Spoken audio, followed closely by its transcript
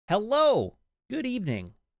Hello! Good evening.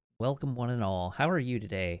 Welcome, one and all. How are you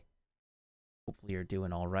today? Hopefully you're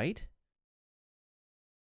doing all right.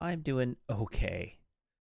 I'm doing okay.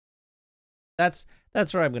 That's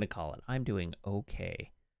what I'm going to call it. I'm doing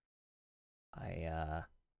okay. I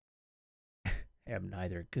am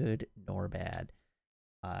neither good nor bad.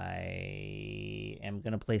 I am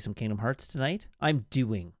going to play some Kingdom Hearts tonight. I'm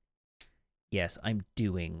doing. Yes, I'm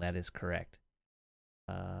doing. That is correct.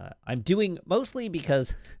 I'm doing mostly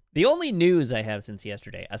because the only news I have since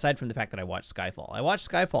yesterday, aside from the fact that I watched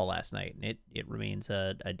Skyfall last night, and it remains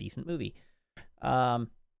a decent movie. The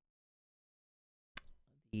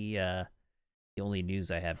only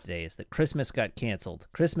news I have today is that Christmas got canceled.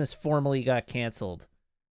 Christmas formally got canceled.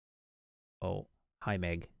 Oh, hi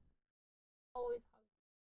Meg. Always.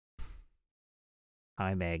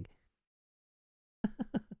 Hi Meg.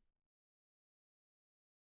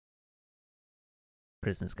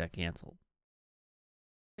 Christmas got canceled.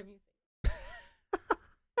 Have you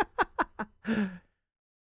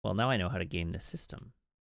Well, now I know how to game the system.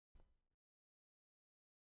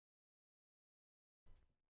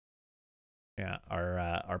 Yeah,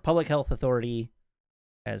 our public health authority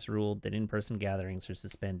has ruled that in-person gatherings are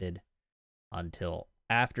suspended until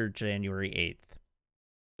after January 8th,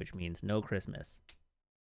 which means no Christmas.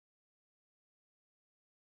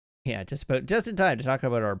 Yeah, just in time to talk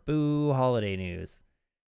about our Boo holiday news.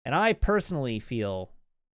 And I personally feel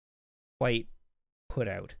quite put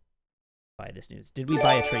out by this news. Did we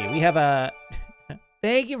buy a tree? We have a...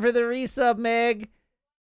 Thank you for the resub, Meg!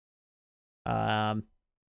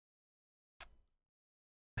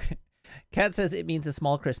 Kat says it means a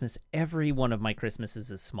small Christmas. Every one of my Christmases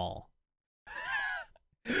is small.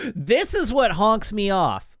 This is what honks me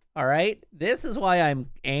off, all right? This is why I'm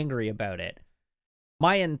angry about it.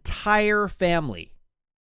 My entire family,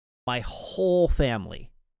 my whole family,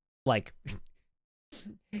 like,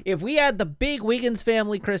 if we had the big Wiggins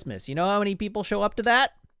family Christmas, you know how many people show up to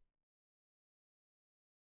that?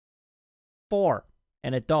 4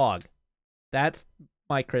 and a dog. That's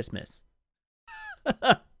my Christmas.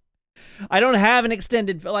 I don't have an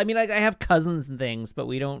extended... I mean, I have cousins and things, but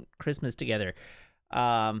we don't Christmas together.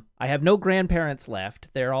 I have no grandparents left.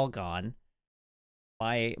 They're all gone.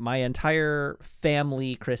 My entire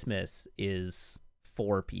family Christmas is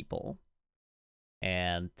 4 people.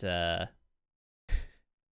 And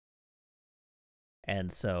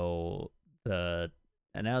so the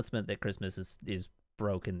announcement that Christmas is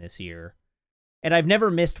broken this year. And I've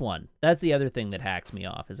never missed one. That's the other thing that hacks me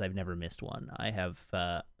off, is I've never missed one. I have,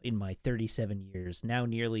 in my 37 years, now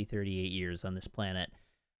nearly 38 years on this planet,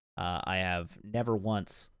 I have never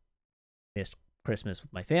once missed Christmas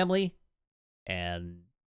with my family, and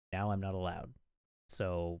now I'm not allowed.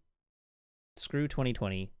 So, screw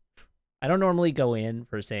 2020. I don't normally go in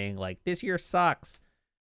for saying, like, this year sucks,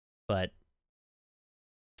 but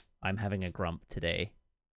I'm having a grump today.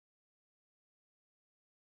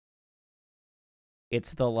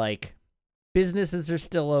 It's the, like, businesses are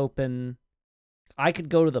still open. I could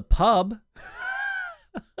go to the pub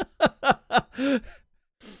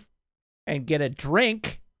and get a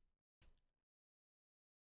drink.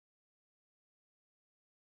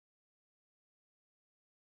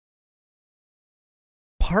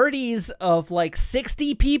 Parties of, like,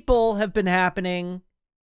 60 people have been happening,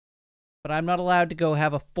 but I'm not allowed to go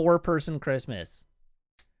have a 4-person Christmas.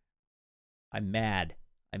 I'm mad.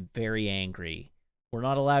 I'm very angry. We're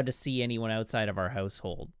not allowed to see anyone outside of our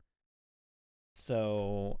household.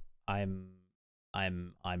 So I'm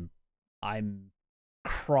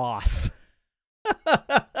cross.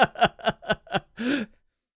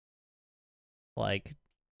 Like,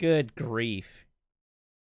 good grief.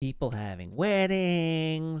 People having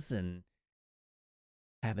weddings and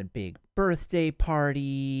having big birthday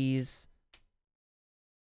parties.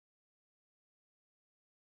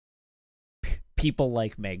 People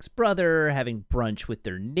like Meg's brother having brunch with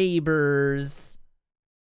their neighbors.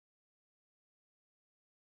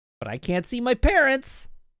 But I can't see my parents.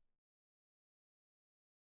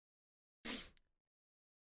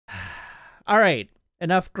 All right,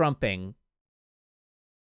 enough grumping.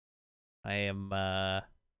 I am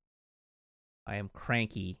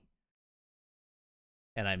cranky.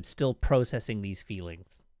 And I'm still processing these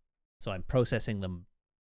feelings. So I'm processing them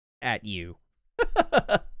at you.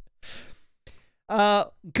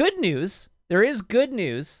 Good news. There is good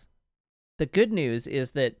news. The good news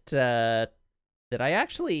is that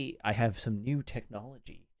I have some new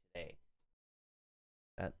technology today.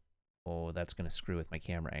 That's gonna screw with my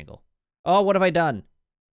camera angle. Oh, what have I done?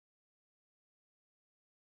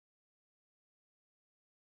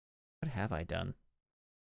 What have I done?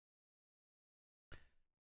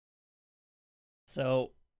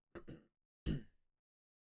 So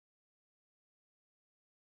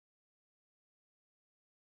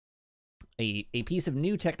a piece of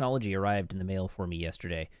new technology arrived in the mail for me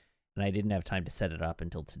yesterday, and I didn't have time to set it up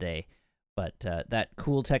until today. But that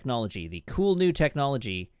cool technology, the cool new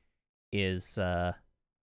technology, is that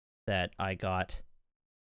I got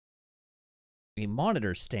a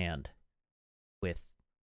monitor stand with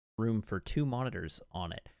room for 2 monitors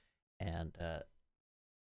on it. And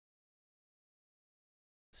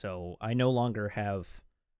so I no longer have,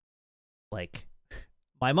 like,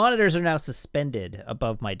 my monitors are now suspended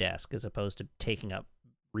above my desk as opposed to taking up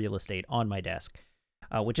real estate on my desk,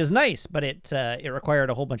 which is nice, but it required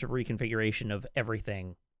a whole bunch of reconfiguration of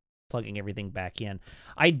everything, plugging everything back in.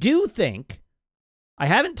 I do think, I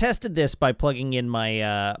haven't tested this by plugging in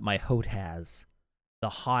my my HOTAS, the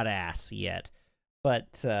hot ass, yet,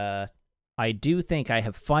 but I do think I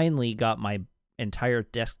have finally got my entire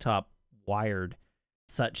desktop wired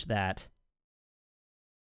such that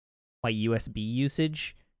my USB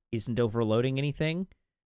usage isn't overloading anything,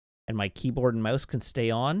 and my keyboard and mouse can stay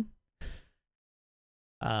on.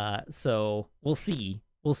 So we'll see.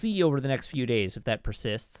 We'll see over the next few days if that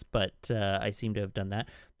persists, but I seem to have done that.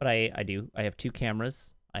 But I do. I have 2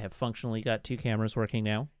 cameras. I have functionally got 2 cameras working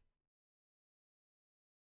now.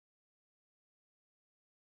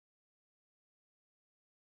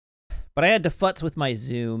 But I had to futz with my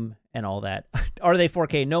zoom and all that. Are they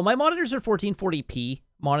 4K? No, my monitors are 1440p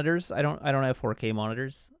monitors. I don't have 4K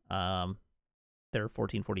monitors. They're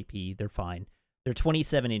 1440p. They're fine. They're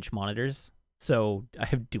 27-inch monitors, so I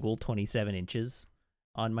have dual 27 inches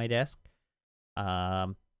on my desk.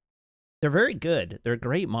 They're very good. They're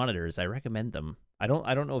great monitors. I recommend them. I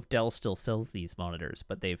don't know if Dell still sells these monitors,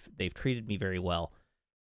 but they've treated me very well.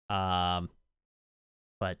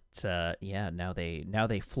 But yeah, now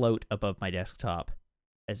they float above my desktop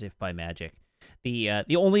as if by magic.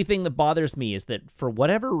 The only thing that bothers me is that for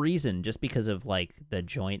whatever reason, just because of like the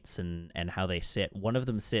joints and how they sit, one of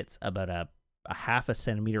them sits about a half a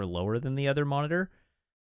centimeter lower than the other monitor,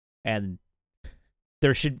 and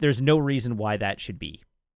there's no reason why that should be.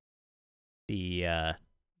 The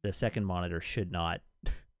second monitor should not.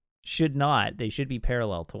 They should be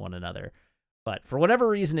parallel to one another, but for whatever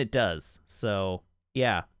reason it does. So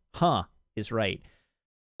yeah, is right.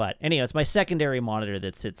 But anyhow, it's my secondary monitor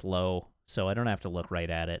that sits low, so I don't have to look right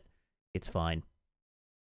at it. It's fine.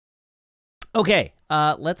 Okay,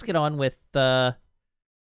 let's get on with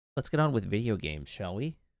video games, shall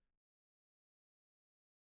we?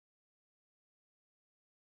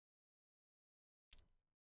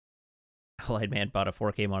 Allied Man bought a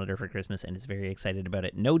 4K monitor for Christmas and is very excited about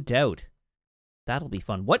it. No doubt. That'll be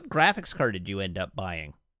fun. What graphics card did you end up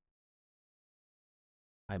buying?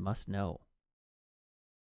 I must know.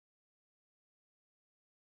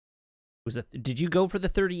 Did you go for the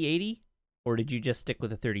 3080 or did you just stick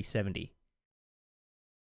with the 3070?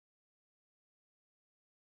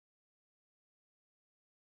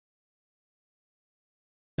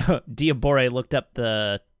 Diabore looked up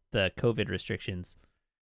the COVID restrictions.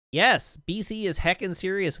 Yes, BC is heckin'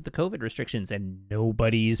 serious with the COVID restrictions, and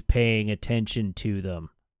nobody's paying attention to them.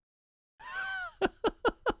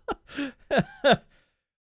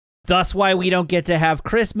 Thus why we don't get to have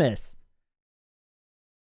Christmas.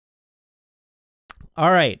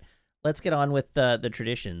 All right, let's get on with the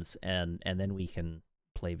traditions, and then we can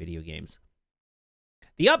play video games.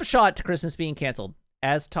 The upshot to Christmas being canceled,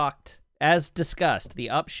 as discussed,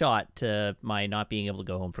 the upshot to my not being able to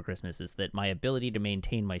go home for Christmas is that my ability to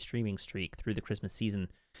maintain my streaming streak through the Christmas season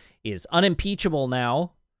is unimpeachable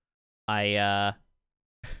now. I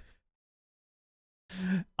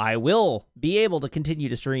will be able to continue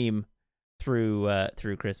to stream through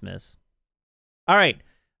Christmas. All right,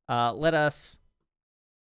 let us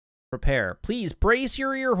prepare. Please brace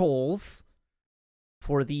your ear holes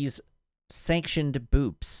for these sanctioned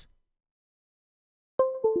boops.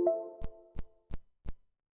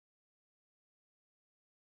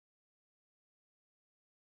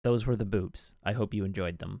 Those were the boops. I hope you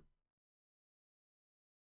enjoyed them.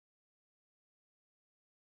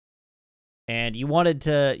 And you wanted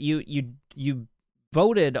to you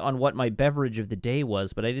voted on what my beverage of the day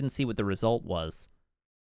was, but I didn't see what the result was.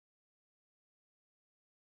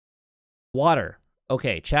 Water.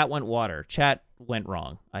 Okay, chat went water. Chat went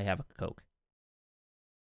wrong. I have a Coke.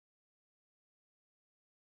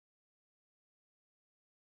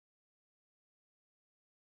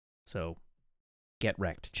 So, get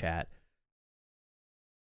wrecked, chat.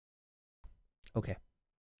 Okay,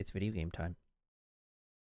 it's video game time.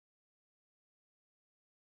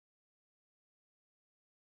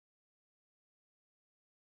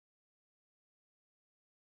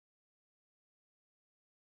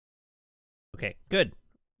 Okay, good.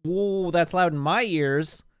 Whoa, that's loud in my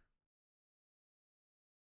ears.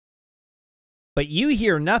 But you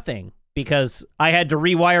hear nothing because I had to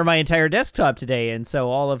rewire my entire desktop today, and so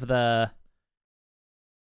all of the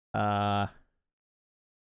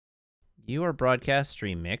your broadcast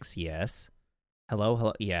stream mix, yes.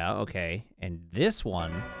 Hello, yeah, okay. And this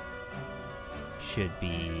one should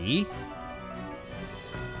be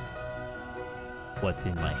what's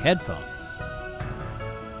in my headphones.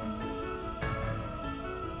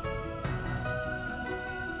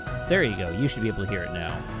 There you go. You should be able to hear it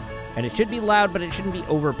now. And it should be loud, but it shouldn't be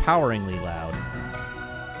overpoweringly loud.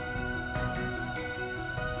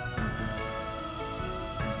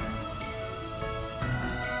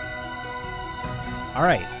 All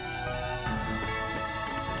right.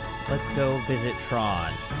 Let's go visit Tron.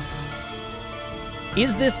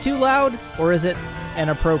 Is this too loud, or is it an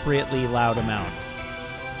appropriately loud amount?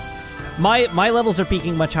 My levels are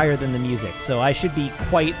peaking much higher than the music, so I should be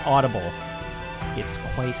quite audible. It's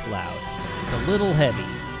quite loud. It's a little heavy.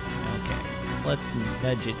 Okay, let's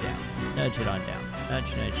nudge it down. Nudge it on down.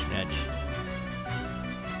 Nudge, nudge, nudge.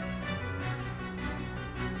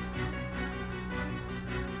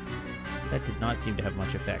 That did not seem to have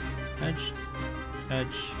much effect. Nudge,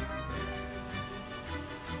 nudge.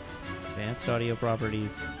 Advanced audio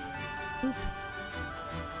properties. Boop.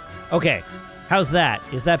 Okay, how's that?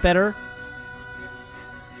 Is that better?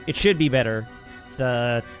 It should be better.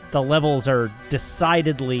 The levels are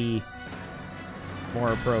decidedly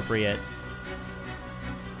more appropriate.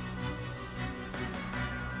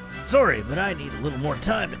 Sorry, but I need a little more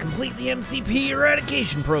time to complete the MCP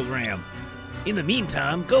eradication program. In the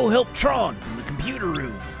meantime, go help Tron from the computer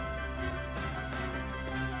room.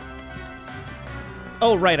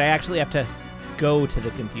 Oh, right, I actually have to go to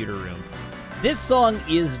the computer room. This song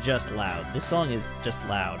is just loud. This song is just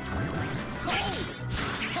loud.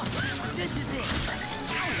 This is it.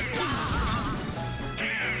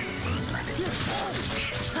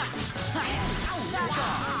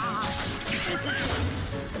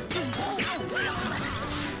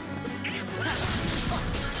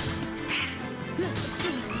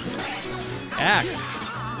 Act.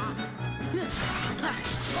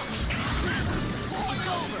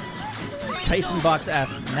 Tyson Box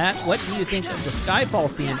asks, Matt, what do you think of the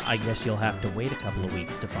Skyfall theme? I guess you'll have to wait a couple of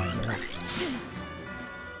weeks to find out.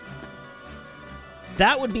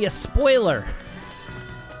 That would be a spoiler.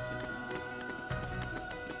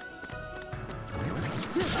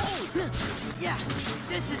 Yeah,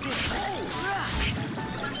 this is it.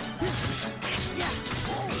 Yeah,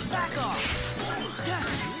 back off. Yeah.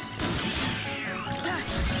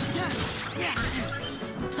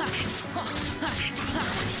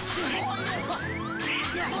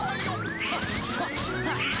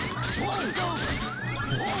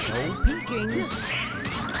 No peeking.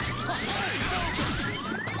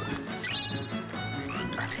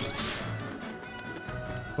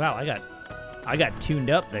 Wow, I got tuned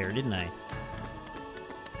up there, didn't I?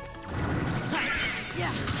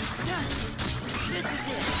 Yeah, this is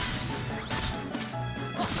it.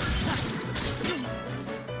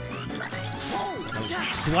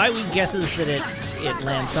 Dwywe guesses that it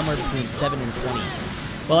lands somewhere between 7 and 20.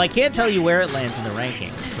 Well, I can't tell you where it lands in the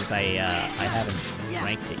rankings because I haven't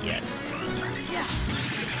ranked it yet. Yeah.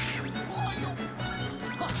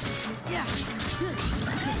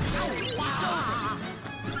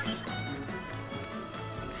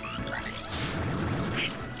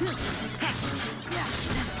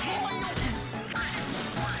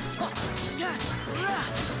 Yeah.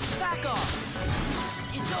 Back off.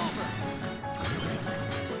 It's over.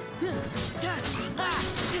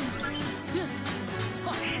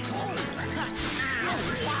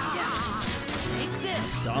 Take this.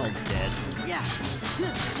 Donald's dead. Yeah.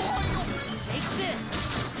 Take this.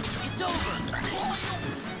 It's over.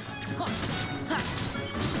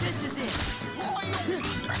 This is it.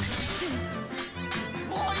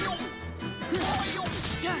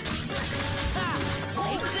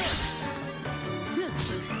 Take this.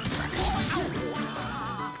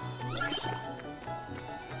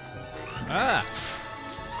 Ah!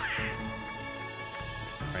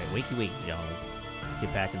 Alright, wakey wakey, Donald.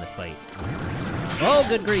 Get back in the fight. Oh,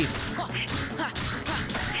 good grief!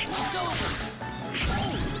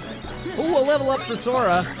 Ooh, a level up for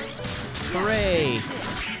Sora! Hooray!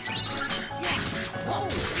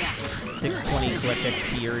 620 collect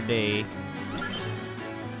XP a day.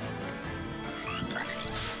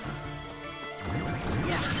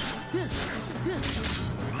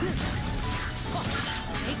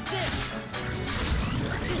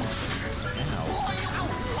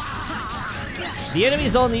 The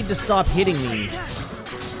enemies all need to stop hitting me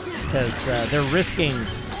because they're risking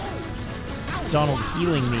Donald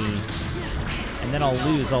healing me, and then I'll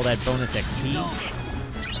lose all that bonus XP.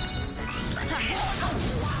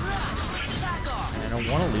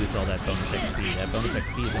 don't want to lose all that bonus XP. That bonus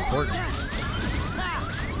XP is important.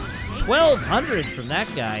 1,200 from that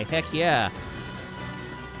guy. Heck yeah.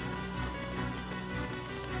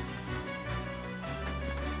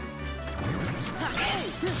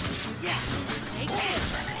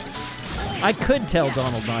 I could tell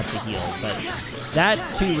Donald not to heal, but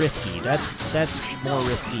that's too risky. That's more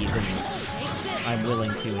risky than I'm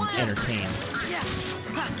willing to entertain.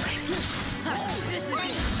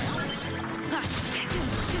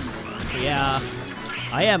 Yeah,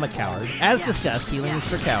 I am a coward. As discussed, healing is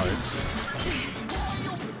for cowards.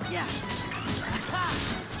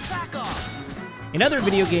 In other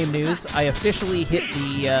video game news, I officially hit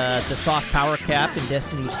the soft power cap in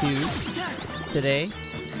Destiny 2 today.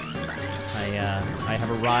 I have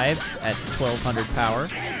arrived at 1,200 power.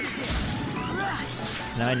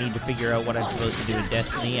 Now I need to figure out what I'm supposed to do in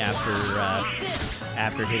Destiny after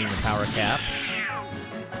hitting the power cap.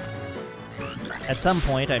 At some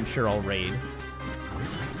point, I'm sure I'll raid.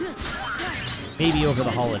 Maybe over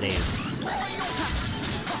the holidays.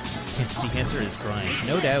 Yes, the answer is grind,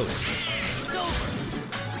 no doubt.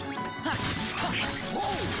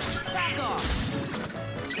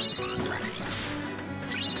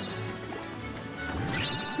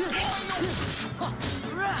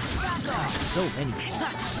 So many.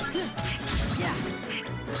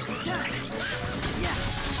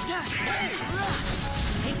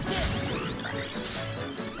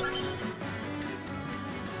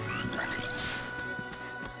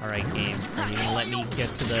 Alright, game. Are you gonna let me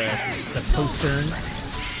get to the postern?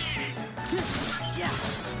 The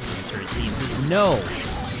answer, it seems, is no.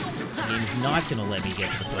 The game's not gonna let me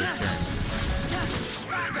get to the postern.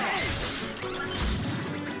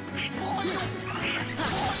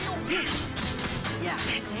 Yeah,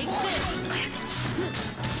 take this.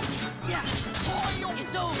 Yeah,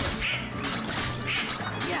 it's over.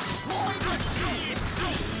 Yeah.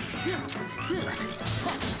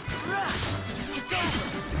 It's over.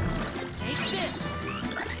 Take this.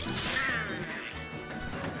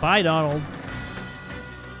 Bye, Donald.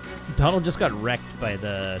 Donald just got wrecked by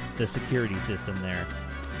the security system there.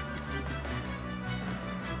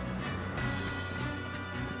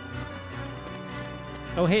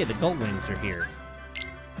 Oh, hey, the Gullwings are here.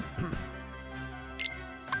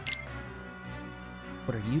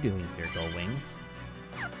 What are you doing here, Gullwings?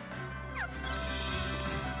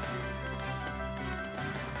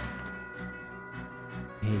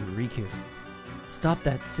 Hey, Riku. Stop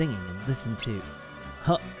that singing and listen to...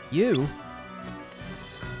 Huh, you?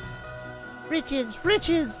 Riches,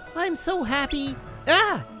 riches! I'm so happy!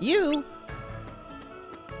 Ah, you!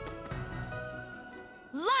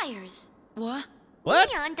 Liars! What? What?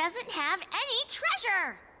 Leon doesn't have any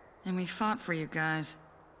treasure! And we fought for you guys.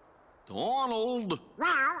 Donald! Well,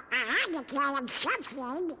 I had to tell him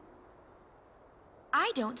something.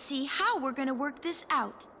 I don't see how we're gonna work this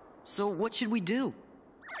out. So what should we do?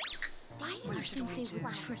 Why do you think they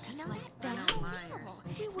would trick us like that?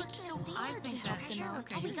 We worked so hard to help them out.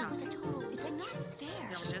 Okay, you talk. It's not fair.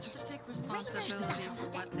 They'll just take responsibility for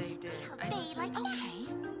what they did. Okay,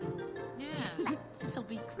 Yeah, this'll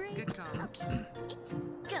be great. good call. Okay, it's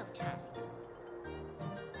go time.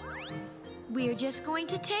 We're just going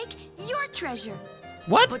to take your treasure.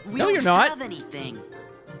 What? But we no, don't you're not. have anything.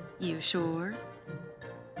 You sure?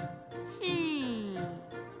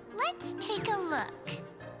 Let's take a look.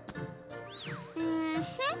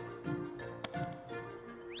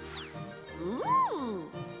 Ooh.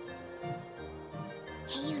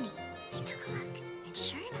 Hey, Uni, I took a look, and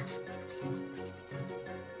sure enough.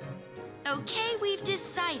 Okay, we've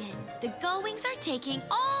decided. The Gullwings are taking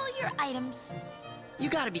all your items. You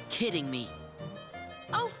gotta be kidding me.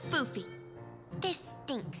 Oh, Foofy. This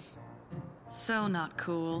stinks. So not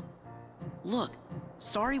cool. Look,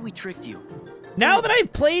 sorry we tricked you. Now that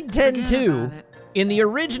I've played Forget 10-2, about it. in the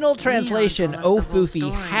original translation, told us Oh the whole Foofy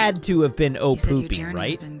story. had to have been Oh He said your Poopy, journey's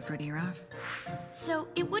right? been pretty rough. So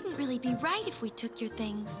it wouldn't really be right if we took your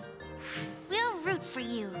things. We'll root for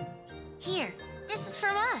you. Here, this is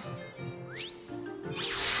from us.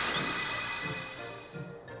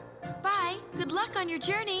 Bye. Good luck on your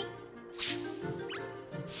journey.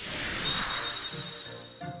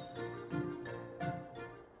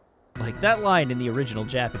 Like, that line in the original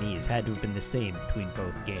Japanese had to have been the same between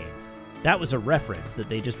both games. That was a reference that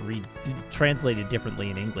they just translated differently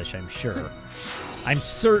in English, I'm sure. I'm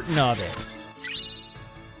certain of it.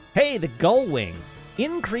 Hey, the Gullwing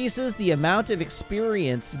increases the amount of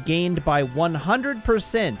experience gained by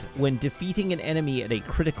 100% when defeating an enemy at a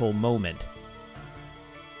critical moment.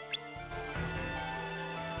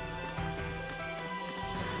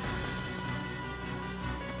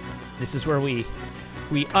 This is where we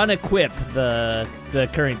we unequip the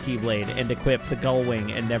current Keyblade and equip the Gull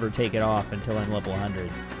Wing and never take it off until I'm level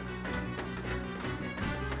 100.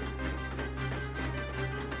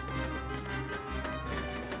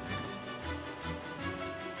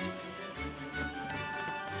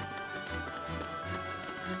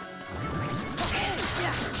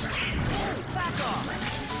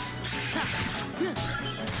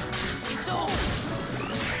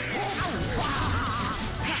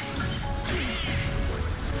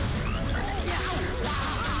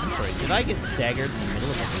 Did I get staggered in the middle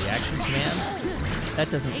of a reaction command? That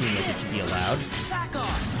doesn't seem like it should be allowed. Back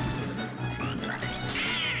off.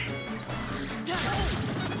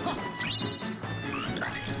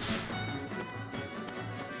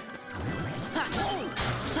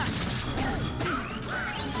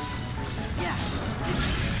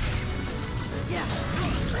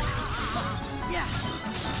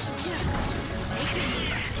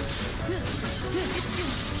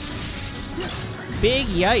 Big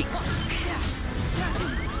yikes.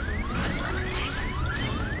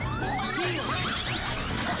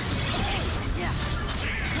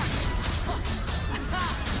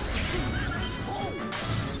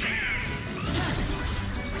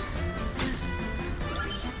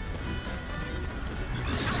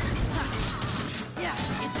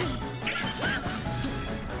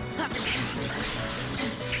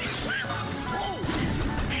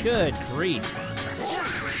 Good grief.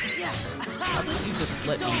 How about you just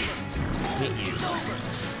let me hit you?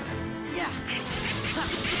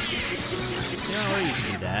 You know where you can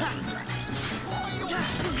do that.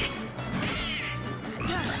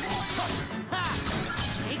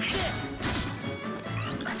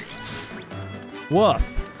 Woof.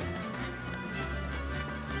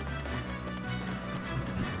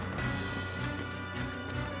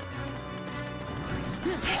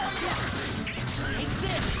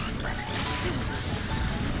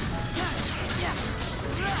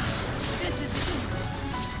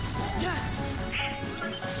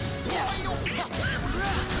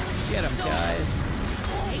 Get him, guys.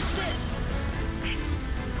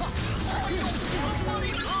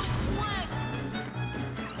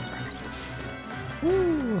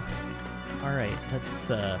 Woo. All right, let's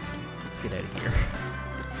get out of here.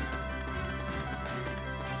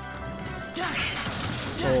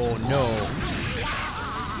 Oh no.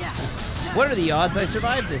 What are the odds I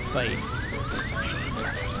survive this fight?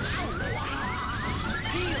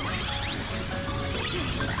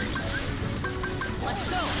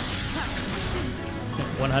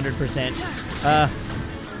 100%.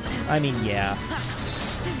 I mean, yeah.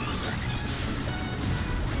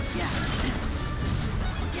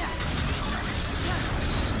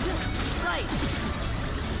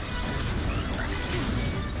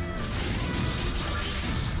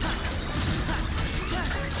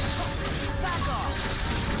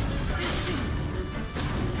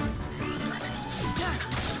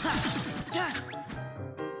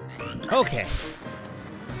 Okay.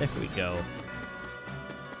 There we go.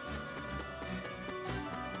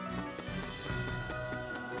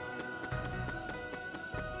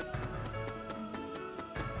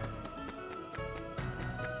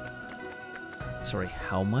 Sorry,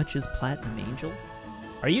 how much is Platinum Angel?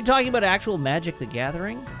 Are you talking about actual Magic the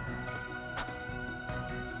Gathering?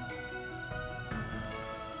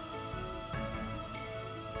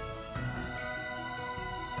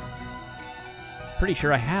 Pretty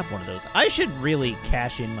sure I have one of those. I should really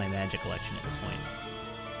cash in my Magic collection at this point.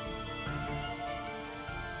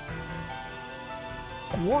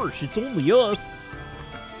 Gosh, it's only us.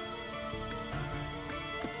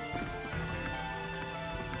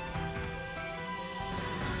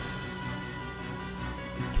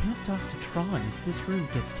 Talk to Tron if this room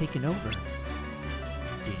gets taken over.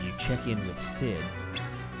 Did you check in with Sid?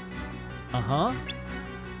 Uh-huh.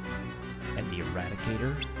 And the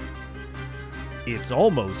Eradicator? It's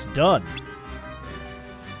almost done.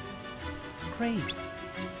 Great.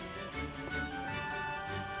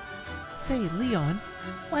 Say, Leon,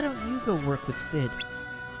 why don't you go work with Sid?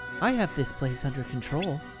 I have this place under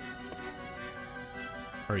control.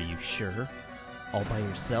 Are you sure? All by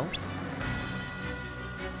yourself?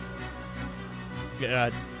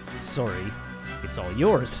 Sorry. It's all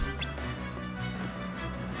yours.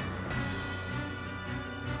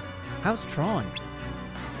 How's Tron?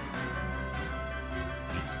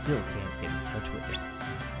 We still can't get in touch with him.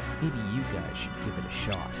 Maybe you guys should give it a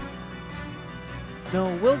shot.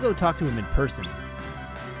 No, we'll go talk to him in person.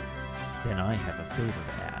 Then I have a favor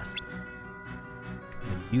to ask.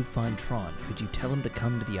 When you find Tron, could you tell him to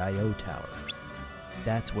come to the I.O. Tower?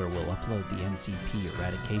 That's where we'll upload the MCP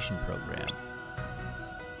eradication program.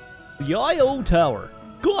 The I.O. Tower.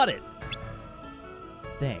 Got it!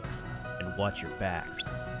 Thanks, and watch your backs.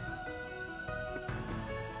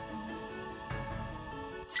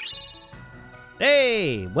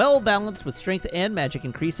 Hey! Well balanced with strength and magic,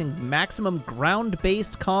 increasing maximum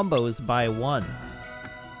ground-based combos by 1.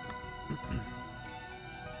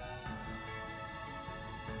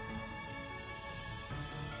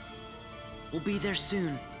 We'll be there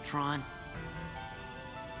soon, Tron.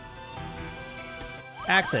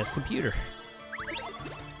 Access computer.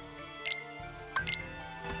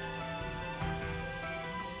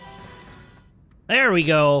 There we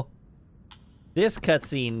go. This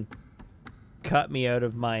cutscene cut me out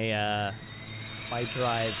of my my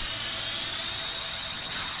drive.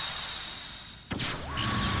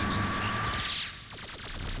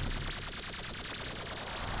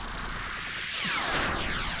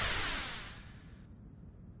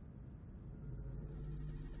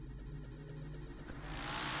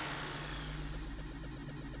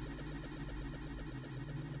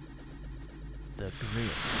 The grill.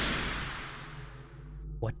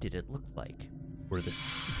 What did it look like? Were the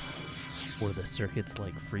circuits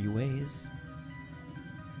like freeways?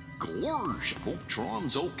 Gorge, hope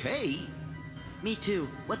Tron's okay. Me too.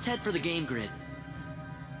 Let's head for the game grid.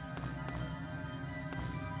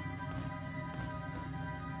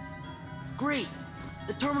 Great!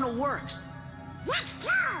 The terminal works! Let's go!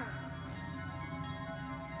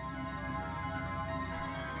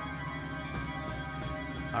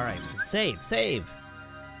 All right, save.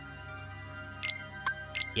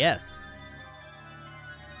 Yes.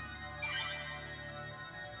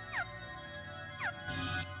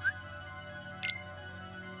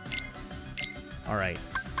 All right.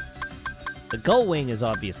 The gull wing is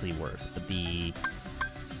obviously worse, but the...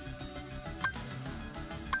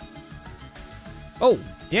 Oh,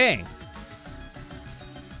 dang.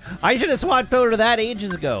 I should have swapped over to that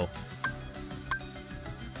ages ago.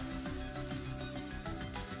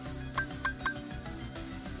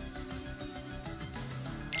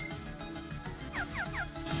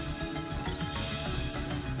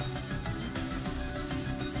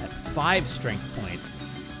 At 5 strength points.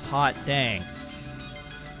 Hot dang.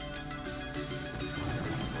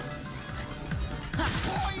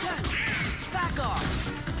 Back off!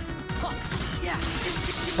 Yeah!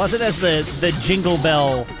 Plus it has the jingle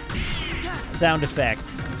bell sound effect,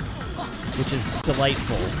 which is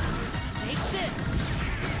delightful. Take this!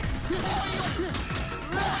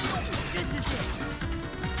 This is it!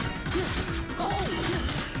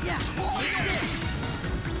 Yeah, take this!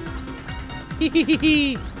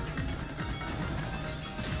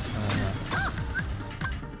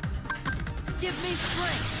 Give me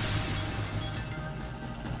strength!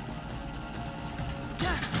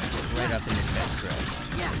 Right up in his best grill.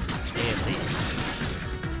 Yeah! ASC.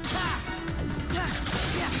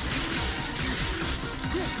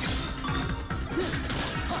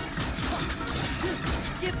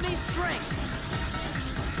 Give me strength!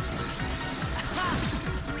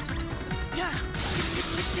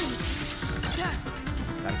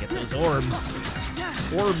 Gotta get those orbs.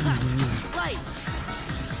 Orbs. Light!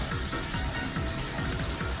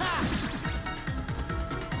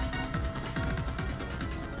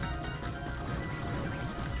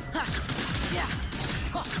 Yeah!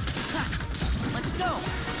 Let's go!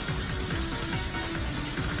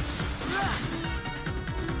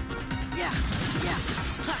 Yeah!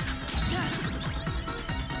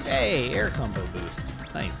 Hey, air combo boost.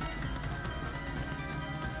 Nice.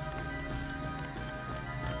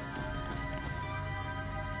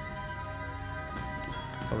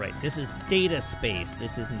 Alright, this is data space.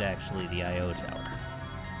 This isn't actually the I.O. tower.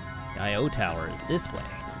 The I.O. tower is this way.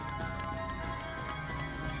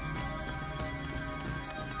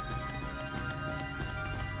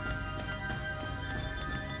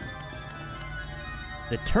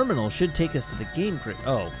 The terminal should take us to the game grid.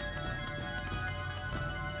 Oh.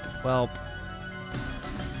 Well.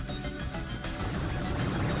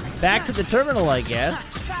 Back to the terminal, I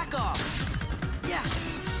guess. Back off! Yeah!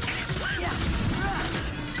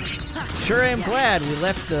 Sure am glad we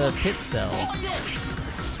left the pit cell.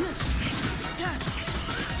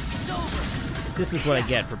 This is what I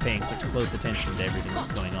get for paying such close attention to everything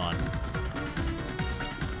that's going on.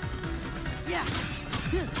 Yeah!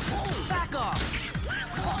 Back off!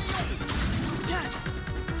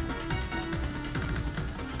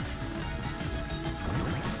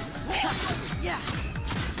 Yeah!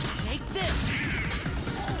 Take this!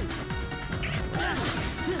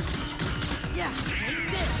 Yeah! Take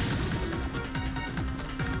this!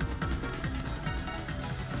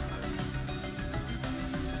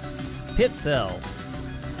 Pit cell.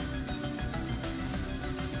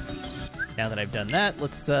 Now that I've done that,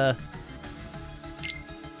 let's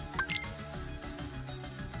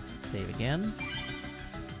save again.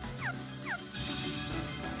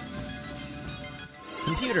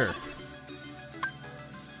 Computer.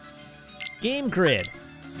 Game grid.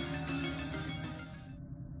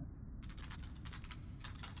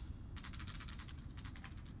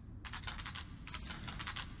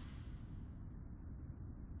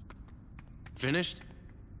 Finished?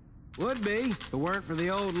 Would be, if it weren't for the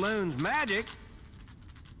old loon's magic.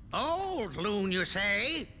 Old loon, you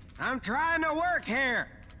say? I'm trying to work here.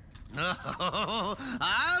 Oh,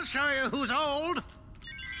 I'll show you who's old.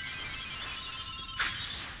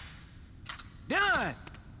 Done.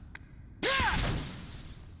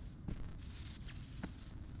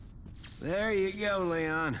 There you go,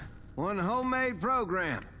 Leon. One homemade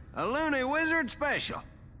program. A Looney Wizard special.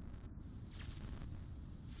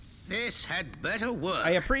 This had better work.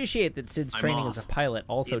 I appreciate that Sid's I'm training off. as a pilot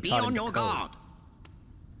also Be taught him on to your code. guard.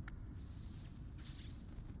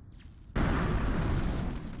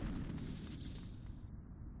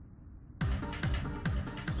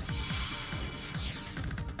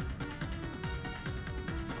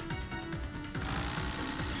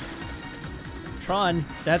 Tron,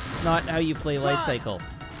 that's not how you play Light Cycle.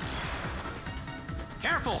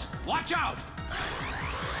 Careful! Watch out!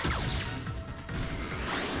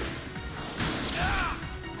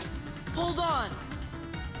 Hold on.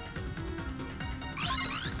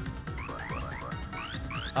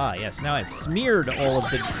 Ah, yes, now I've smeared all of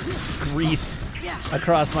the grease Yeah.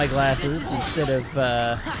 across my glasses instead of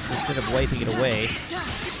wiping it away.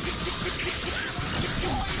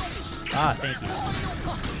 Ah, thank you.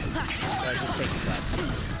 So I just take the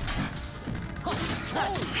glasses.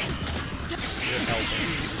 You're helping.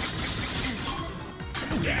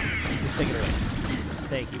 Yeah, just take it away.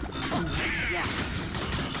 Thank you. Yeah.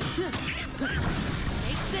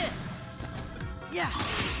 Take this. Yeah.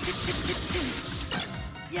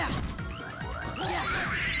 Yeah. Yeah.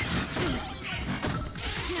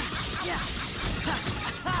 Yeah.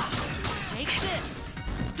 Take this.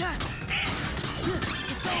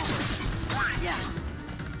 It's over. Yeah.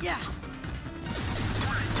 Yeah.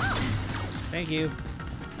 Thank you.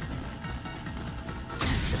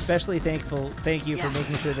 Especially thank you for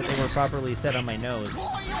making sure that they were properly set on my nose.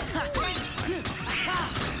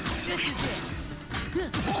 This is it.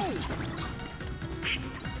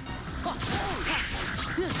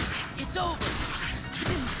 It's over.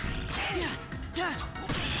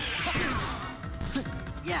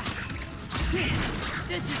 Yeah.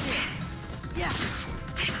 This is it. Yeah.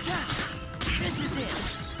 This is it.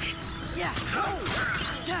 Yeah.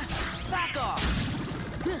 Back off.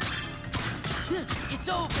 It's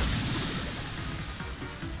over.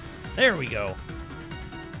 There we go.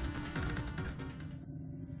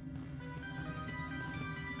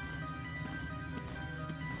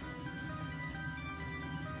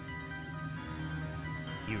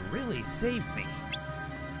 You really saved me.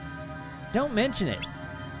 Don't mention it.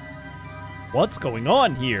 What's going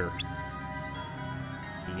on here?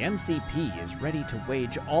 The MCP is ready to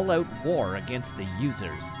wage all-out war against the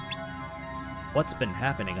users. What's been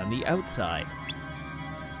happening on the outside?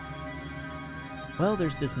 Well,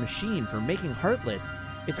 there's this machine for making Heartless.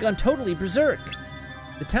 It's gone totally berserk.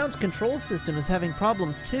 The town's control system is having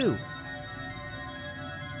problems too.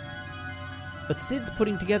 But Sid's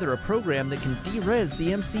putting together a program that can de-res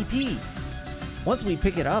the MCP. Once we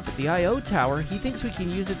pick it up at the I.O. tower, he thinks we can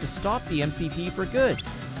use it to stop the MCP for good.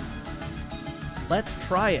 Let's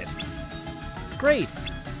try it. Great.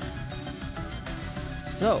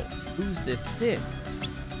 So, who's this Sid?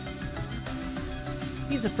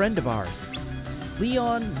 He's a friend of ours.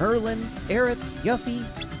 Leon, Merlin, Aerith,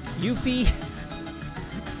 Yuffie.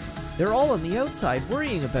 They're all on the outside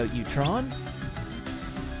worrying about you, Tron.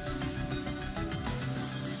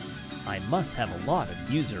 I must have a lot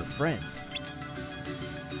of user friends.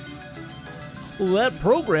 Well, that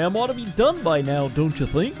program ought to be done by now, don't you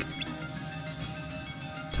think?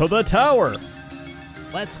 To the tower!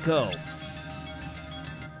 Let's go.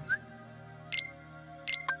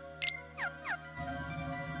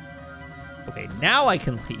 Okay, now I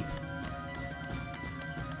can leave.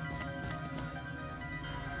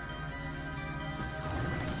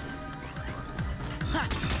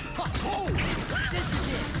 This is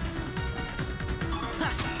it.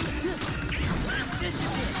 This is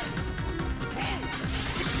it.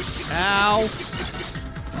 Ow!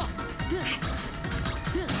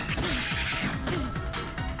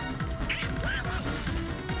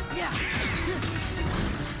 Yeah.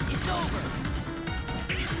 It's over.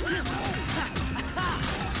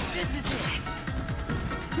 This is it.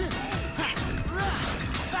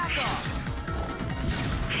 Back off.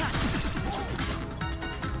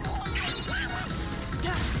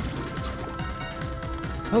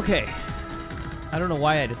 Okay. I don't know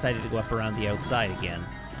why I decided to go up around the outside again.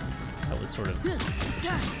 That was sort of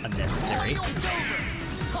unnecessary. It's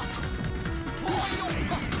over.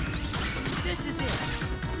 This is it.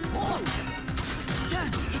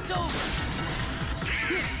 It's over.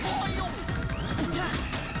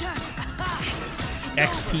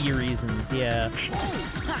 XP reasons, yeah.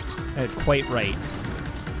 Quite right.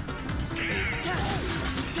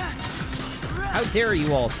 How dare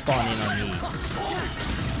you all spawn in on me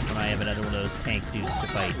when I have another one of those tank dudes to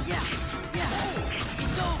fight. Yeah.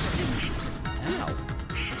 It's over. Ow.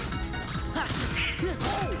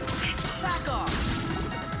 Back off.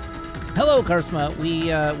 Hello, Karsma.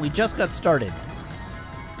 We just got started.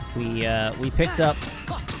 We picked up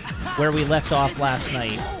where we left off last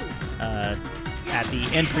night at the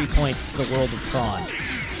entry point to the world of Tron,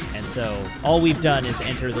 and so all we've done is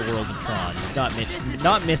enter the world of Tron.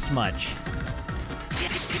 Not missed much.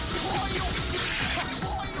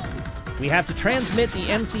 We have to transmit the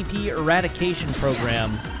MCP eradication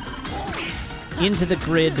program into the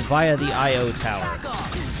grid via the I.O. tower. Back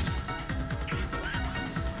off.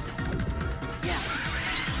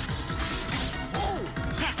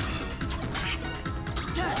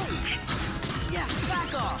 Yeah,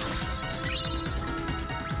 back off.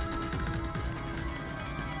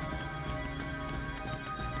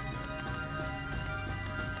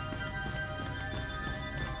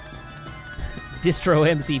 Distro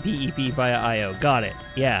MCP EP via I.O. Got it.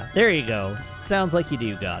 Yeah, there you go. Sounds like you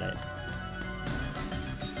do got it.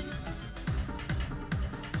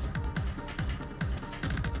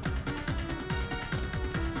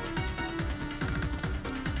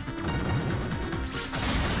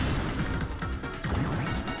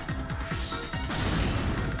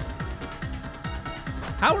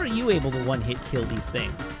 How are you able to one-hit kill these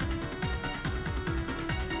things?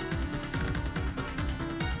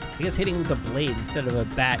 I guess hitting with a blade instead of a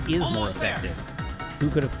bat is more Almost there. effective.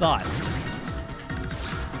 Who could have thought?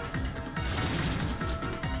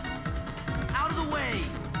 Out of the way.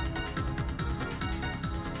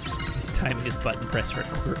 He's timing his button press for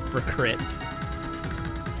crits.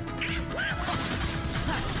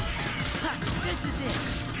 This is it.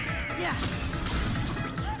 Yeah.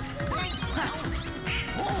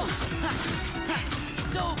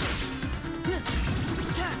 It's over.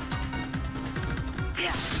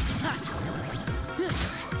 Yeah.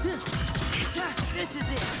 This is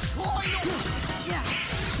it. Yeah.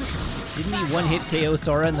 Didn't he one-hit KO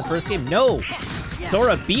Sora in the first game? No!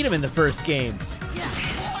 Sora beat him in the first game. Yeah.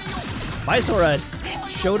 My Sora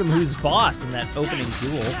showed him who's boss in that opening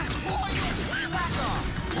duel. Back off.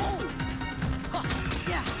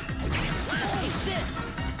 Yeah. It's this.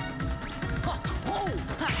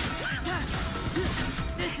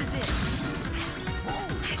 This is it.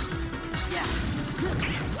 Yeah.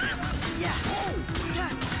 Yeah.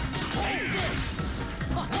 This.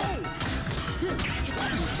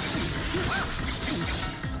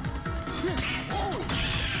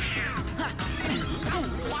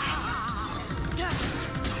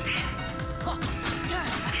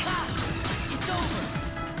 It's over.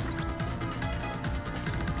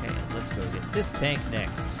 Okay, let's go get this tank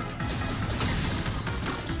next.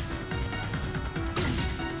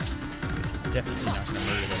 Which is definitely not gonna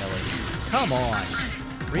murder the hell out of you. Come on!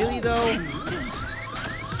 Really though?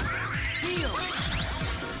 Heal.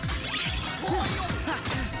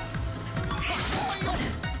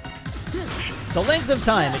 The length of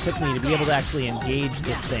time it took me to be able to actually engage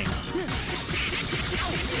this thing.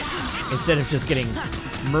 Instead of just getting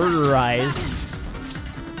murderized.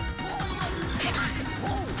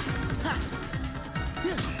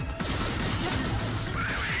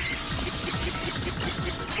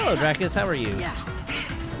 Hello, Dracus, how are you? Yeah.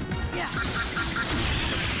 Yeah.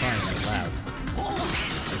 Crying out loud.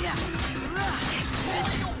 Yeah.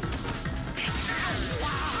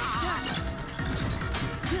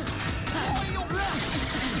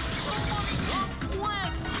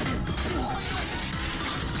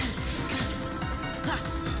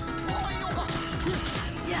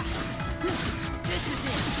 Yeah. This is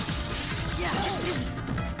it. Yeah.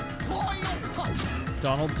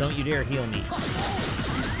 Donald, don't you dare heal me.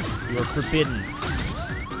 You are forbidden.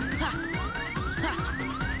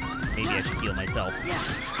 Maybe I should heal myself. Yeah.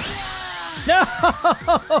 No!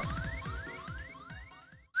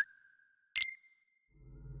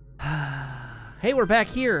 Hey, we're back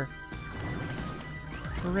here.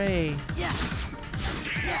 Hooray. Yeah.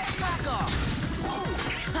 Yeah. Back off.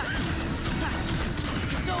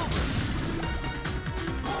 It's over.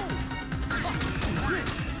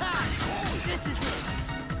 This is it.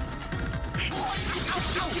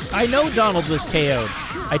 I know Donald was KO'd.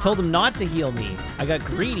 I told him not to heal me. I got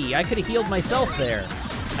greedy. I could have healed myself there.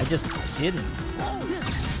 I just didn't.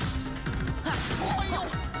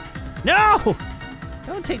 No!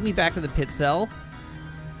 Don't take me back to the pit cell.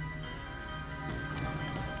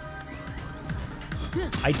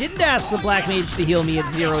 I didn't ask the Black Mage to heal me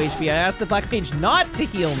at 0 HP. I asked the Black Mage not to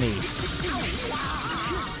heal me.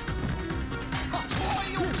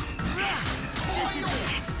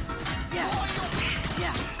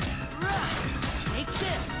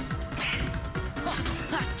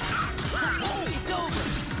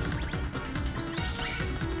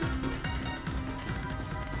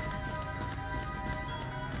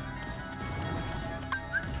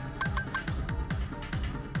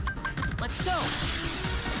 Let's go!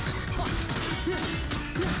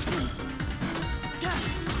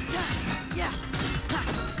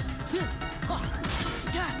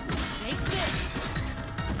 Take this!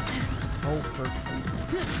 Oh, for...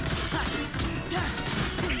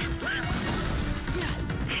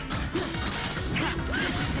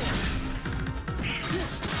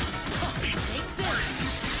 Take this!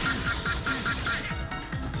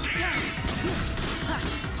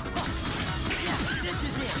 This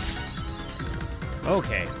is it!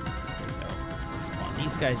 Okay. There we go. Let's spawn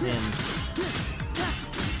these guys in. Get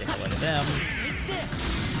the hell out of them. Take this!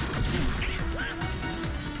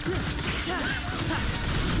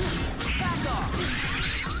 Back off!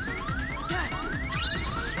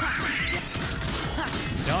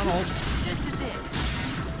 Donald. This is it!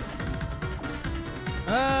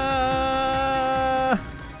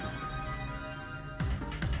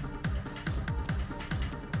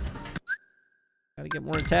 Gotta get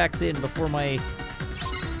more attacks in before my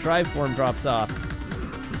drive form drops off.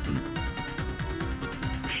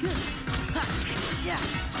 Yeah!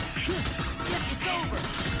 Yeah, it's over!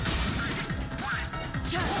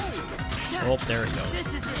 Oh, there it goes. This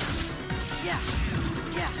is it! Yeah!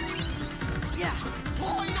 Yeah! Yeah!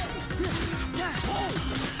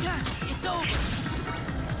 It's over!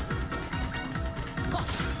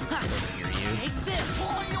 Hear you. Take this!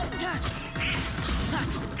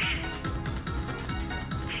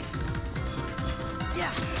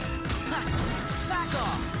 Yeah! Back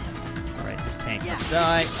off! Alright, this tank must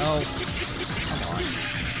die. Oh, come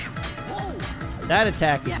on. That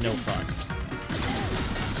attack is no fun.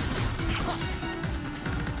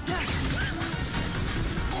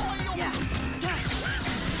 Yeah!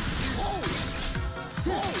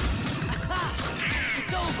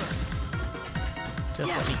 It's over!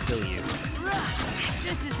 Just let me kill you.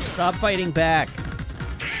 This is it! Stop fighting back.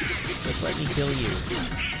 Just let me kill you.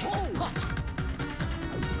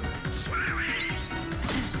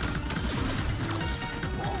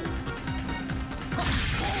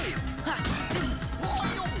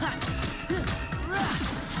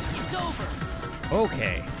 It's over!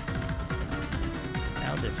 Okay.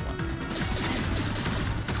 Now this one.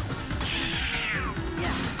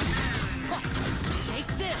 Yeah! Take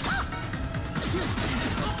this!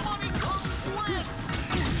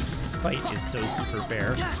 This fight is so super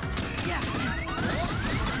fair. Yeah!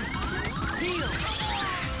 Heal!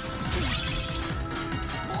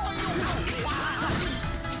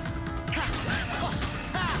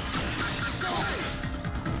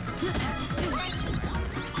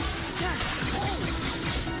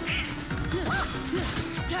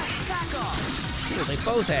 Back off! Cool, they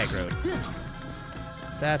both aggroed.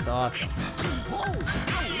 That's awesome. Give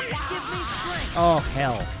me strength! Oh,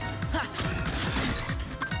 hell.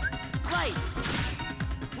 Light!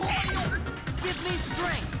 Give me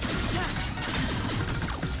strength!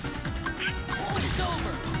 It's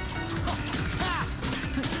over!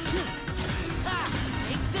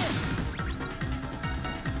 Take this!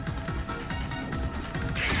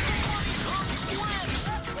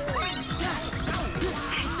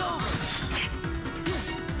 It's over!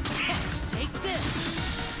 Take this!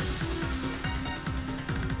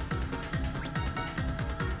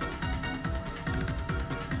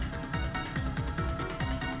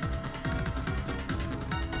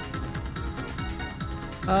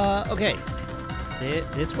 Okay.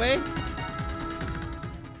 This way?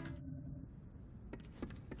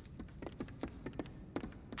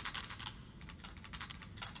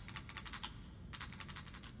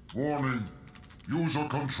 Warning. User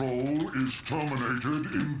control is terminated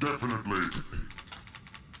indefinitely.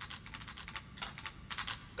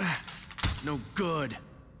 No good.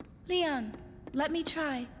 Leon, let me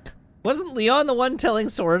try. Wasn't Leon the one telling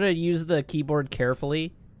Sora to use the keyboard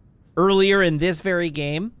carefully earlier in this very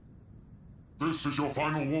game? This is your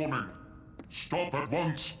final warning. Stop at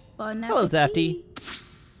once. Bon Hello, appetit. Zafty.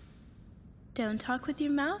 Don't talk with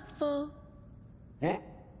your mouth full. What?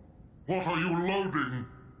 What are you loading?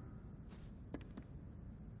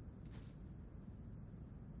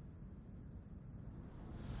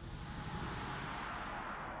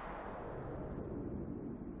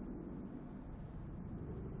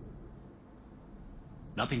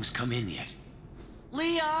 Nothing's come in yet.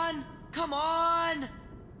 Leon, come on!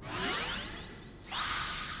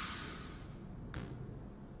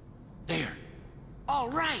 There. All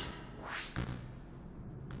right.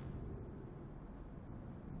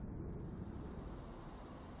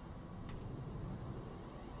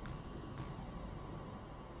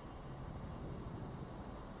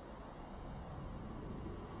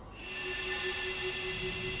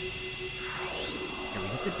 Here we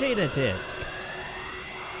get the data disk.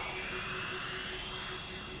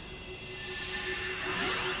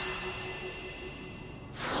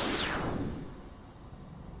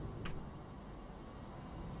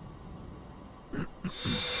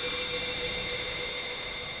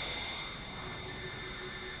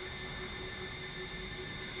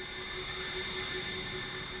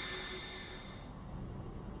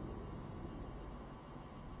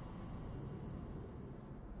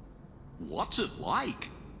 What's it like?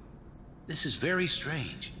 This is very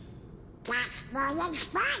strange. That's William's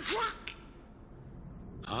magic.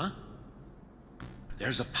 Huh?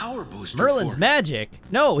 There's a power booster Merlin's for magic?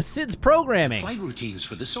 No, it's Sid's programming. flight routines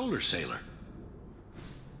for the Solar Sailor.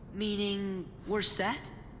 Meaning, we're set?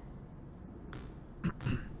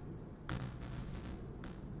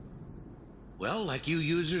 Well, like you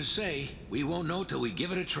users say, we won't know till we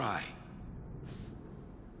give it a try.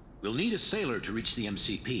 We'll need a sailor to reach the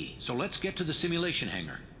MCP, so let's get to the simulation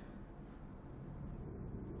hangar.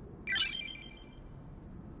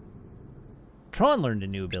 Tron learned a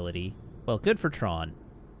new ability. Well, good for Tron.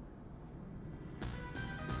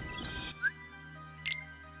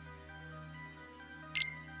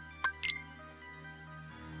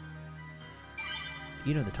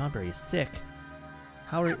 You know the Tonberry is sick.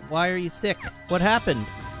 Why are you sick? What happened?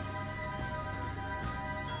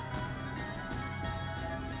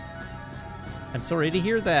 I'm sorry to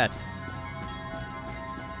hear that.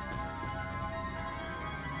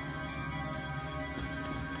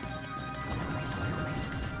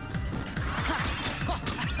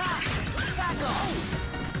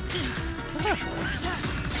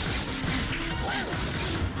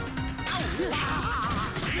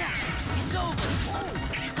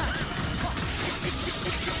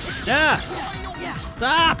 Ah!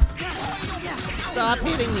 Stop! Stop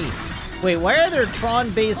hitting me! Wait, why are there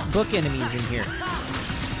Tron-based book enemies in here?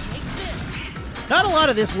 Not a lot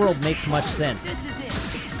of this world makes much sense.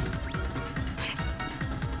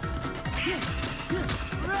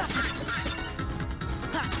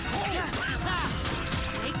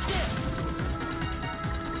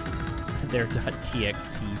 They're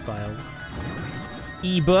 .txt files.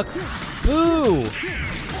 E-books. Boo!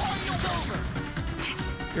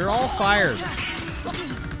 You're all fired.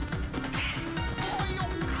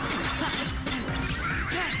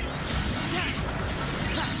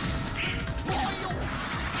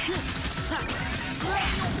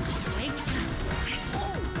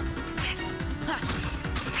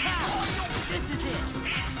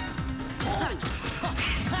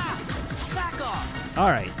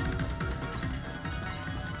 Alright.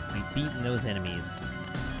 We've beaten those enemies.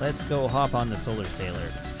 Let's go hop on the Solar Sailor.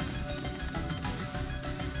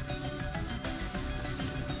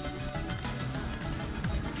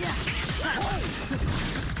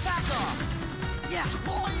 Back off! Yeah!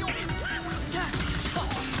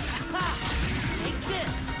 Take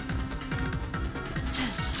this!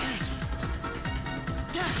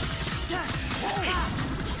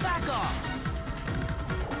 Back off!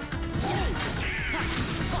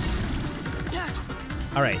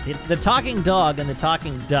 Alright, the talking dog and the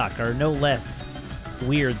talking duck are no less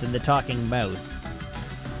weird than the talking mouse.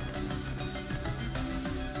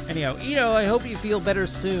 Anyhow, Ito, I hope you feel better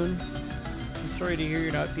soon. I'm sorry to hear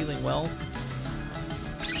you're not feeling well.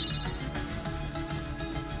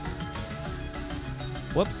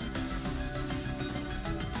 Whoops.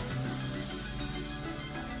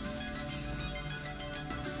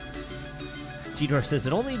 G-Dor says,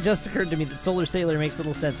 it only just occurred to me that Solar Sailor makes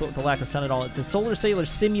little sense with the lack of sun at all. It's a Solar Sailor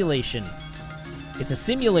simulation. It's a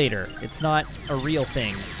simulator. It's not a real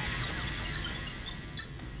thing.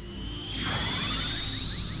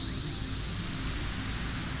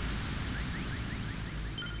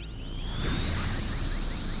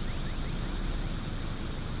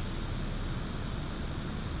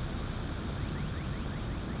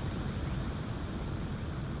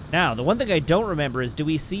 Now, the one thing I don't remember is, do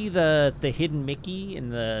we see the hidden Mickey in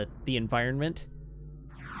the environment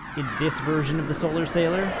in this version of the Solar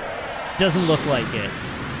Sailor? Doesn't look like it.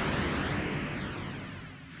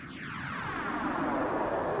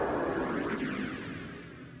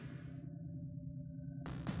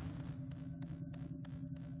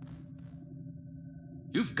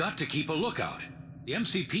 You've got to keep a lookout. The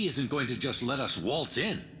MCP isn't going to just let us waltz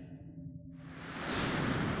in.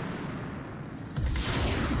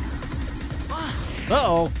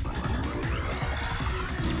 Uh-oh.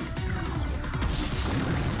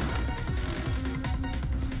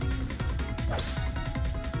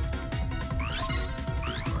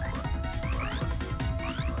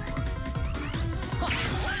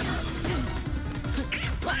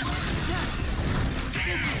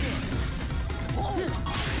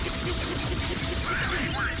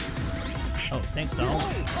 Oh, thanks, Donald.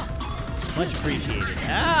 Much appreciated.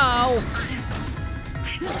 Ow!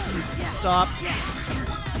 Stop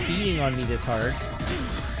beating on me this hard.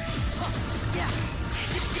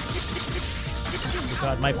 Oh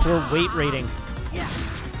god, my poor weight rating.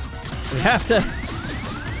 We have to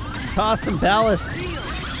toss some ballast. We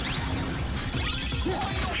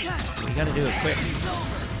gotta do it quick.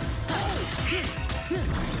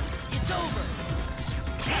 It's over.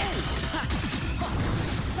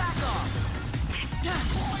 Back off.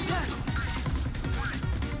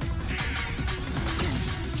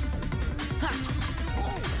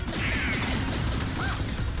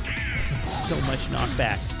 So much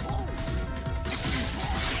knockback.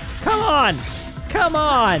 Come on! Come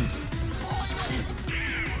on!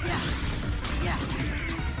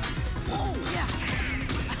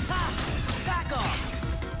 Back off.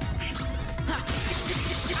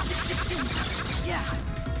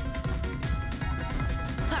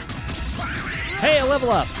 Hey, a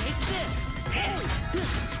level up!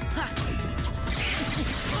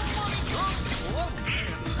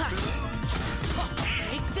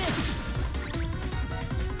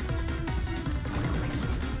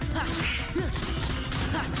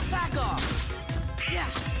 Back off.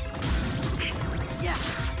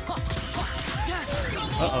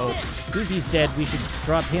 Uh-oh. Goofy's dead. We should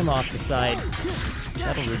drop him off the side.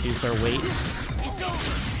 That'll reduce our weight. It's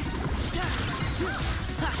over.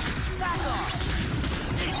 Back off.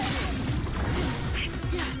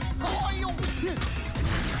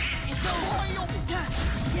 It's over.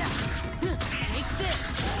 Take this.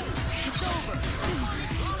 It's over.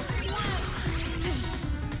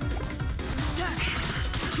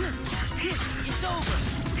 It's over.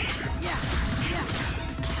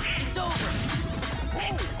 It's over.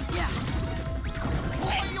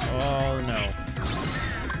 Oh, no.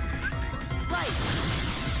 Light.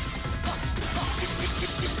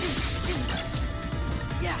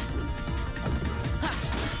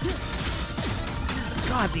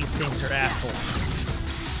 God, these things are assholes.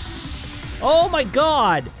 Oh my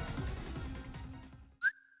god!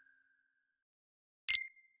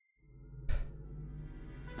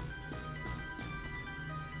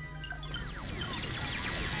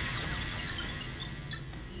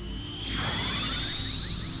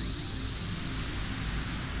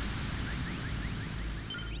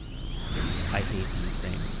 I hate these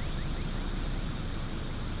things.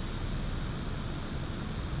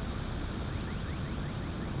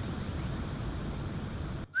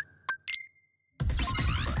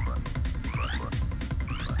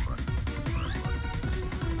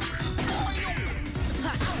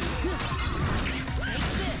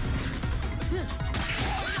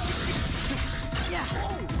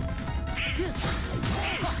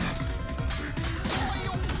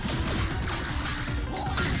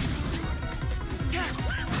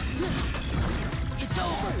 It's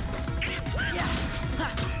over.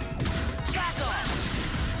 Back off.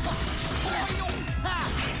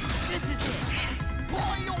 This is it.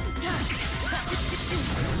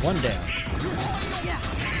 One down.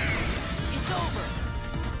 It's over.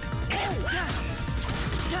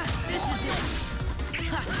 This is it.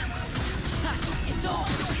 It's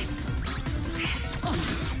over.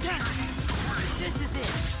 This is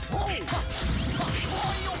it.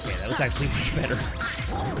 Okay, that was actually much better.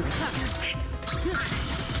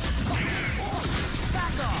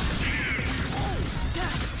 Back off.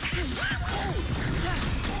 Back off.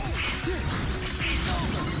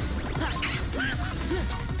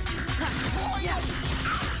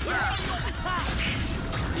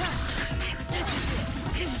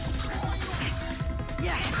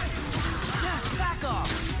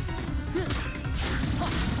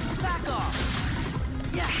 Back off.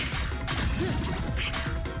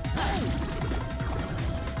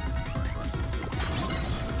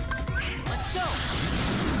 Let's go.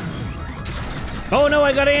 Oh no,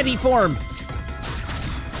 I got anti-form!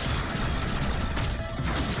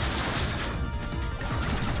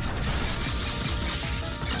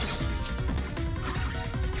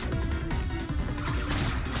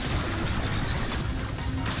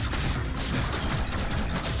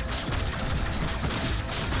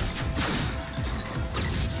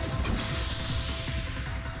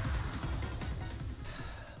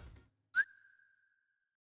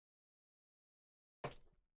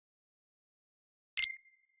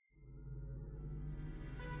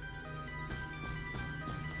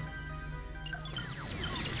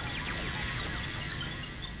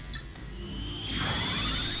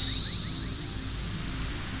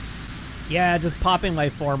 Yeah, just popping my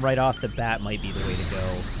form right off the bat might be the way to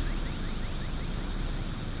go.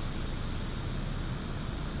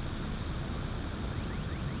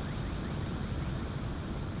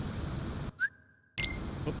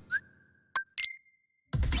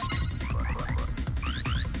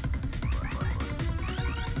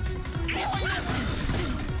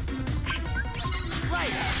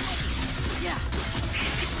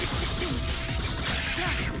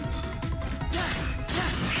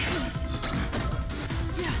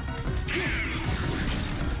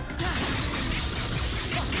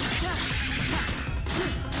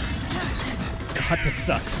 God, this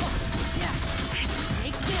sucks.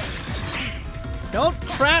 Don't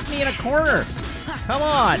trap me in a corner. Come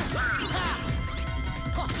on.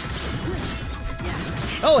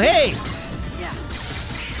 Oh, hey.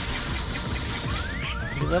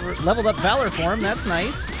 You leveled up Valor form. That's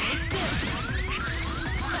nice.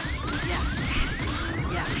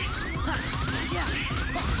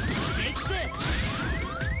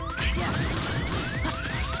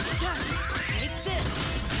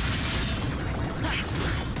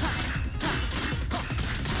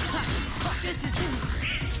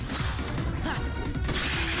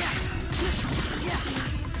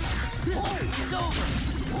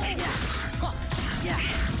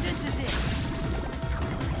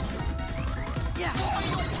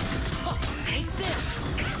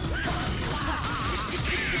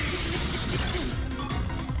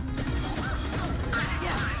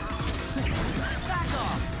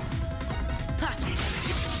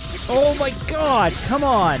 Oh my god, come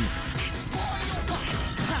on!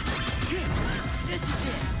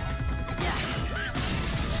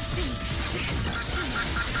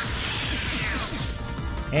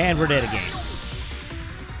 And we're dead again.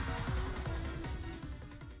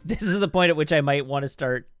 This is the point at which I might want to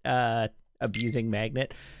start abusing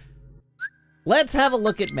Magnet. Let's have a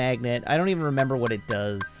look at Magnet. I don't even remember what it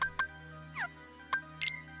does.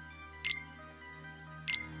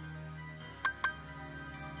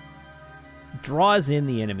 Draws in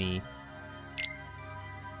the enemy.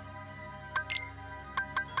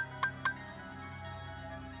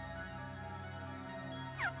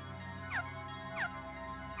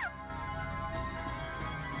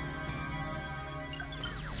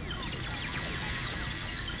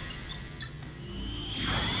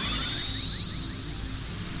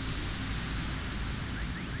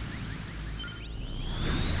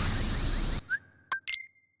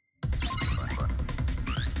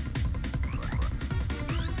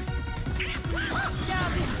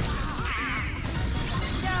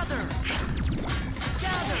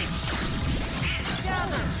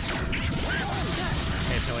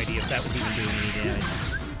 That was even doing any damage.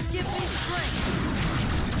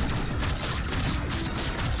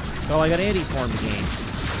 Oh, I got anti-form again.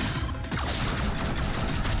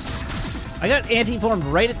 I got anti-formed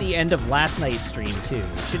right at the end of last night's stream, too.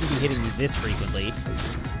 It shouldn't be hitting me this frequently.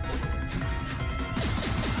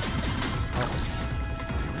 Oh.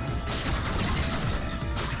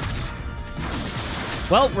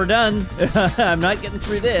 Well, we're done. I'm not getting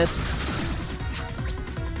through this.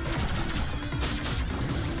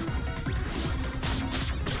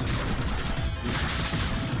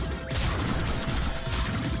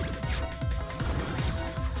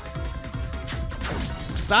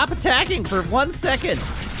 Stop attacking for 1 second.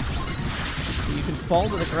 So you can fall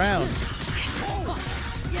to the ground.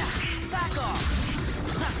 Yeah, back off.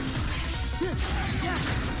 Yeah,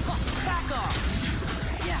 back off.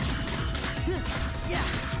 Yeah, yeah,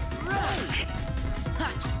 right.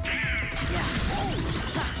 Yeah,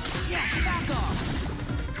 yeah, back off.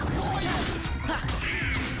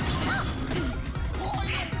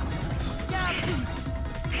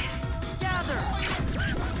 Gather.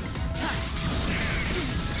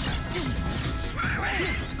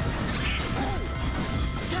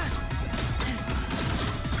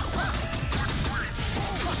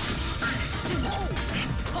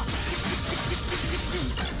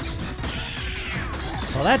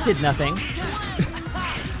 Well, that did nothing.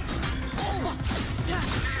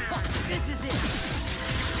 This is it.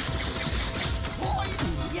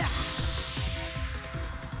 Yeah.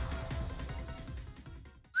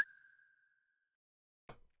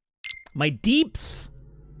 My deeps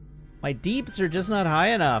are just not high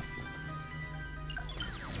enough.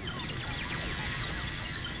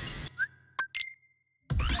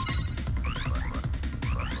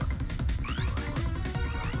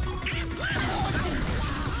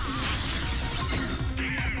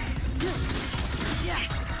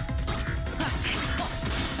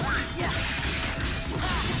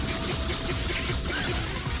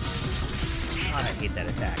 God, I hate that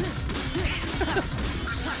attack.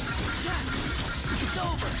 It's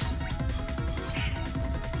over.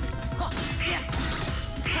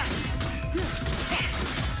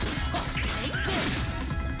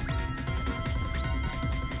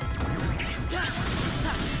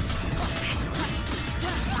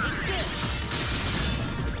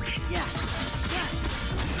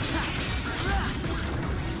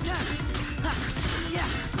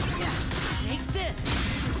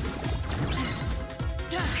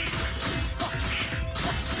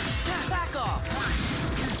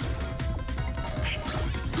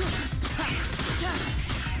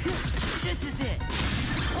 This is it.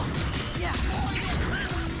 Yeah.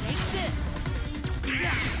 Take this.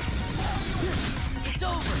 Yeah. It's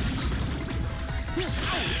over.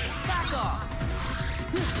 Back off.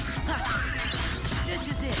 This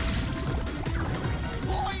is it.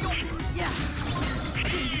 Yeah.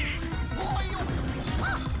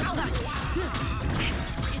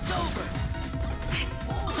 It's over.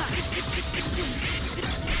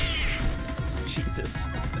 Jesus.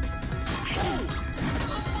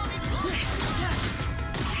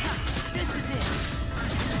 This is it.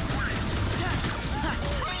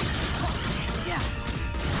 Yeah.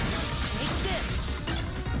 Take this.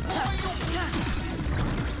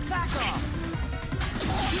 Back off.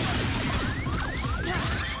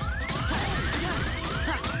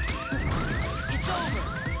 It's over.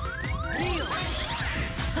 Heal.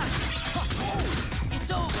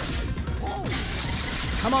 It's over.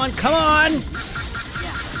 Come on, come on! Take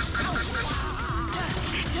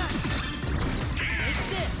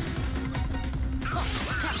this.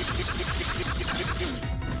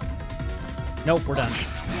 Nope, we're done.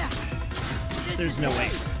 Yeah. There's no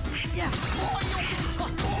way. Yeah.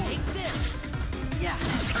 Take this. Yeah.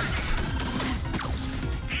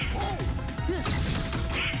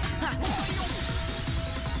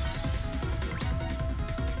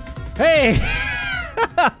 Hey!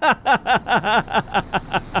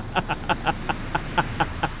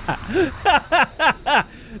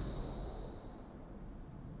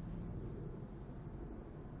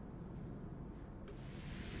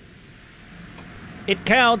 It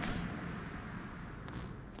counts.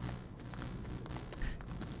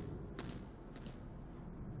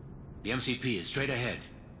 The MCP is straight ahead.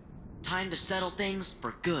 Time to settle things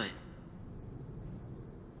for good.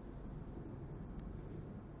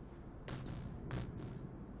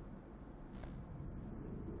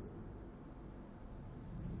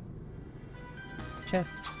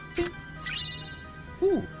 Chest.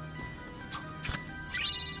 Ooh.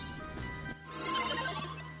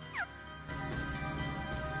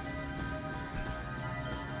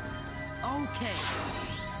 Okay.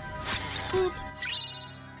 Boop.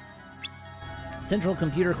 Central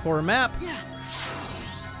Computer Core map. Yeah.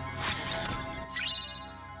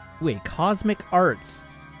 Wait, Cosmic Arts.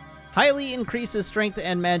 Highly increases strength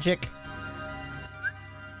and magic.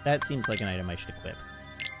 That seems like an item I should equip.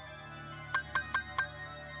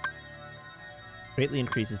 Greatly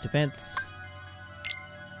increases defense.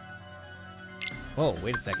 Oh,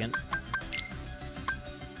 wait a second.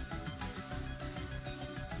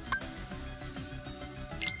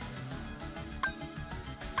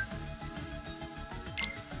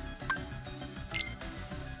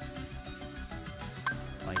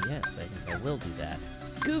 Why, yes, I think I will do that.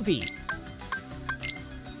 Goofy!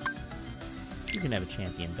 You can have a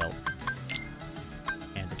champion belt.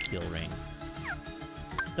 And a skill ring.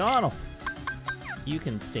 Donald! You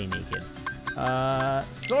can stay naked.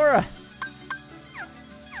 Sora!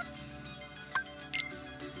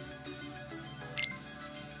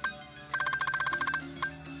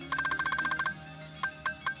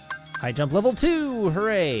 High jump level 2!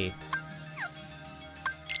 Hooray!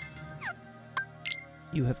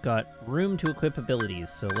 You have got room to equip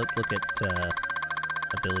abilities, so let's look at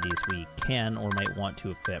abilities we can or might want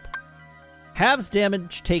to equip. Halves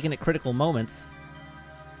damage taken at critical moments.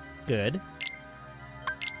 Good.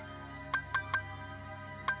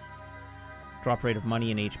 Drop rate of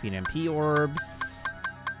money and HP and MP orbs.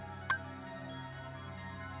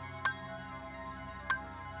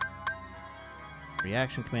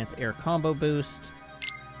 Reaction commands air combo boost.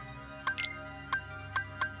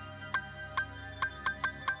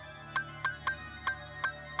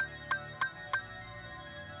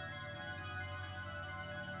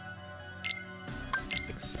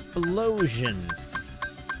 Explosion.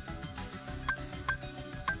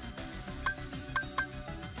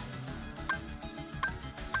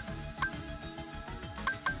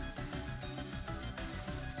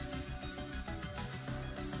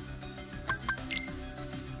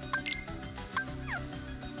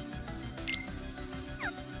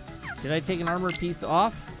 Did I take an armor piece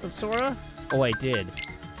off of Sora? Oh, I did.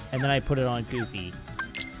 And then I put it on Goofy.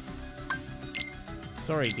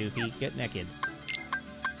 Sorry, Goofy. Get naked.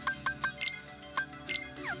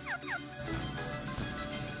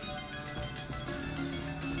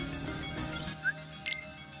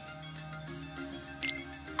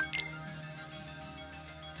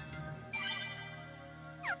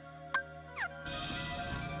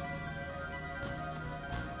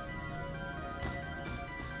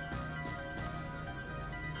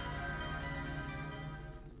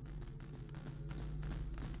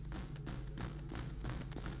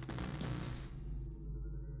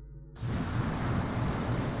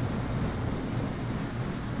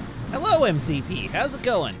 Hello, MCP. How's it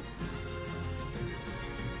going?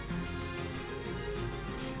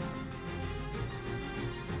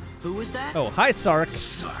 Who was that? Oh, hi, Sark.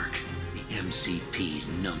 Sark, the MCP's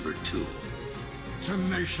number 2.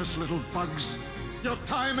 Tenacious little bugs. Your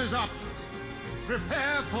time is up.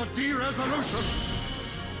 Prepare for de-resolution.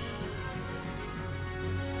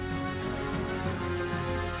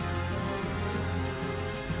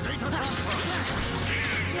 Data transfer.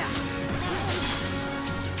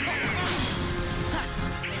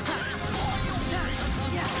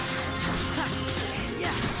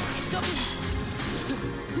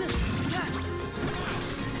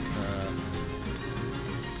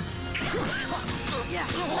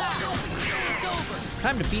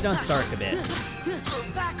 Time to beat on Sark a bit.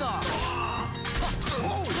 Back off.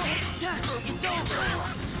 It's over.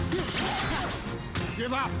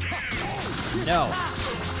 Give up. No.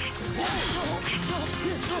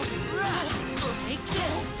 Take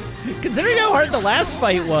this. Considering how hard the last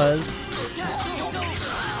fight was,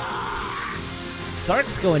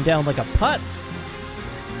 Sark's going down like a putz.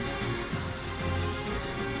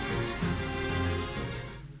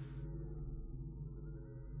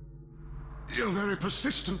 You're very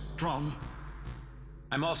persistent, Tron.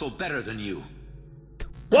 I'm also better than you.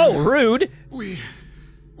 Whoa, rude. We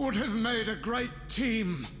would have made a great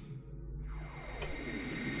team.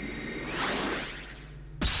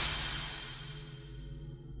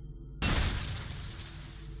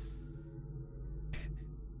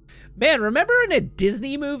 Man, remember in a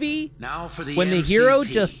Disney movie Now for the when the MCP. hero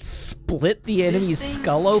just split the enemy's This thing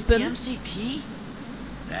skull is the open? MCP?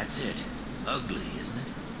 That's it. Ugly, isn't it?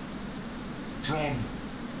 Tron,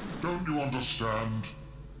 don't you understand?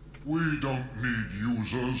 We don't need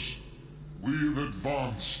users. We've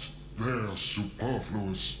advanced. They're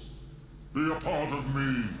superfluous. Be a part of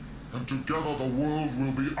me, and together the world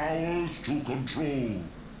will be ours to control.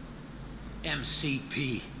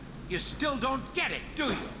 MCP. You still don't get it, do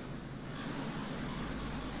you?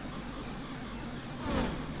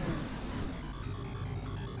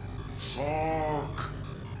 Sark.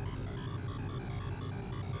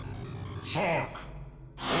 Sark,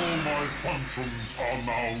 all my functions are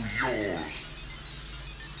now yours.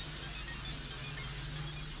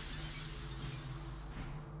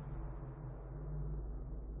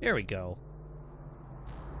 There we go.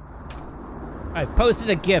 I've posted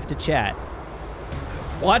a GIF to chat.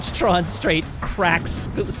 Watch Tron straight crack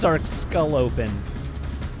Sark's skull open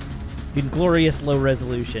in glorious low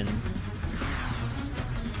resolution.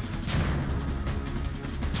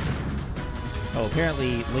 Oh,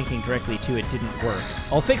 apparently linking directly to it didn't work.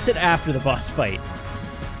 I'll fix it after the boss fight.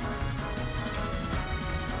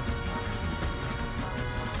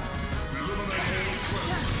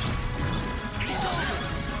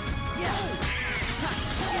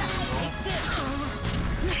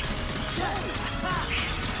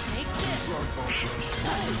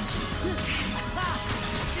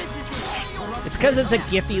 It's because it's a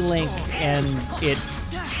Giphy link and it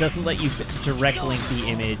doesn't let you direct link the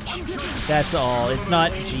image. That's all. It's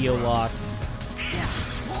not geo-locked.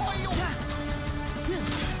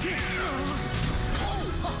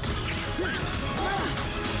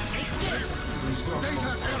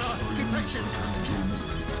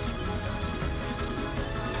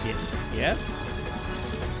 Yes?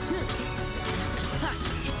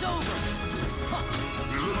 It's over.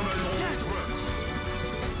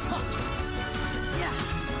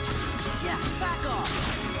 Back off.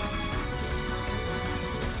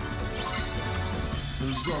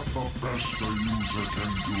 Is that the best a user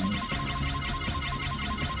can do?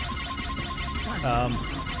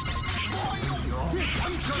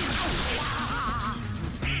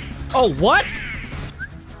 Oh, what?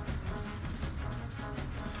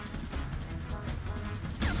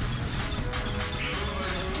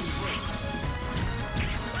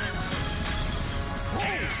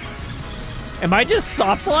 Am I just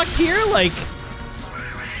soft locked here? Like. Is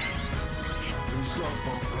that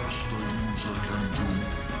the best a user can do?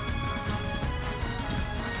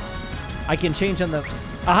 I can change on the.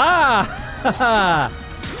 Aha!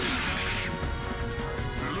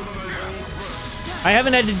 I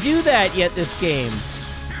haven't had to do that yet this game.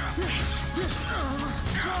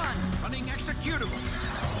 Running executable.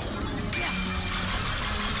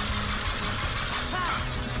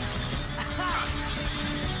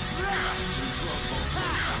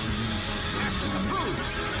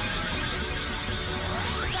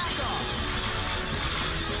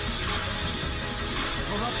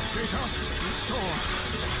 Data, restore.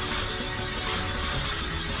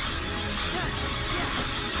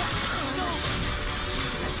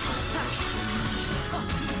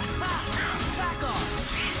 Back off.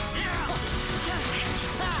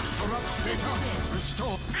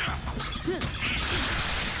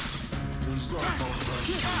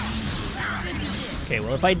 Okay,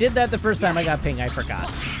 well, if I did that the first time I got ping, I forgot.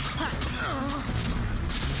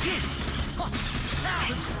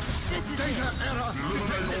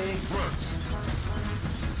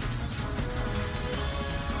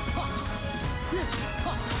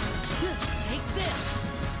 Take this.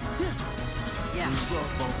 Yeah.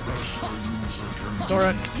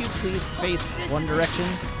 Sora, can you please face one direction?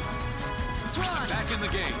 Back in the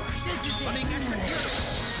game. Running execute.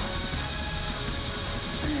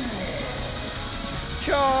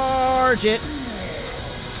 Charge it!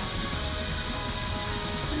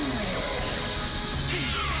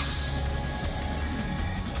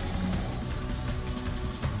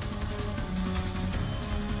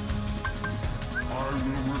 I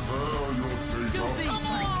will repair your data.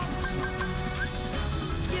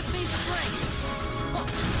 Give me strength.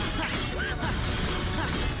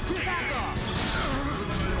 Back off.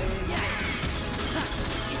 Yeah.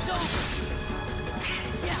 It's over.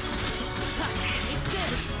 Yeah. Take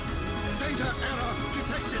this. Data error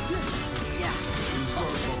detected. Yeah. Is that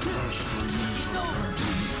the best the It's user over.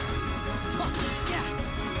 can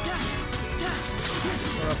do? Yeah.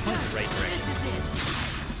 Or a punch right This direction. is it.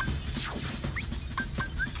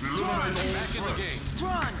 Back in the game.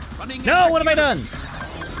 Run. Running No, what have I execute.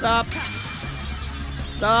 done? Stop.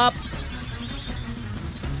 Stop.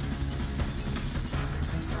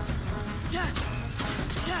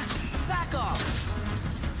 Back off.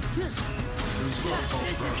 Is that the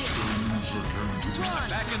best the user can do?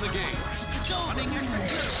 Back in the game. Running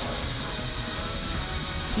execute.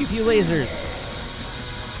 Pew pew lasers.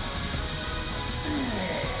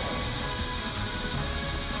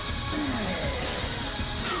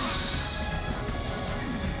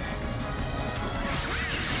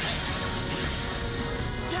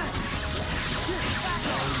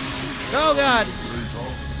 Oh god!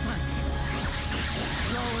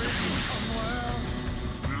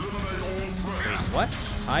 Wait, what?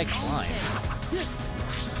 I climb.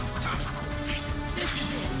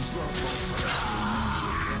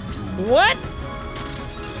 What?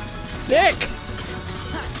 Sick!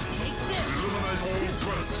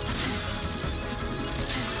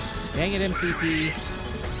 Dang it, MCP. Is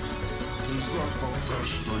that the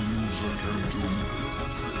best the user can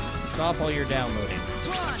do? Stop while you're downloading.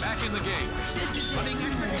 Back in the game. Running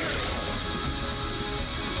execute.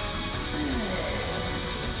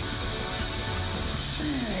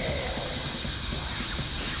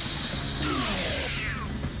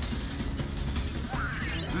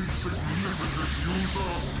 Insignificant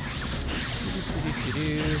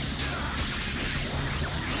user.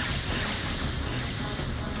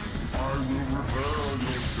 I will repair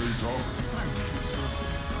your data.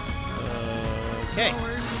 Okay.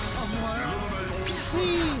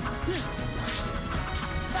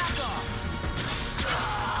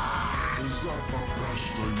 Is that the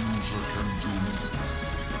best a user can do?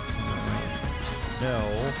 No.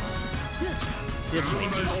 This way.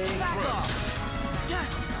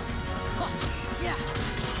 Yeah.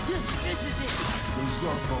 This is it. Is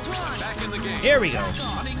that the Back in the game. Here we go.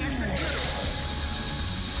 Running execute.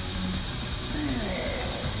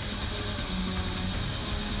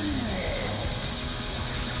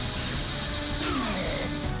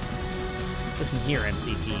 Listen here,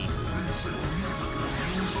 MCP.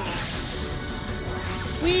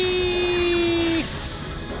 Whee!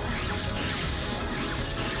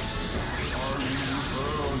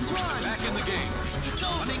 Back in the game.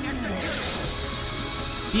 Running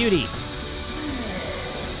execute. Beauty.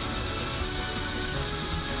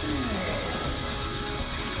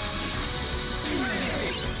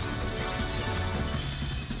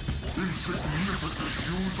 insignificant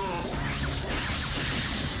user?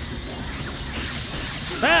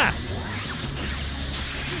 Ah!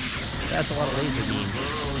 That's a lot of laser beams.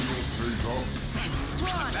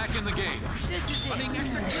 Back in the game. Running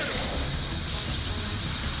execute.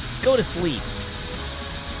 Go to sleep.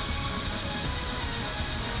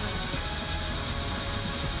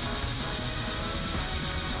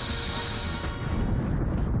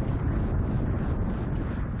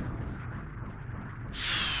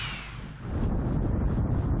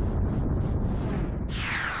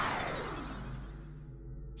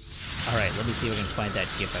 Alright, let me see if I can find that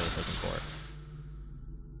GIF I was looking for.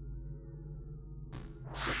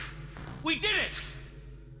 We did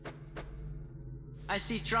it! I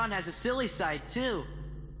see Tron has a silly side, too.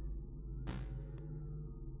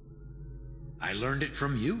 I learned it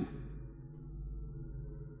from you.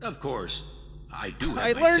 Of course, I do have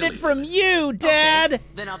I my learned silly it from you, Dad! Okay,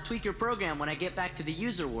 then I'll tweak your program when I get back to the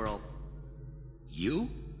user world. You?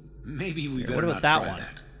 Maybe we Here, better what about not that try one?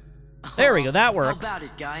 that. There we go, that works. How about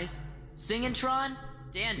it, guys? Singing Tron,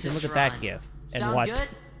 dancing And look Tron. at that GIF. and Sound good?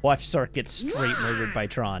 watch Sork get straight murdered by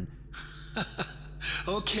Tron.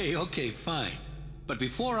 Okay, fine. But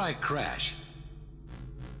before I crash...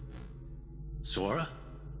 Sora,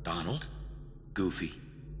 Donald, Goofy,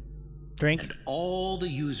 Drink. and all the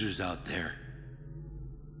users out there,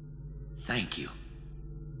 thank you.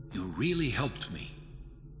 You really helped me.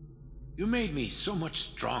 You made me so much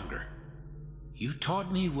stronger. You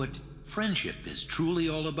taught me what friendship is truly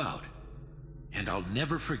all about, and I'll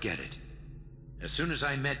never forget it. As soon as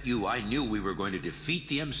I met you, I knew we were going to defeat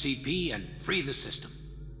the MCP and free the system.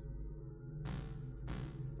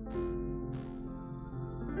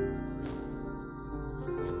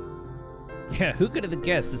 Yeah, who could have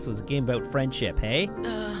guessed this was a game about friendship, hey?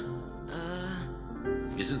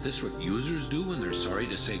 Isn't this what users do when they're sorry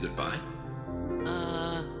to say goodbye?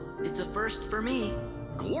 It's a first for me.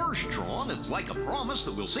 Gosh, Tron, it's like a promise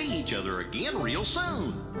that we'll see each other again real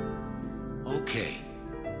soon. Okay,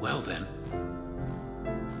 well then.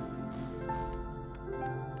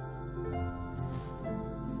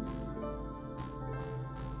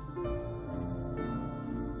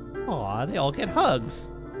 Aw, they all get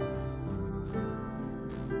hugs.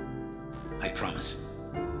 I promise.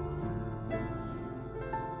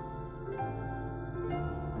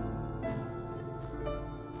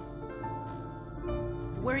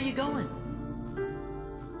 Where are you going?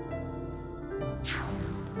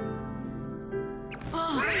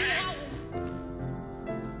 Oh.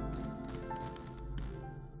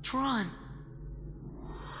 Tron.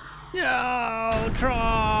 No,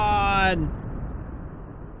 Tron!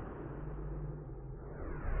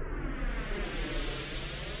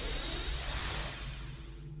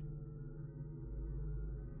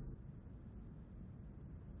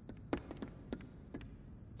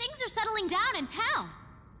 Things are settling down in town.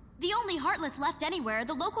 The only Heartless left anywhere are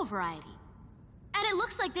the local variety. And it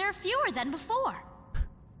looks like there are fewer than before.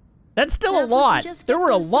 That's still Now a if we can lot. just There get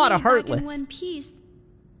were a those lot of three back in Heartless. one piece.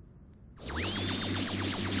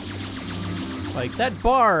 Like, that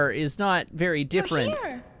bar is not very different. You're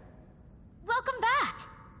here. Welcome back.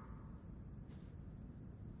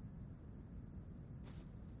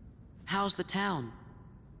 How's the town?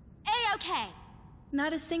 A-okay.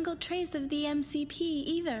 Not a single trace of the MCP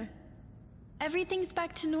either. Everything's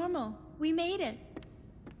back to normal. We made it.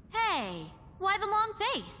 Hey, why the long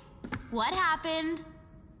face? What happened?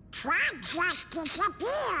 Tron just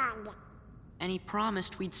disappeared. And he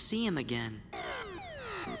promised we'd see him again.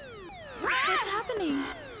 What's happening?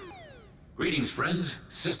 Greetings, friends.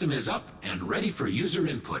 System is up and ready for user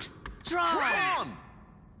input. Tron!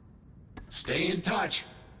 Stay in touch.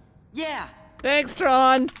 Yeah. Thanks,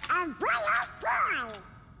 Tron! A boy, oh boy.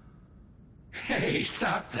 Hey,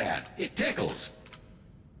 stop that. It tickles.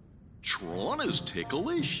 Tron is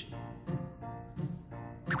ticklish.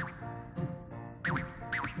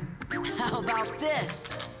 How about this?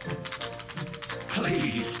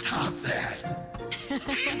 Please stop that.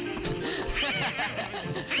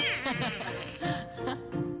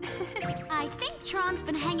 I think Tron's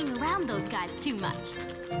been hanging around those guys too much.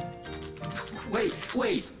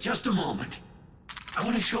 Wait, just a moment. I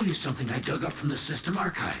want to show you something I dug up from the system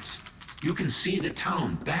archives. You can see the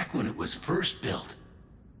town back when it was first built.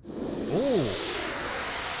 Ooh.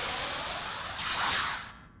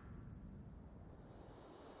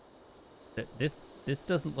 This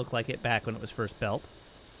doesn't look like it back when it was first built.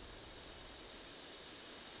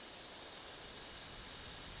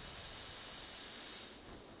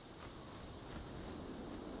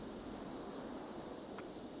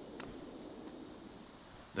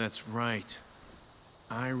 That's right.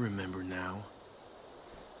 I remember now.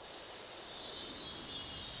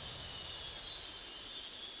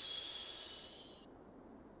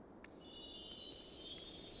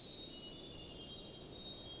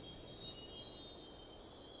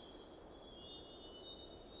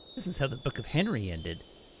 This is how the Book of Henry ended.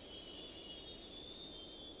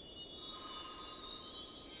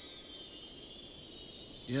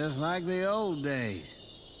 Just like the old days.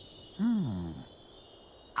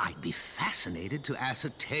 I'd be fascinated to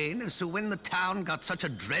ascertain as to when the town got such a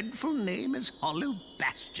dreadful name as Hollow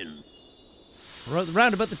Bastion.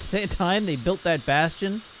 Around about the same time they built that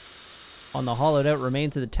bastion on the hollowed out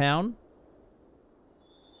remains of the town.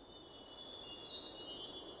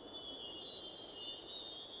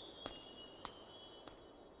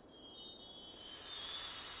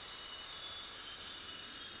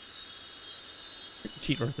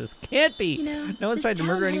 Cheetor says, can't be! You know, No one's this tried to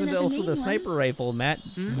murder town anyone had else another with a name sniper once. rifle, Matt.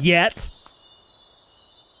 Yet!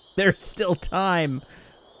 There's still time.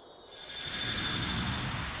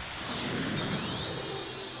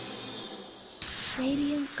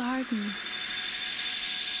 Radiant Garden.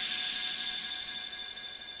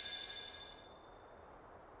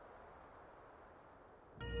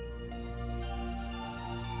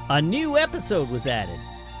 A new episode was added.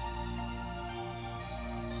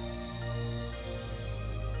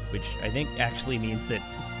 Which I think actually means that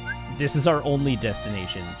this is our only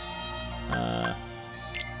destination.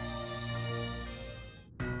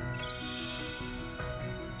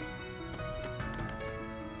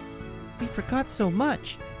 We forgot so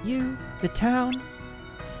much. You, the town.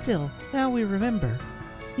 Still, now we remember.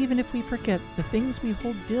 Even if we forget, the things we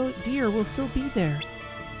hold dear will still be there.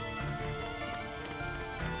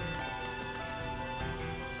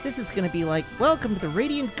 This is gonna be like, welcome to the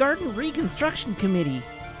Radiant Garden Reconstruction Committee.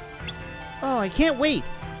 Oh, I can't wait.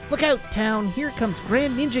 Look out, town. Here comes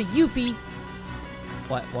Grand Ninja Yuffie.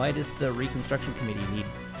 Why does the Reconstruction Committee need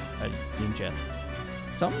a ninja?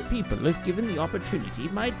 Some people, if given the opportunity,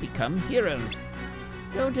 might become heroes.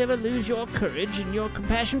 Don't ever lose your courage and your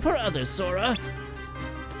compassion for others, Sora.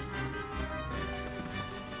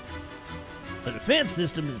 The defense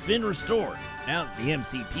system has been restored, now that the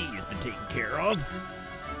MCP has been taken care of.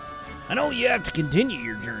 I know you have to continue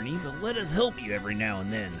your journey, but let us help you every now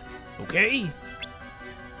and then, okay?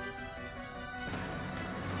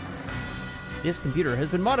 This computer has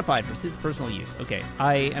been modified for Sid's personal use. Okay,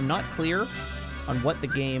 I am not clear on what the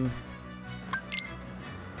game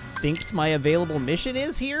thinks my available mission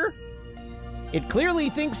is here. It clearly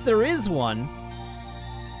thinks there is one.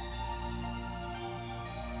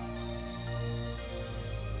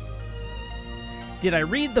 Did I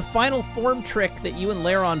read the final form trick that you and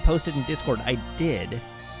Laron posted in Discord? I did.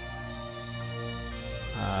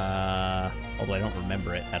 Although I don't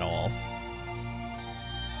remember it at all.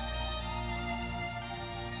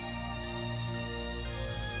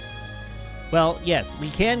 Well, yes, we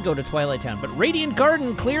can go to Twilight Town, but Radiant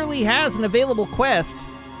Garden clearly has an available quest.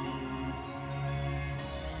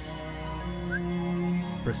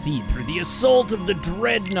 Proceed through the assault of the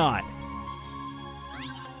Dreadnought.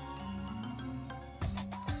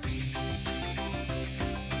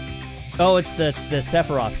 Oh, it's the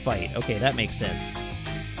Sephiroth fight. Okay, that makes sense.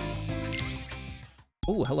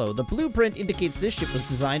 Oh, hello. The blueprint indicates this ship was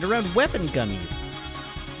designed around weapon gummies.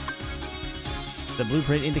 The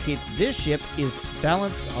blueprint indicates this ship is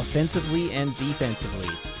balanced offensively and defensively.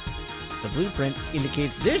 The blueprint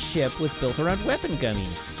indicates this ship was built around weapon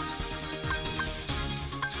gummies.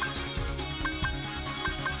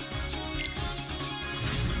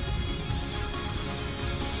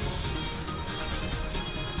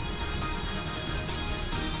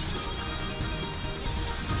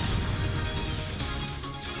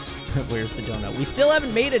 Where's the donut? We still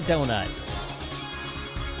haven't made a donut.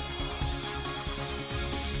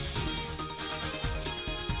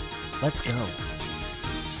 Let's go.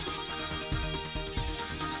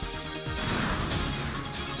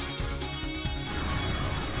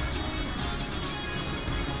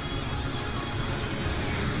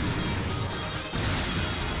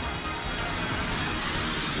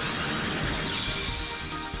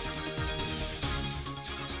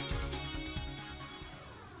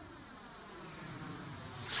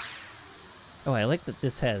 Oh, I like that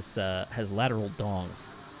this has lateral dongs.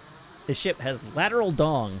 This ship has lateral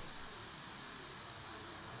dongs.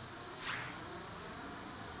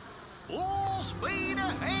 Full speed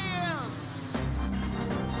ahead!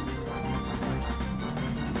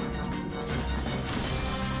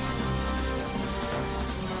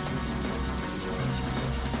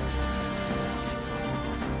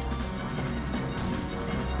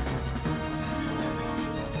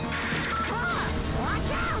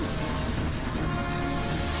 Watch out!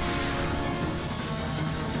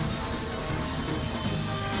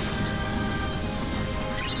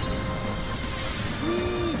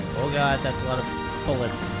 Oh god, that's a lot of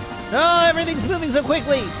bullets. Oh, everything's moving so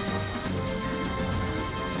quickly!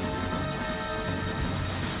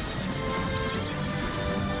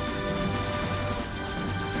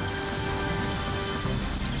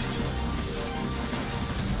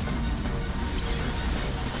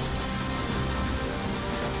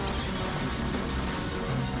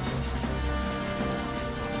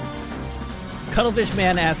 Cuttlefish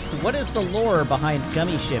Man asks, what is the lore behind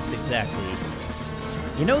gummy ships exactly?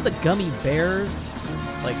 You know the Gummy Bears?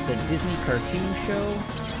 Like the Disney cartoon show?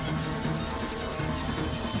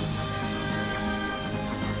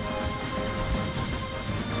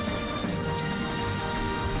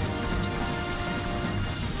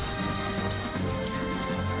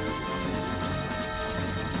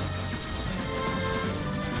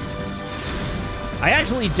 I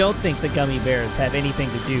actually don't think the Gummy Bears have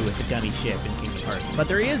anything to do with the gummy ship in Kingdom Hearts, but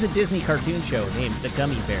there is a Disney cartoon show named The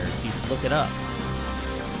Gummy Bears. You should look it up.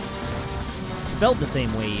 It's spelled the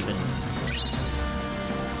same way, even.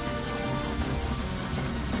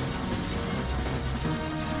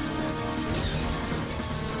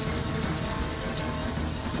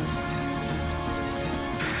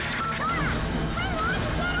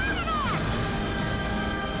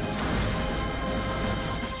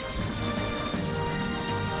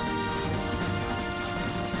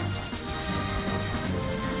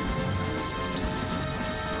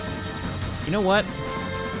 You know what?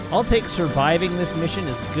 I'll take surviving this mission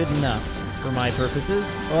as good enough for my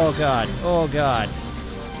purposes. Oh god. Oh god.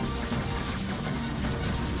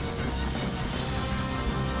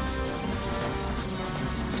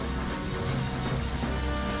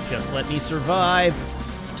 Just let me survive.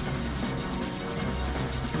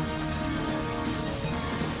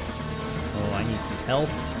 Oh, I need some help.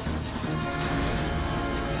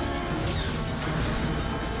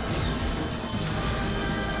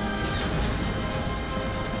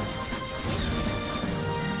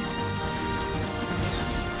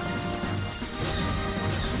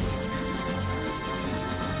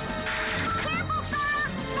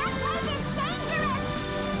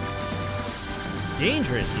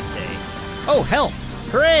 Dangerous, you say? Oh, help!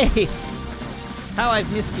 Hooray! How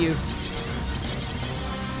I've missed you.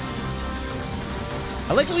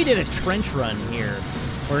 I like that we did a trench run here.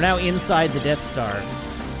 We're now inside the Death Star.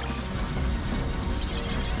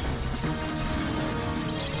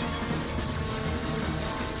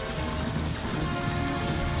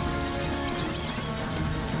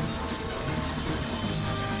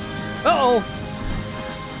 Uh-oh!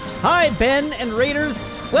 Hi, Ben and Raiders!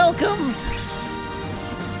 Welcome!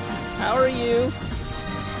 How are you?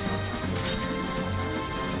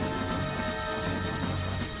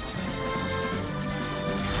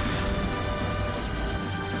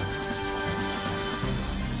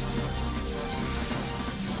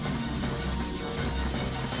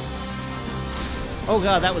 Oh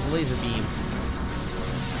god, that was a laser beam.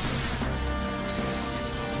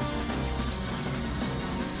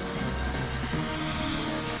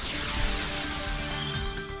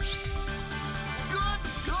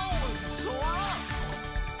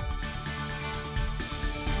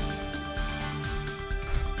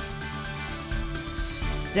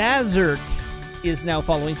 Dazert is now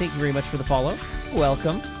following. Thank you very much for the follow.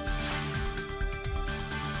 Welcome.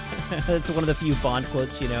 That's one of the few Bond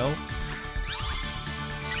quotes, you know.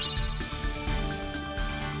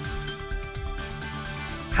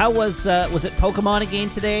 How was it Pokemon again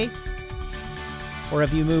today? Or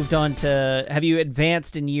have you moved on to... Have you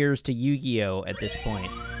advanced in years to Yu-Gi-Oh! At this point?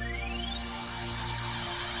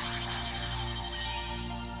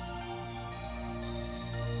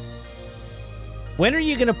 When are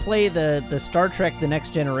you going to play the Star Trek The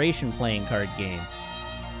Next Generation playing card game?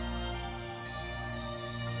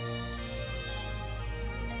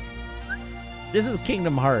 This is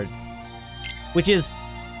Kingdom Hearts, which is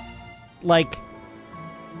like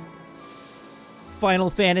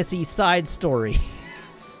Final Fantasy side story.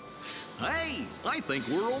 Hey, I think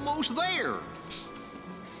we're almost there.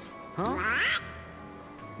 Huh?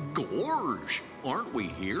 Gorge, aren't we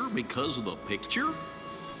here because of the picture?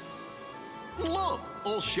 Look,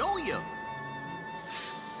 I'll show you.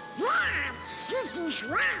 Yeah, through these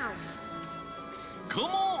rounds.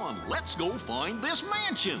 Come on, let's go find this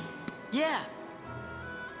mansion. Yeah.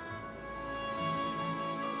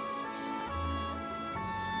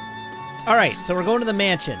 All right, so we're going to the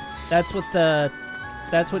mansion. That's what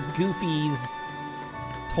Goofy's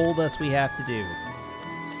told us we have to do.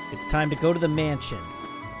 It's time to go to the mansion,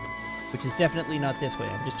 which is definitely not this way.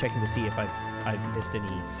 I'm just checking to see if I've missed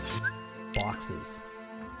any boxes.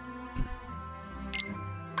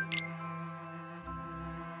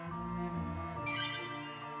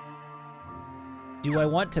 Do I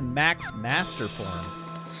want to max master form?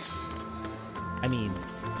 I mean,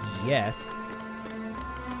 yes.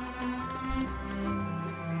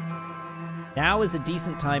 Now is a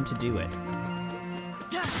decent time to do it.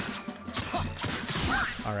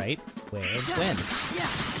 All right, where and when?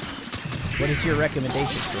 What is your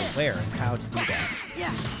recommendation for where and how to do that?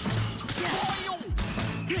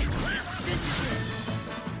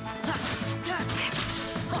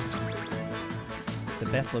 The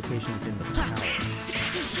best location is in the tower.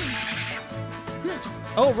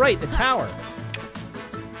 Oh, right, the tower.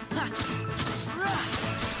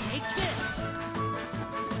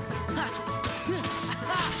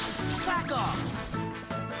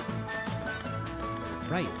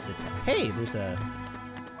 Right, hey, there's a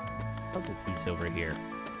puzzle piece over here.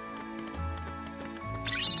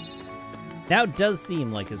 Now does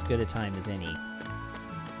seem like as good a time as any.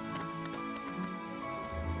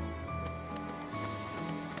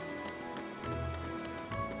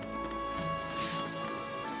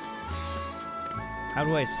 How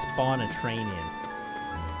do I spawn a train in?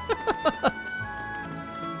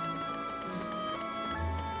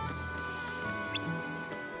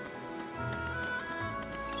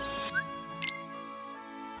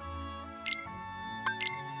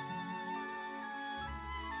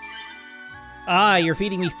 Ah, you're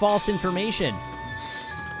feeding me false information.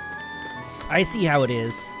 I see how it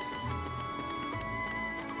is.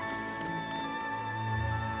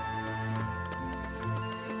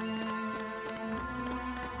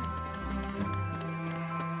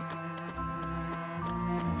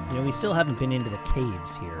 You know, we still haven't been into the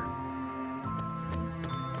caves here.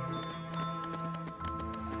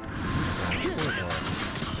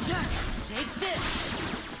 Take this.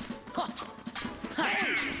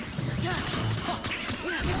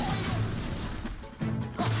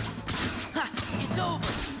 It's over.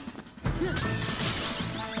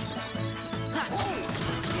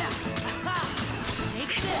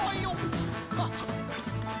 Take this.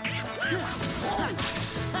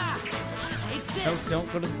 Take this. No, don't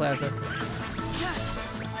go to the plaza.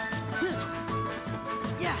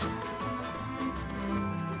 Yeah.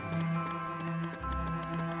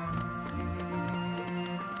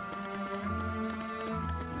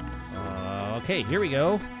 Okay, here we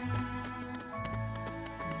go.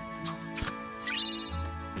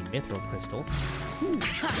 The mithril crystal. Ooh.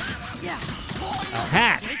 Yeah. A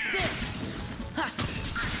hat! Take this.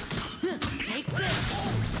 Take this.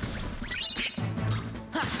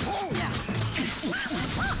 Yeah.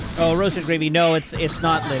 Oh, roasted gravy. No, it's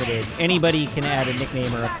not limited. Anybody can add a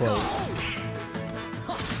nickname or a quote.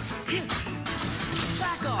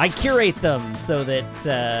 I curate them so that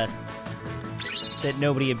that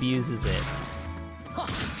nobody abuses it.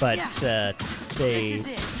 But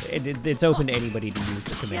it's open to anybody to use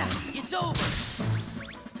the commands. It's over.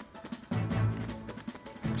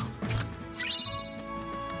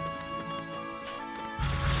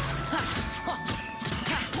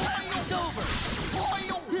 It's over.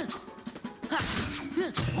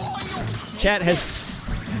 Chat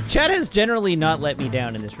has generally not let me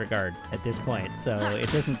down in this regard at this point, so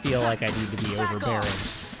it doesn't feel like I need to be overbearing.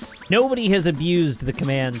 Nobody has abused the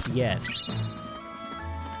commands yet.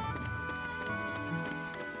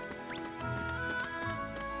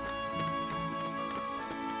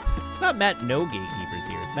 It's not Matt no gatekeepers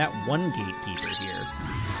here, it's Matt one gatekeeper here.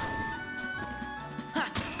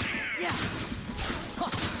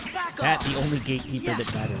 Matt, the only gatekeeper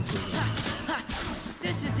that matters with him.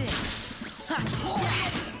 This is it.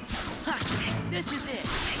 This is it.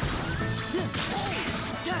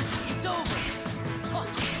 It's over.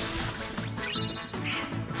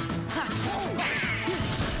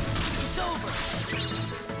 It's over.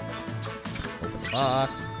 Open the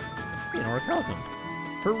box. An orichalcum.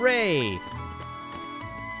 Hooray!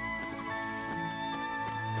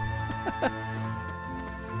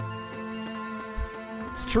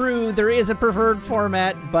 It's true, there is a preferred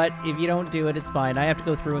format, but if you don't do it, it's fine. I have to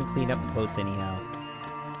go through and clean up the quotes anyhow.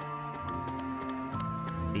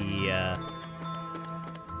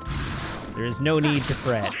 There is no need to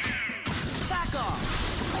fret. Back off.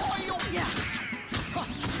 Yeah.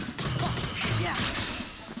 Yeah.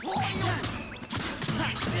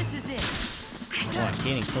 This is it. Oh, I'm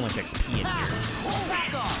gaining so much XP in here.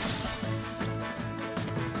 Back off.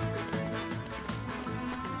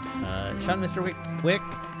 Sean, Mr. Wick,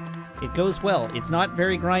 it goes well. It's not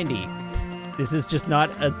very grindy. This is just not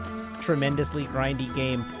a tremendously grindy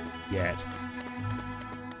game yet.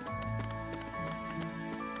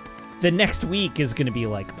 The next week is going to be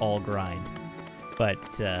like all grind.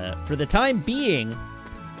 But for the time being,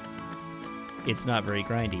 it's not very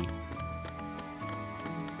grindy.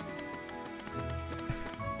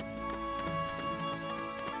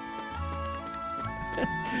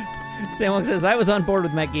 Samwong says, I was on board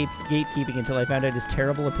with Matt gatekeeping until I found out his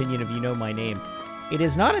terrible opinion of You Know My Name. It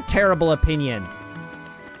is not a terrible opinion.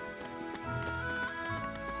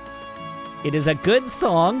 It is a good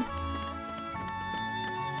song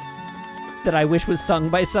that I wish was sung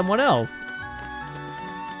by someone else.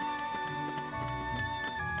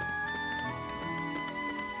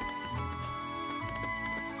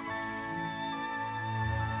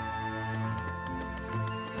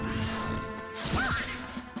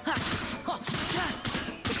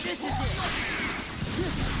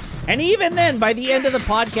 And even then, by the end of the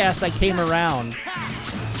podcast, I came around.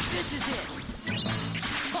 This is it.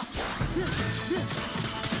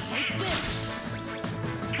 Take this.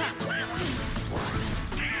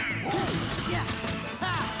 Yeah.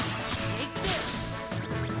 Take this.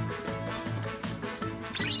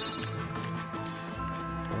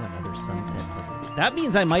 Oh, another sunset puzzle. That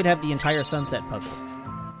means I might have the entire sunset puzzle.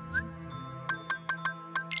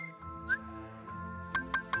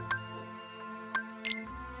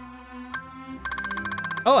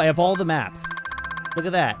 Oh, I have all the maps. Look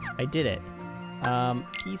at that. I did it.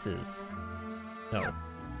 Pieces. No.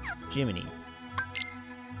 Jiminy.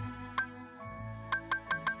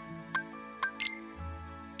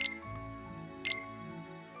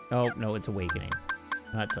 Oh, no, it's Awakening.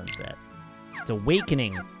 Not Sunset. It's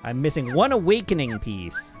Awakening. I'm missing one Awakening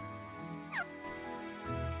piece.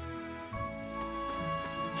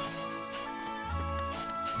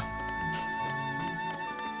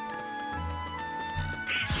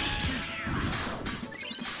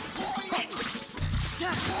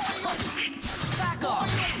 Back off.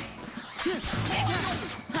 Take this. Take this.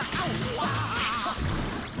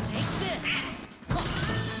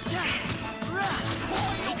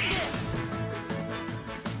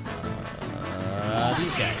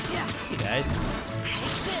 These guys. You guys.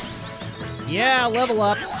 Yeah, level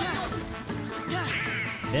ups.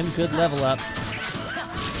 Them good level ups.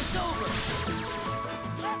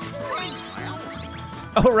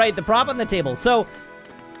 Oh, right, the prop on the table. So,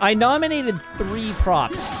 I nominated 3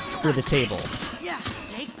 props for the table.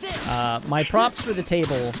 My props for the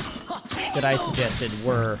table that I suggested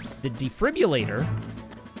were the defibrillator.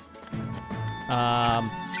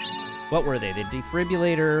 What were they? The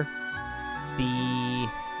defibrillator, the...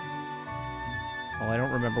 Oh, I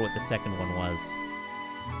don't remember what the second one was.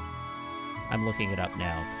 I'm looking it up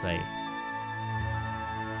now, because I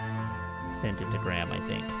sent it to Graham, I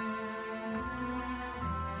think.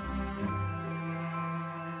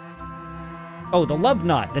 Oh, the love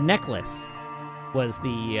knot, the necklace, was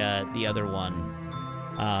the other one.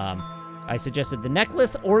 I suggested the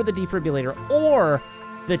necklace or the defibrillator or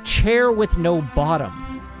the chair with no bottom.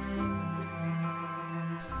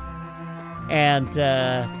 And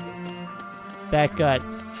that got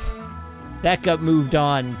moved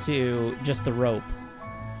on to just the rope.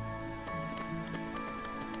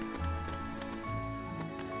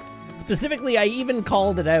 Specifically, I even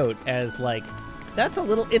called it out as like, it's a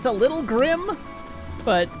little grim,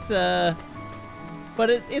 but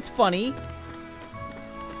it's funny.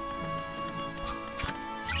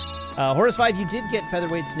 Horus 5, you did get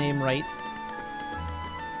Featherweight's name right.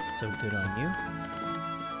 So good on you.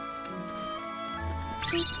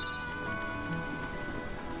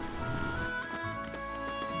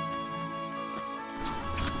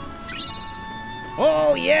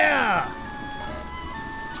 Oh, yeah!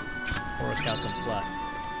 Horus Calcum Plus.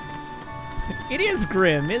 It is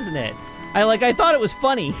grim, isn't it? I thought it was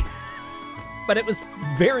funny, but it was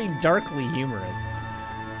very darkly humorous.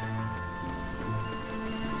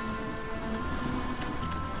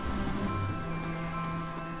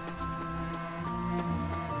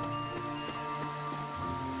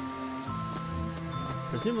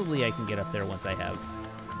 Presumably I can get up there once I have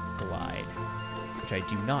Glide, which I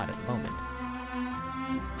do not at the moment.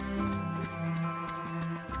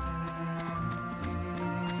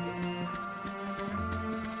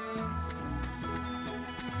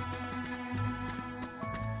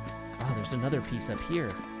 Oh, there's another piece up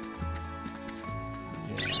here.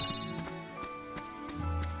 Yeah.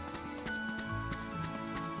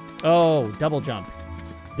 Oh, double jump.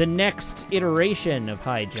 The next iteration of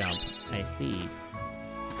high jump. I see.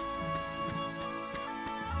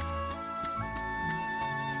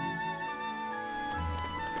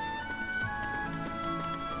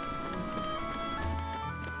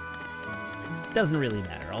 Doesn't really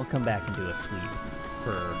matter. I'll come back and do a sweep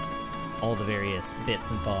for all the various bits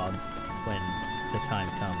and bobs when the time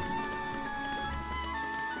comes.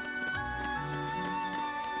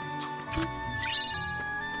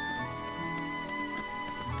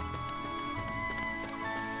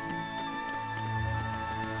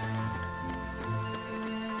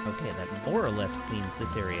 Okay, that more or less cleans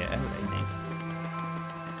this area out, I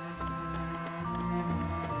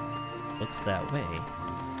think. Looks that way.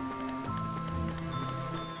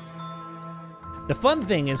 The fun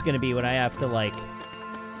thing is going to be when I have to, like,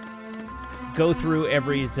 go through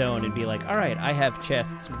every zone and be like, all right, I have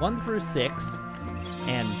chests 1 through 6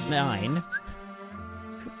 and 9.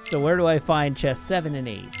 So where do I find chests 7 and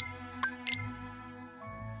 8?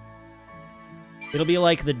 It'll be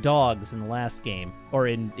like the dogs in the last game, or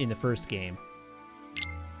in the first game.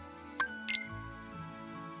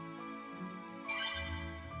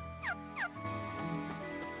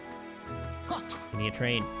 Give me a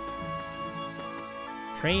train.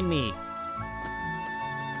 Train me.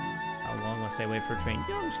 How long must I wait for a train?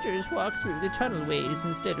 Youngsters walk through the tunnelways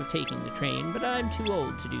instead of taking the train, but I'm too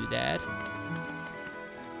old to do that.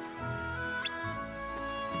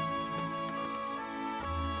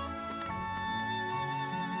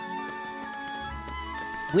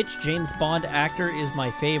 Which James Bond actor is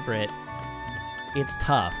my favorite? It's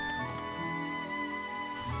tough.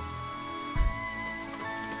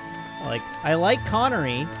 I like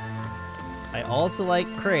Connery. I also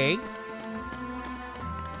like Craig.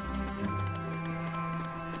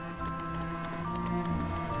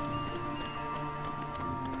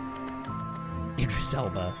 Idris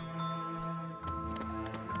Elba.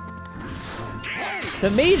 The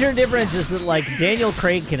major difference is that, like, Daniel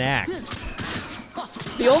Craig can act.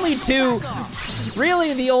 The only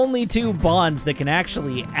two Bonds that can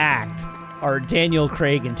actually act are Daniel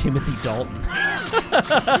Craig and Timothy Dalton.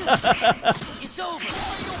 It's over.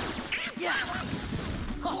 Yeah.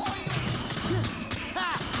 It's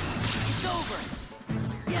over.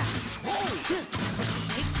 Yeah.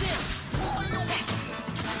 Take this.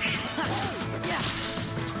 Yeah.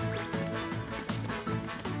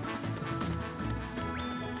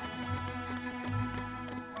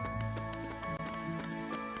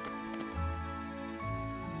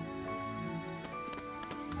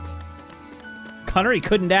 Connery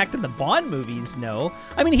couldn't act in the Bond movies, no.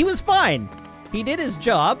 I mean, he was fine. He did his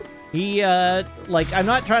job. He, like, I'm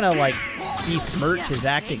not trying to, like, besmirch his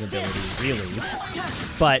acting ability, really.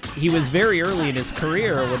 But he was very early in his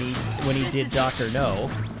career when he did Dr. No.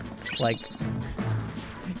 Like,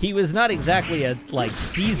 he was not exactly a, like,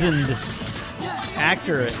 seasoned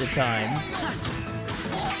actor at the time.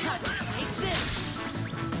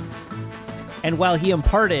 And while he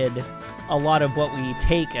imparted a lot of what we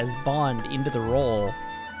take as Bond into the role,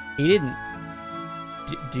 he didn't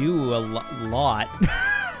do a lot.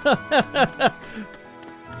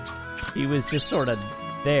 He was just sort of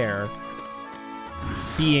there,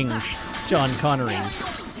 being Sean Connery.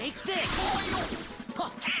 Take this.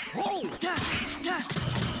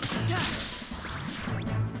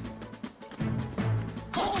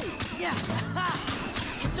 Yeah.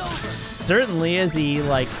 It's over. Certainly, as he,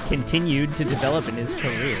 like, continued to develop in his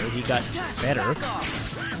career, he got better.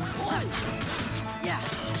 Yeah.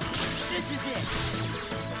 This is it.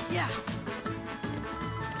 Yeah.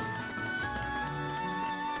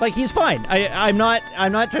 Like, he's fine. I'm not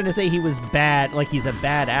trying to say he was bad, like he's a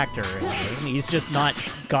bad actor or anything. He's just not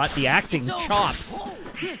got the acting chops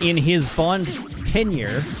in his Bond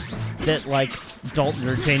tenure that, like, Dalton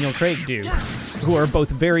or Daniel Craig do, who are both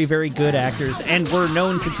very, very good actors and were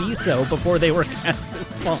known to be so before they were cast as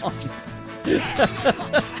Bond.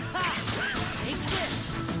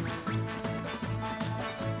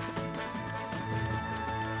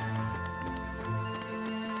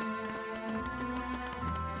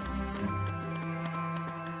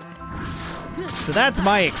 So that's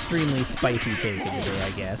my extremely spicy take of the day, I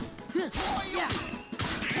guess. Yeah.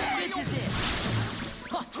 This is it.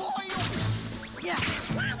 Yeah.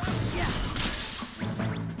 Yeah.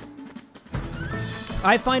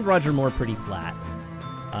 I find Roger Moore pretty flat.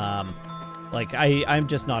 Like, I'm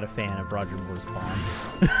just not a fan of Roger Moore's Bond.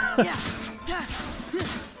 Yeah.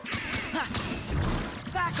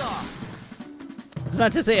 Back off. It's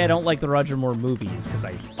not to say I don't like the Roger Moore movies, because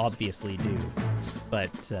I obviously do.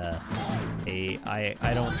 But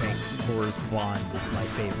I don't think Moore's Bond is my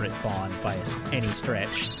favorite Bond by any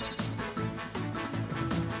stretch.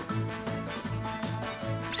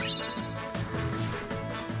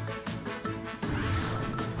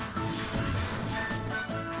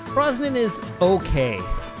 Brosnan is okay.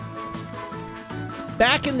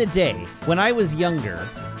 Back in the day, when I was younger,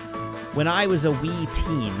 when I was a wee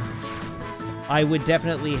teen, I would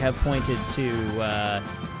definitely have pointed to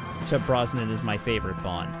Brosnan as my favorite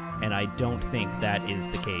Bond, and I don't think that is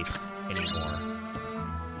the case anymore.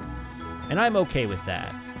 And I'm okay with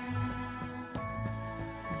that.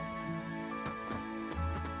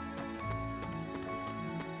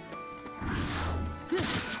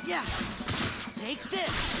 Yeah. Take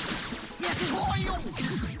this. Yeah.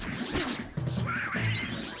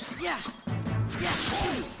 Yeah. Yeah.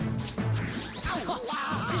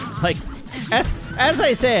 Like, as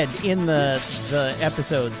I said in the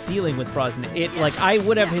episodes dealing with Brosnan, like, I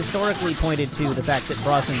would have historically pointed to the fact that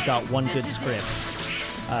Brosnan's got one good script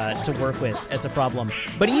to work with as a problem.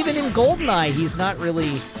 But even in GoldenEye, he's not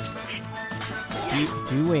really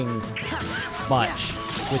doing much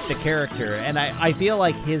with the character, and I feel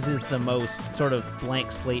like his is the most sort of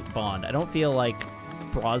blank slate Bond. I don't feel like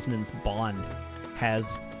Brosnan's Bond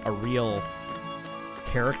has a real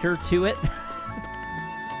character to it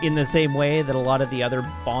in the same way that a lot of the other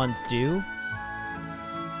Bonds do.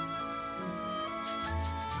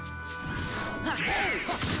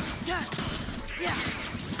 Yeah.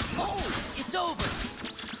 It's over.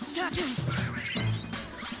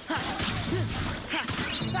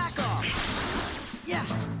 Back off. Yeah.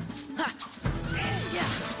 Yeah.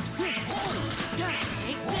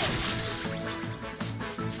 Take this.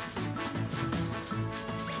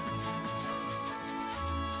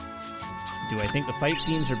 Do I think the fight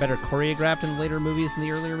scenes are better choreographed in the later movies than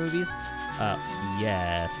the earlier movies?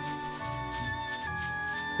 Yes.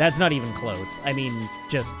 That's not even close. I mean,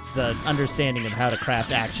 just the understanding of how to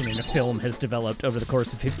craft action in a film has developed over the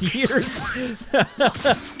course of 50 years. Yeah.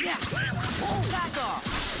 Back off.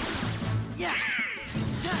 Yeah.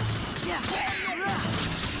 Yeah.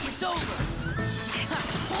 It's over.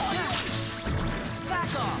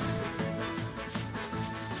 Back off.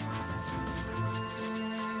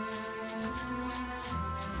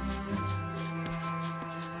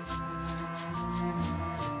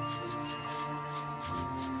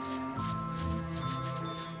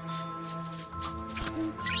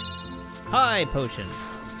 High potion.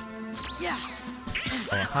 Yeah.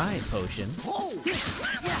 A high potion. Oh.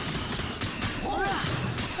 Yeah.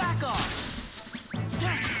 Back off.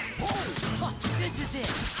 Oh. This is it.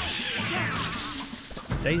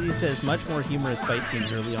 Daisy says much more humorous fight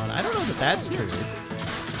scenes early on. I don't know that that's true.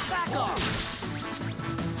 Back off.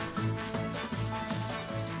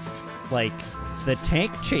 Like, the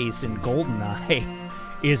tank chase in GoldenEye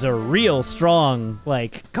is a real strong,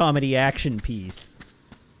 like, comedy action piece.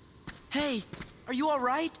 Hey, are you all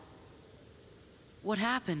right? What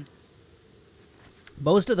happened?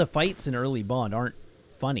 Most of the fights in early Bond aren't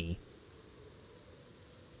funny.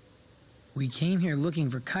 We came here looking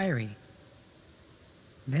for Kyrie.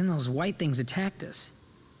 Then those white things attacked us.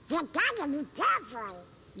 You gotta be careful.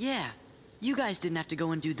 Yeah, you guys didn't have to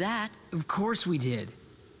go and do that. Of course we did.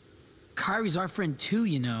 Kyrie's our friend too,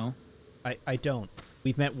 you know. I don't.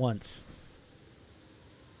 We've met once.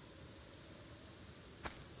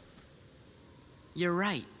 You're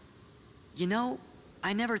right. You know,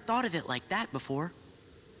 I never thought of it like that before.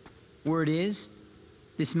 Word is,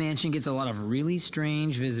 this mansion gets a lot of really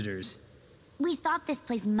strange visitors. We thought this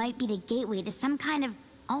place might be the gateway to some kind of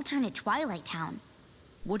alternate Twilight Town.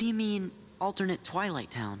 What do you mean, alternate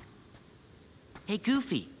Twilight Town? Hey,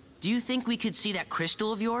 Goofy, do you think we could see that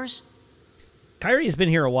crystal of yours? Kyrie's been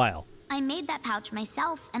here a while. I made that pouch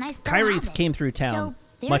myself, and I still Kyrie have it. came through town So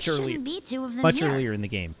there much shouldn't earlier. be two of them Much here. earlier in the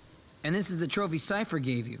game. And this is the trophy Cypher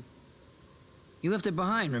gave you. You left it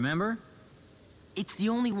behind, remember? It's the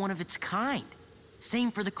only one of its kind.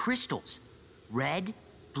 Same for the crystals. Red,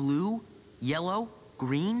 blue, yellow,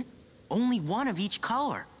 green. Only one of each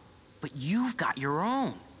color. But you've got your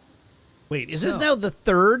own. Wait, is this now the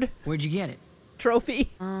third? Where'd you get it? Trophy?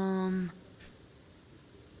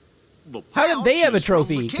 The How did they have a pouch is from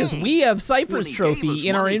the trophy? Because king. we have When Cypher's he gave trophy us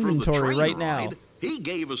in our money for the inventory train right now. ride, he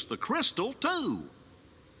gave us the crystal, too.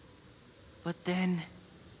 But then,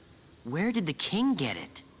 where did the king get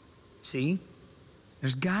it? See?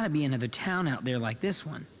 There's gotta be another town out there like this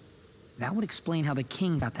one. That would explain how the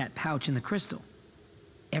king got that pouch in the crystal.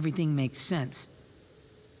 Everything makes sense.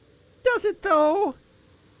 Does it, though?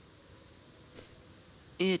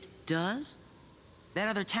 It does? That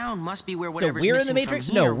other town must be where So whatever's we're in the missing Matrix?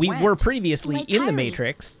 from No, here we went. were previously Like in the Kyrie.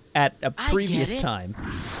 Matrix at a I get previous it. time.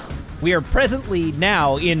 We are presently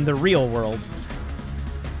now in the real world.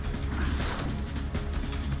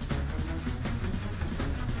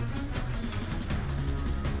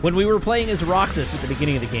 When we were playing as Roxas at the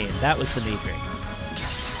beginning of the game, that was the Matrix.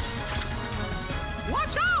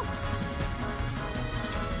 Watch out!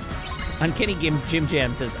 Uncanny Jim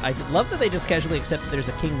Jam says, I love that they just casually accept that there's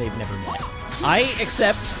a king they've never met. I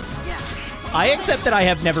accept that I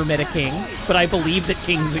have never met a king, but I believe that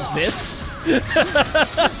kings exist. Back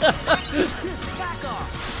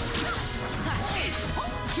off!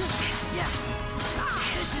 Yeah.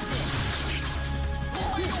 This is it.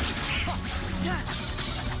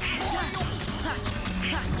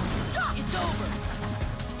 It's over.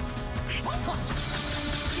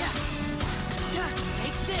 Yeah.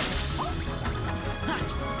 Take this.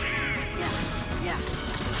 Yeah. Yeah.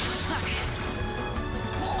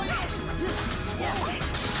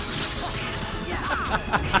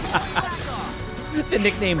 The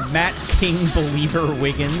nickname Matt King Believer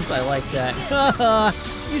Wiggins. I like that.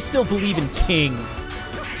 You still believe in kings.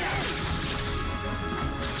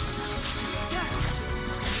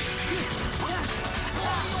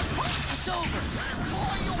 It's over.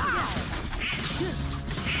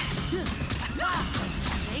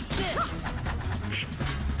 Take this.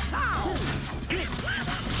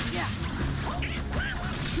 Yeah.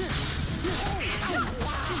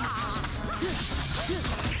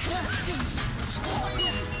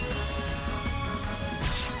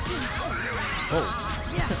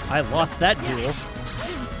 Oh, I lost that duel.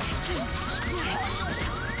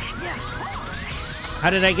 How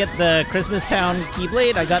did I get the Christmas Town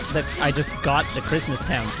Keyblade? I just got the Christmas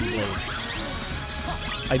Town Keyblade.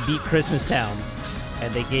 I beat Christmas Town,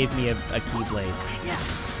 and they gave me a Keyblade. Yeah.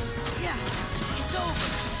 Yeah. It's over.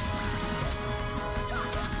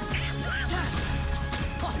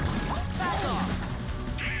 Back off.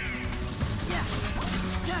 Yeah.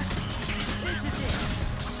 This is it.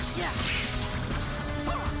 Yeah. It's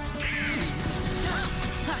over.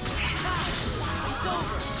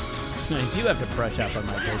 I do have to brush up on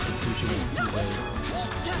my Ghost of Tsushima Keyblade.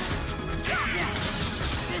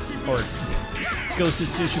 Or Ghost of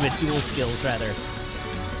Tsushima dual skills, rather.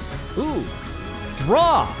 Ooh,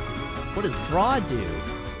 draw! What does draw do?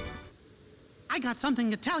 I got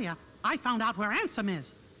something to tell you. I found out where Ansem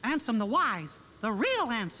is. Ansem the Wise. the real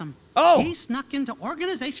Ansem. Oh! He snuck into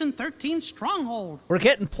Organization 13's stronghold. We're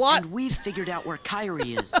getting plot. And we've figured out where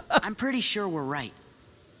Kyrie is. I'm pretty sure we're right.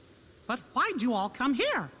 But why'd you all come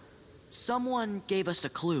here? Someone gave us a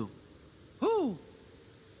clue. Who?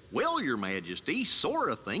 Well, Your Majesty,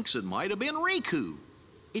 Sora thinks it might have been Riku.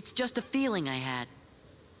 It's just a feeling I had.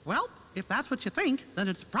 Well, if that's what you think, then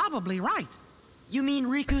it's probably right. You mean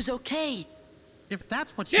Riku's okay? If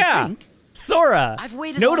that's what you Yeah, think. Sora. I've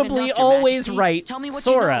waited long Notably, enough, Your always Majesty. right. Tell me what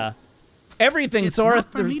Sora. you know. Everything It's Sora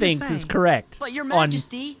not for me to thinks say. is correct. But Your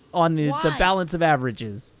Majesty, on the why? balance of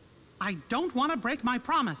averages. I don't want to break my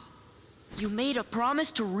promise. You made a promise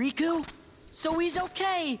to Riku? So he's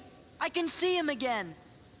okay. I can see him again.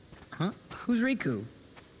 Huh? Who's Riku?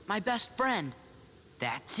 My best friend.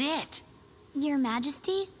 That's it. Your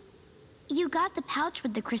Majesty? You got the pouch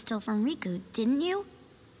with the crystal from Riku, didn't you?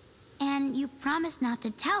 And you promised not to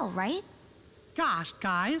tell, right? Gosh,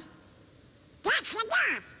 guys. That's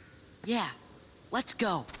enough. Yeah. Let's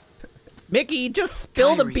go. Mickey, just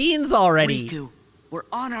spill the Kyrie, beans already. Riku, we're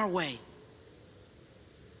on our way.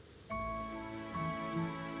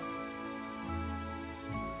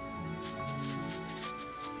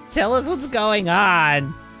 Tell us what's going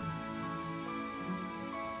on.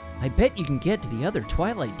 I bet you can get to the other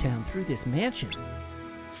Twilight Town through this mansion.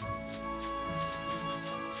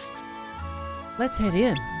 Let's head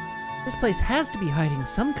in. This place has to be hiding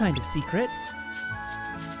some kind of secret.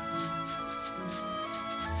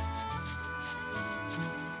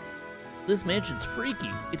 This mansion's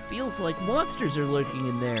freaky. It feels like monsters are lurking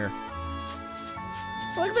in there.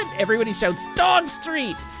 I like that everybody shouts Dog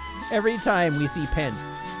Street every time we see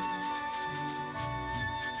Pence.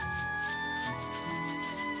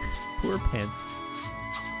 Poor Pence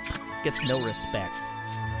gets no respect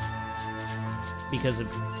because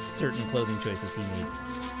of certain clothing choices he made.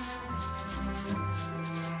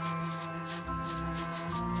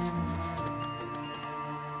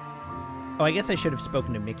 Oh, I guess I should have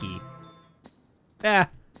spoken to Mickey.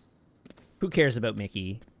 Who cares about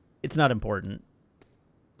Mickey? It's not important.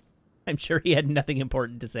 I'm sure he had nothing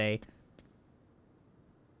important to say.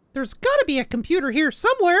 There's gotta be a computer here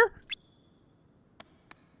somewhere!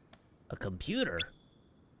 A computer?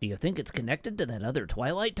 Do you think it's connected to that other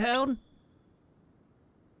Twilight Town?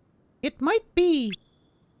 It might be.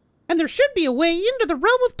 And there should be a way into the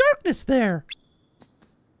realm of darkness there.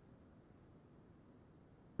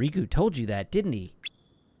 Riku told you that, didn't he?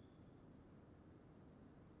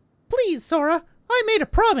 Please, Sora. I made a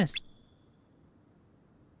promise.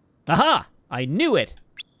 Aha! I knew it!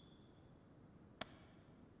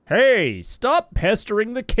 Hey, stop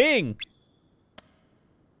pestering the king!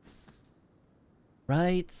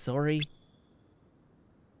 Right, sorry.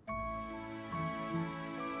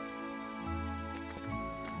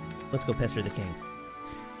 Let's go pester the king.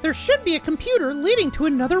 There should be a computer leading to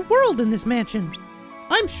another world in this mansion.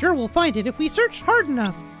 I'm sure we'll find it if we search hard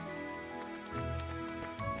enough.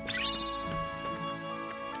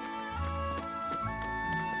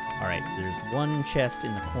 Alright, so there's one chest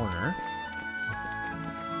in the corner.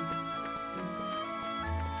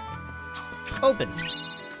 Open!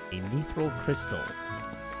 A mithril crystal.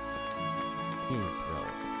 Mithril.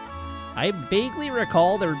 I vaguely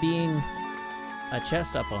recall there being a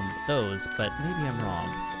chest up on those, but maybe I'm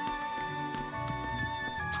wrong.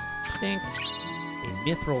 Think. A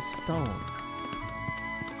mithril stone.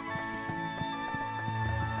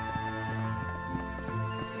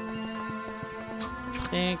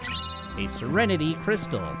 Think. A serenity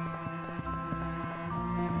crystal.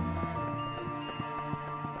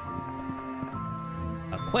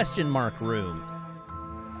 A question mark room.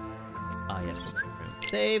 Ah, yes, the room.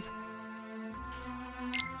 Save.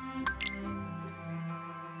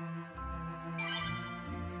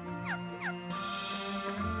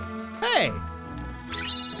 Hey!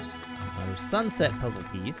 Another sunset puzzle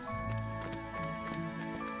piece.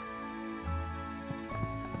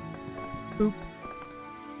 Boop.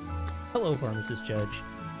 Hello, Pharmacist Judge.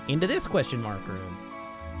 Into this question mark room.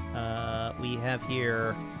 We have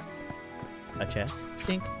here a chest, I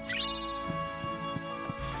think.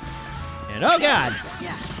 And oh god!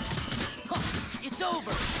 Yeah. It's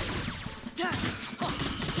over.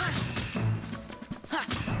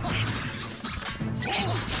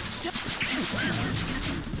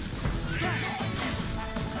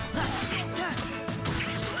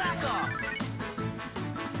 Back off.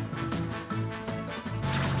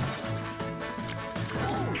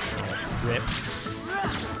 Rip.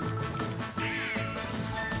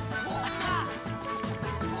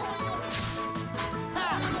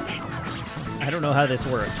 I don't know how this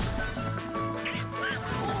works.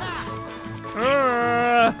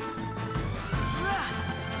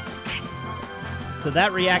 So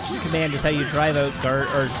that reaction command is how you drive out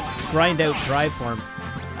grind out drive forms.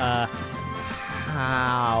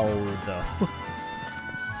 How though?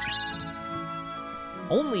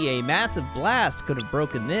 Only a massive blast could have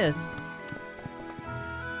broken this.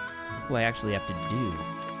 What do I actually have to do?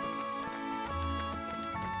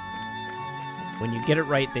 When you get it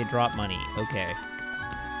right, they drop money. Okay.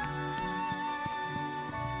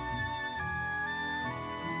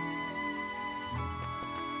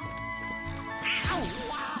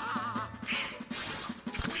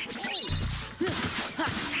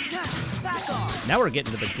 Now we're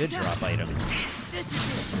getting to the good drop items.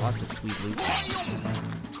 Lots of sweet loot.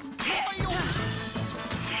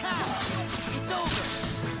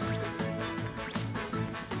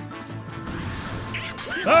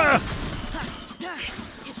 Ah!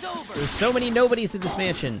 There's so many nobodies in this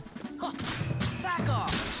mansion. Back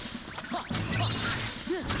off.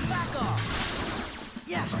 Back off.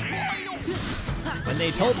 Yeah. When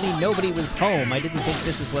they told me nobody was home, I didn't think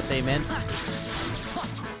this is what they meant.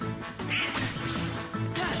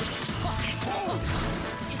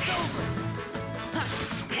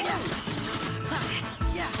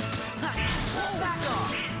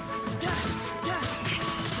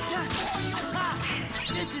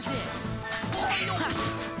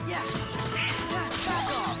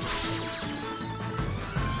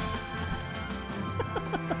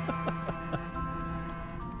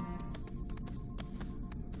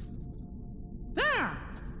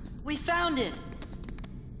 We found it!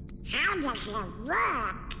 How does it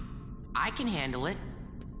work? I can handle it.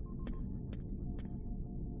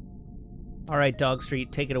 All right, Dog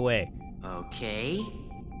Street, take it away. Okay.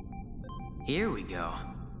 Here we go.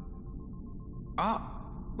 Oh.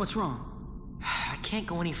 What's wrong? I can't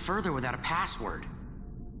go any further without a password.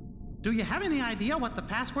 Do you have any idea what the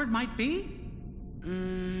password might be?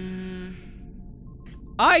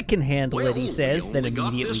 I can handle it, he says, then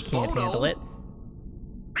immediately can't handle it.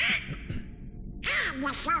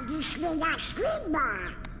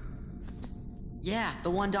 Yeah, the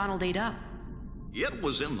one Donald ate up. It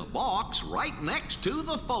was in the box right next to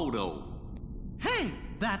the photo. Hey,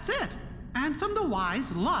 that's it. Ansem the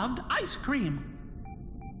Wise loved ice cream.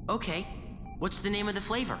 Okay, what's the name of the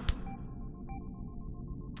flavor?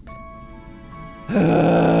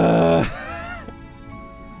 The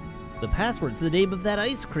password's the name of that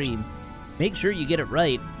ice cream. Make sure you get it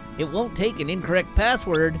right. It won't take an incorrect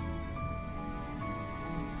password.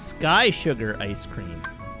 Sky sugar ice cream.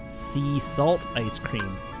 Sea salt ice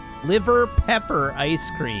cream. Liver pepper ice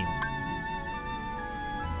cream.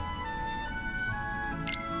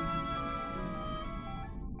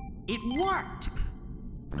 It worked!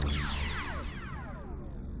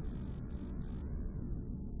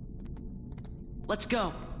 Let's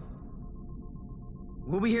go.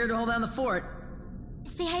 We'll be here to hold down the fort.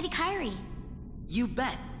 Say hi to Kairi. You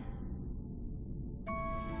bet.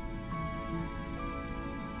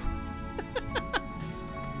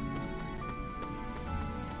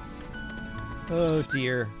 Oh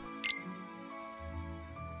dear.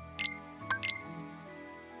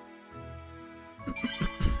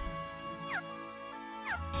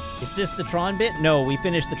 Is this the Tron bit? No, we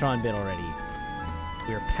finished the Tron bit already.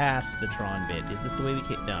 We're past the Tron bit. Is this the way we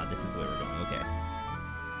came? No, this is the way we're going. Okay.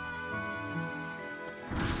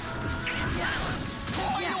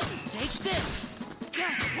 Yeah, take this.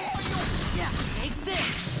 Yeah, take this.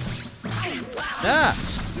 Ah!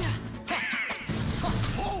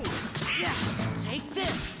 Yeah, take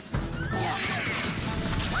this. Yeah.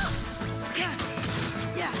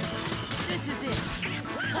 Yeah, this is it.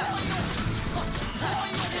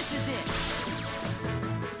 This is it.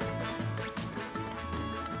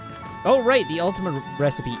 Oh, right, the ultimate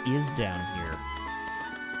recipe is down here.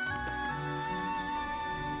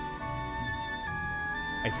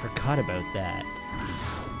 I forgot about that.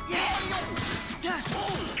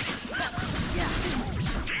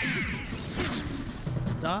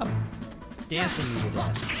 Stop dancing me to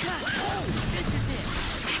that. This is it.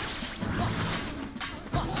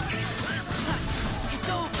 It's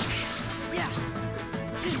over. Yeah.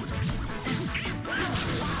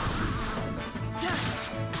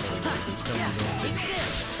 So many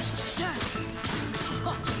dances.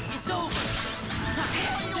 It's over.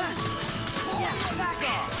 Yeah, back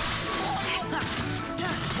off.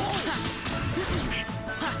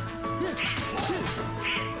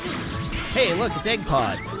 Hey, look, it's egg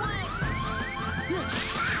pods. It's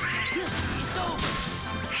over.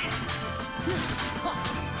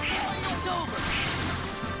 It's over.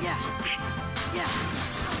 Yeah. Yeah.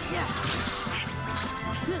 Yeah.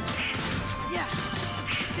 Yeah.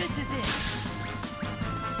 This is it.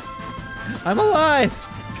 I'm alive!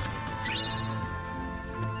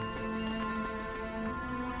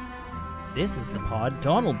 This is the pod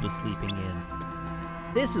Donald was sleeping in.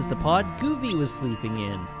 This is the pod Goofy was sleeping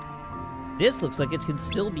in. This looks like it can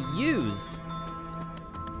still be used.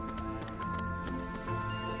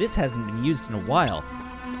 This hasn't been used in a while.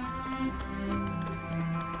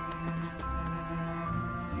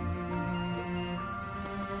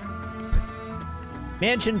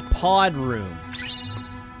 Mansion pod room.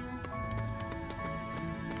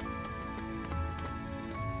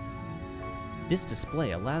 This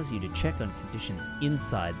display allows you to check on conditions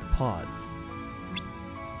inside the pods.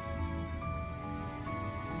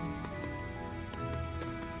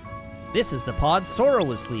 This is the pod Sora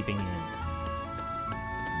was sleeping in.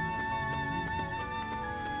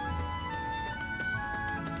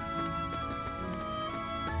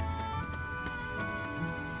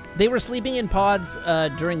 They were sleeping in pods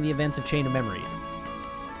during the events of Chain of Memories.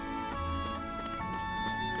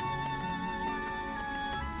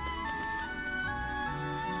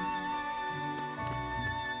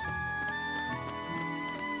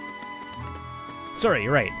 Sorry,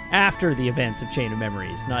 you're right. After the events of Chain of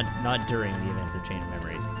Memories, not during the events of Chain of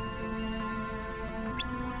Memories.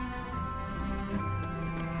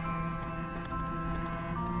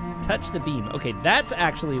 Touch the beam. Okay, that's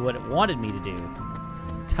actually what it wanted me to do.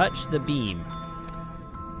 Touch the beam.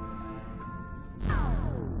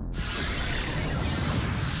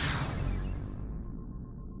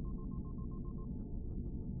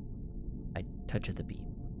 I touch the beam.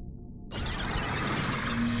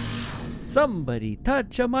 Somebody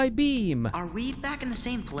touch my beam. Are we back in the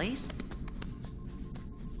same place?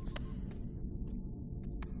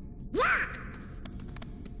 Yeah!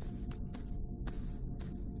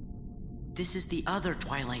 This is the other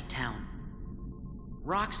Twilight Town.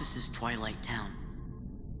 Roxas's Twilight Town.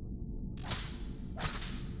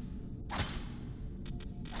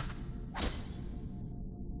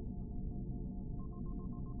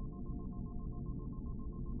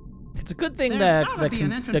 It's a good thing There's that gotta be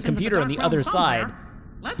an entrance the into computer the on the dark other realm side somewhere.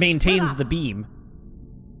 Let's maintains split the up. beam.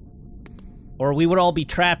 Or we would all be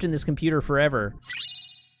trapped in this computer forever,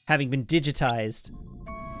 having been digitized.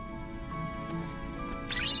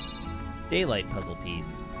 Daylight puzzle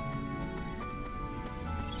piece.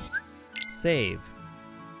 Save.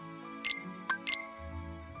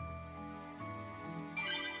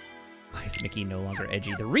 Why is Mickey no longer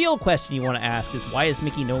edgy? The real question you want to ask is, why is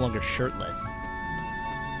Mickey no longer shirtless?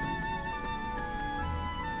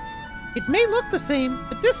 It may look the same,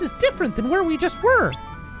 but this is different than where we just were.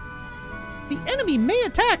 The enemy may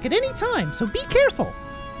attack at any time, so be careful.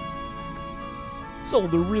 So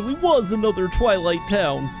there really was another Twilight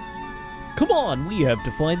Town. Come on, we have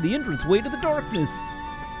to find the entranceway to the darkness.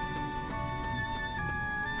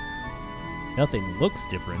 Nothing looks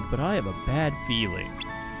different, but I have a bad feeling.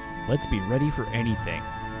 Let's be ready for anything,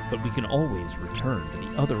 but we can always return to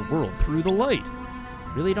the other world through the light.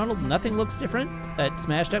 Really, Donald? Nothing looks different? That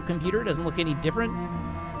smashed up computer doesn't look any different?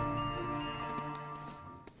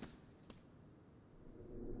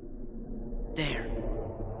 There.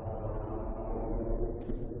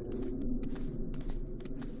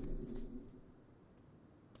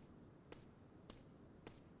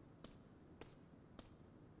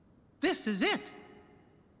 This is it.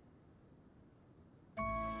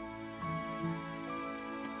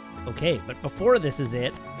 Okay, but before this is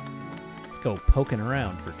it, let's go poking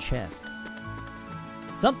around for chests.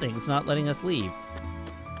 Something's not letting us leave.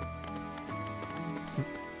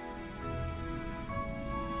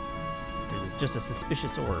 There's just a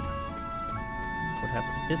suspicious orb. What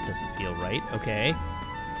happened? This doesn't feel right. Okay.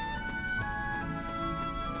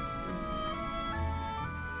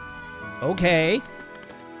 Okay.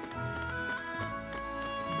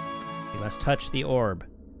 We must touch the orb.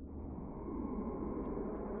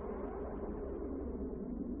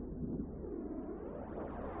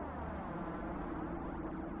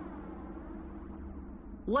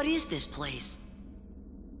 What is this place?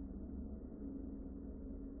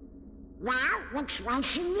 Well, which way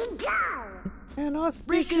should we go? An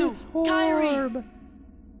auspicious Riku, Kairi. orb.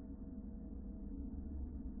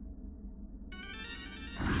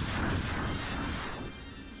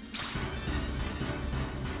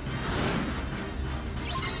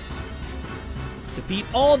 Defeat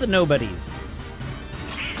all the nobodies.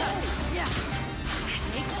 Yeah.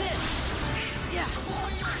 Take this. Yeah.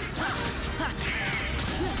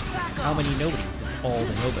 Back How off. many nobodies is all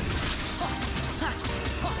the nobodies?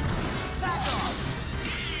 Back off.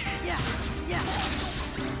 Yeah. Yeah.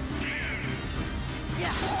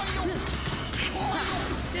 Yeah.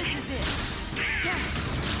 This is it.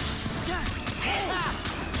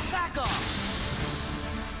 Back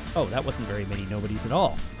off. Oh, that wasn't very many nobodies at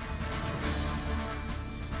all.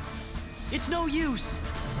 It's no use.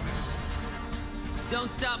 Don't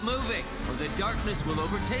stop moving, or the darkness will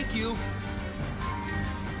overtake you.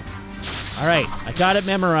 All right, I got it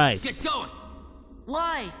memorized. Get going!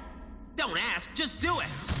 Why? Don't ask, just do it!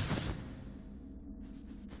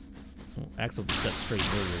 Oh, Axel just got straight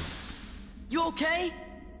murdered. You okay?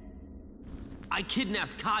 I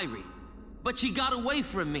kidnapped Kyrie, but she got away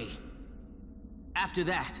from me. After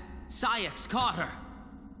that, Saïx caught her.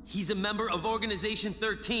 He's a member of Organization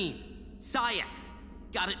 13. Saïx.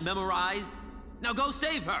 Got it memorized? Now go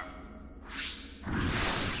save her!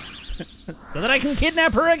 So that I can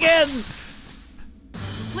kidnap her again!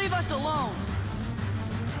 Leave us alone!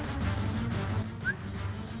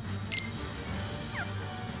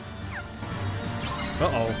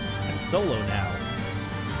 Uh-oh, I'm solo now.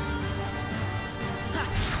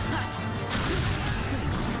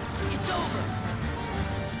 It's over!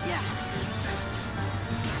 Yeah!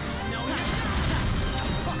 No, it's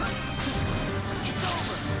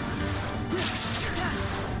over!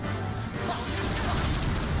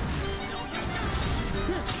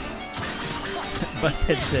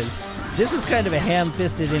 Busthead says, this is kind of a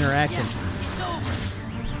ham-fisted interaction.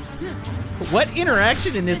 What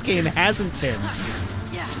interaction in this game hasn't been?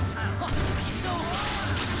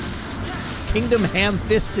 Kingdom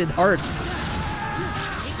ham-fisted hearts.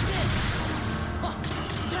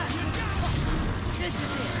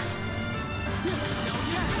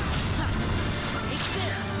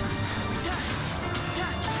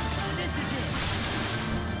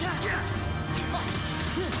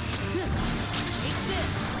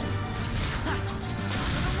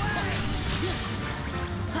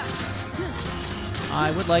 I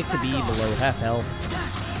would like to be below half health,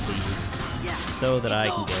 please, so that I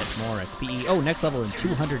can get more XP. Oh, next level in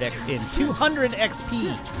 200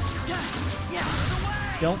 XP.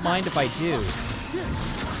 Don't mind if I do.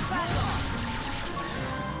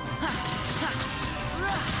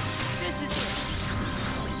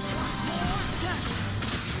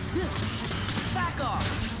 Back off!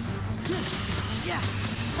 Yeah!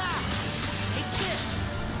 Ha! Take this!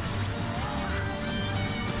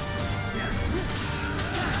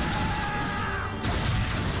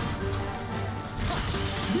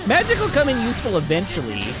 Magic will come in useful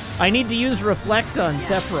eventually. I need to use Reflect on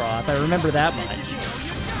Sephiroth. I remember that much.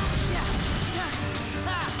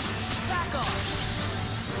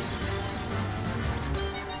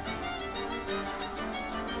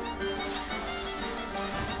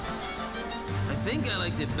 I think I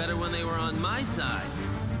liked it better when they were on my side.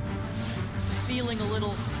 Feeling a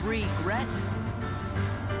little regret?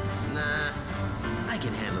 Nah, I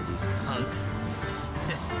can handle these punks.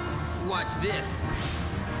 Watch this.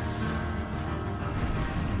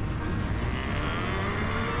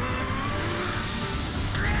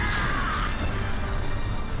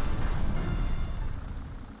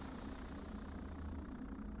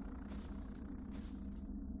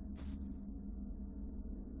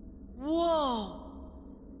 Whoa!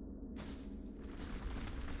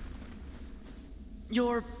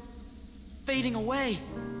 You're fading away.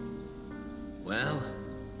 Well,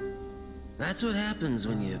 that's what happens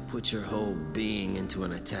when you put your whole being into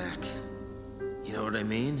an attack. You know what I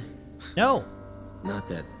mean? No. Not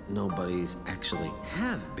that nobodies actually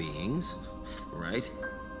have beings, right?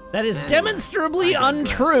 That is Anyway, demonstrably I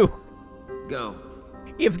digress. untrue. Go.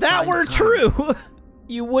 If that Find were Kyrie. true,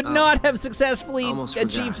 you would not have successfully almost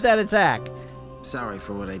achieved forgot. that attack. Sorry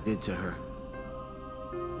for what I did to her.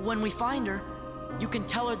 When we find her, you can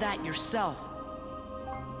tell her that yourself.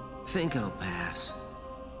 Think I'll pass.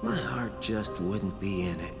 My heart just wouldn't be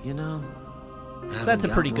in it, you know? Haven't That's a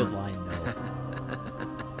got pretty good one. line, though.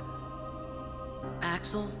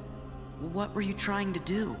 Axel, what were you trying to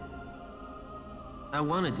do? I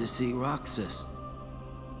wanted to see Roxas.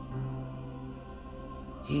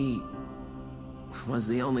 He was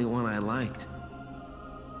the only one I liked.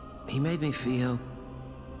 He made me feel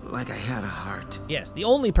like I had a heart. Yes, the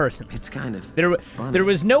only person. It's kind of There funny.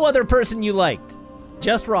 was no other person you liked.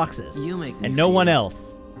 Just Roxas. You make me and no one feel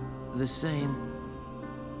else. The same.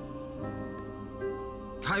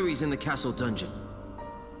 Kyrie's in the castle dungeon.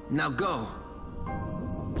 Now go.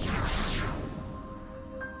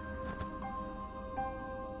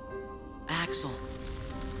 Axel.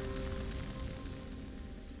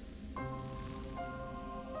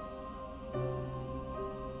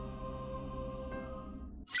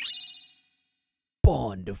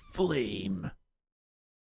 Bond of Flame.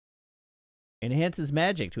 Enhances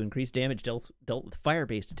magic to increase damage dealt with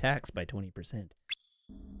fire-based attacks by 20%.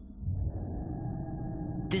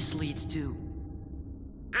 This leads to...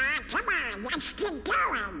 Come on, let's get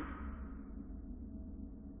going.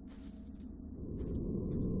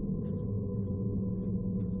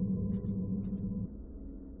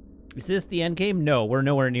 Is this the end game? No, we're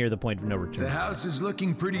nowhere near the point of no return. The house is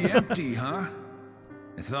looking pretty empty, huh?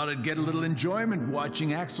 I thought I'd get a little enjoyment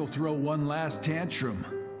watching Axel throw one last tantrum.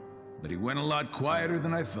 But he went a lot quieter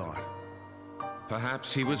than I thought.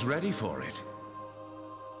 Perhaps he was ready for it.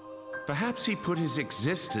 Perhaps he put his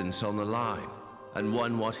existence on the line and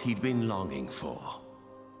won what he'd been longing for.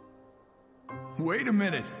 Wait a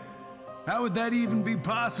minute. How would that even be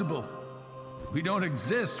possible? We don't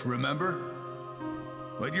exist, remember?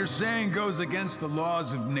 What you're saying goes against the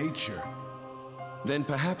laws of nature. Then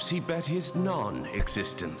perhaps he bet his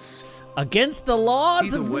non-existence. Against the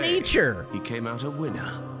laws Either of way, nature. He came out a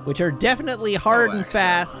winner. Which are definitely hard and Axel.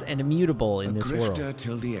 fast and immutable in this world. Grifter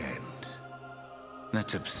till the end.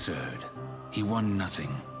 That's absurd. He won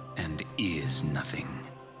nothing and is nothing.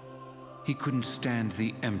 He couldn't stand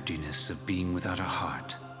the emptiness of being without a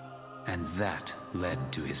heart, and that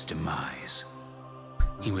led to his demise.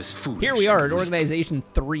 He was foolish. Here we are and at weak. Organization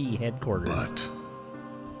 3 headquarters. But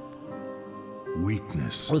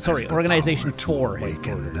weakness. Oh, sorry, has the Organization power to 4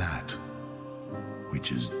 awaken headquarters. that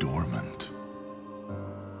which is dormant.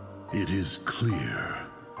 It is clear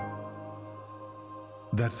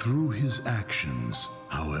that through his actions,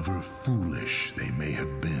 however foolish they may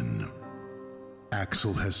have been,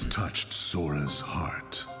 Axel has touched Sora's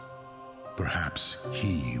heart. Perhaps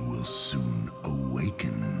he will soon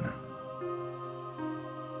awaken.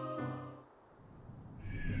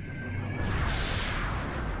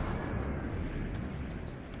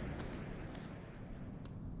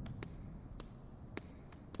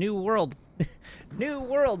 New world. New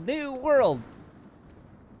world, new world.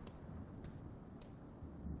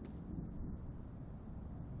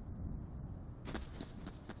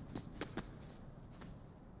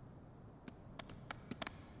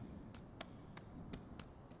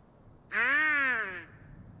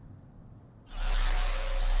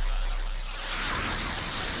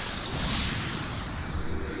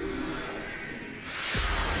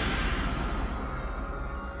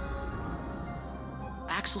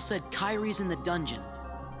 Axel said Kyrie's in the dungeon.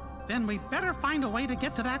 Then we'd better find a way to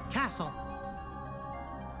get to that castle.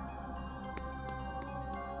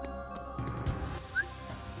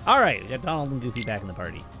 All right, we got Donald and Goofy back in the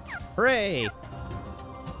party. Hooray!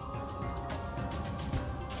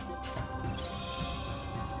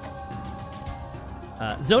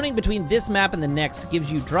 Zoning between this map and the next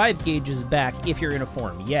gives you drive gauges back if you're in a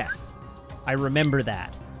form. Yes, I remember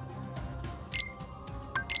that.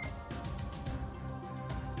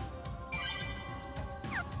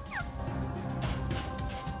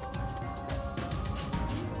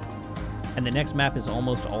 And the next map is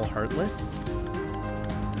almost all Heartless?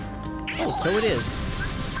 Oh, so it is.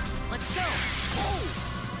 Let's go!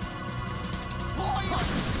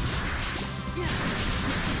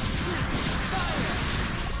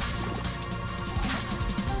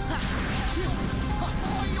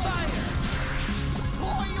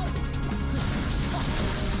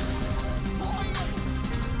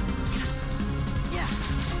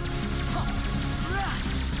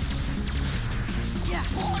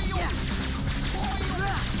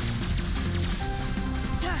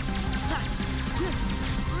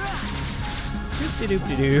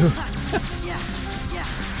 Doop-de-doop-de-doo.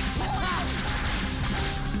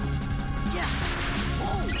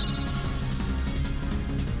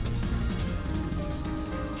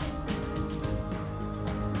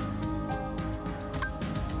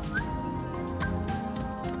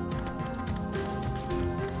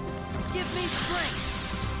 Give me strength!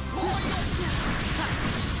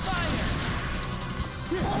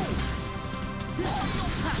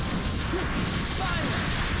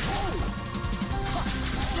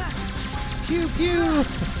 Pew pew!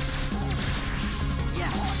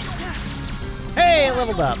 Hey, I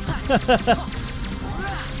leveled up.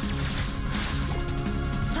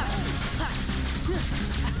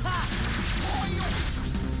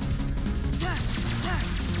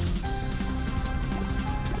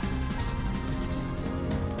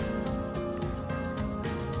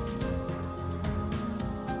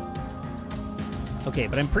 Okay,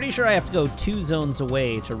 but I'm pretty sure I have to go 2 zones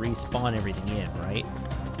away to respawn everything in, right?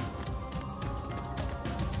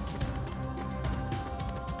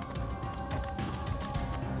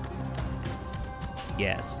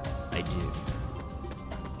 Yes, I do.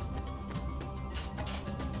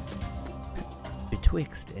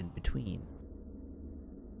 Betwixt and between.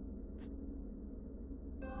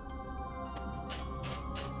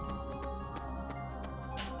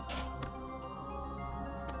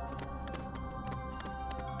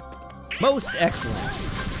 Most excellent.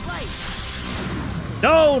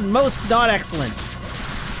 No, most not excellent.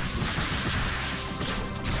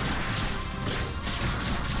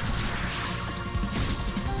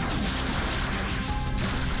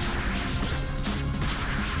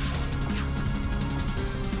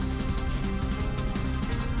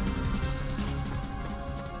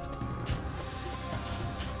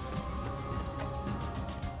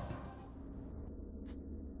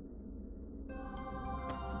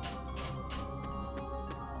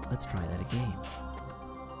 Let's try that again.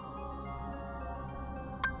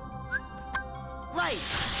 Light!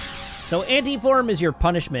 So anti-form is your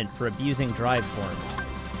punishment for abusing drive forms.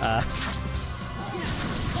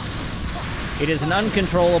 It is an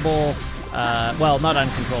uncontrollable, well, not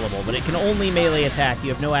uncontrollable, but it can only melee attack. You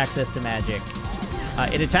have no access to magic.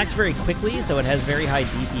 It attacks very quickly, so it has very high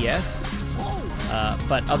DPS.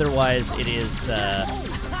 But otherwise, it is,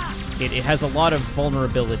 it has a lot of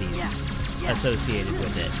vulnerabilities associated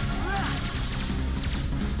with it.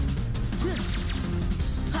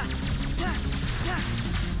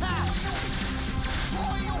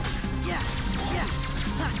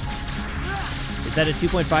 Is that a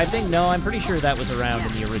 2.5 thing? No, I'm pretty sure that was around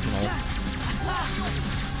in the original.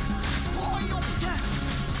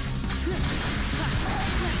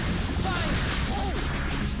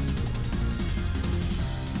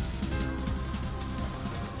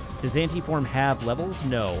 Does Anti-Form have levels?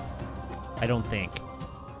 No, I don't think.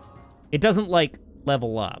 It doesn't, like,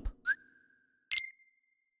 level up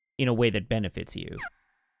in a way that benefits you.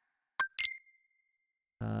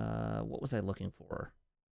 What was I looking for?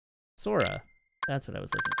 Sora. That's what I was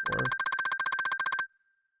looking for.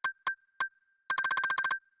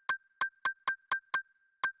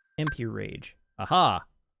 MP Rage. Aha!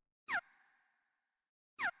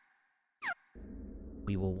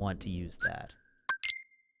 We will want to use that.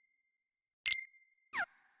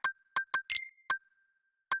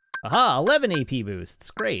 Aha! 11 AP boosts.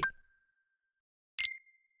 Great.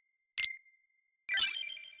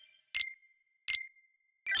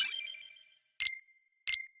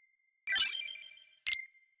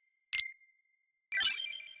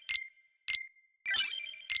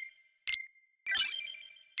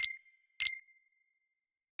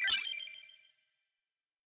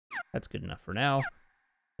 That's good enough for now.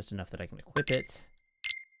 Just enough that I can equip it.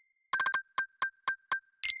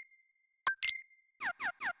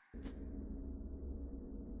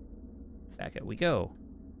 Back out we go.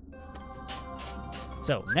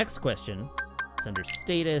 So, next question is under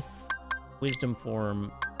status, wisdom form.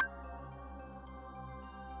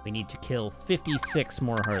 We need to kill 56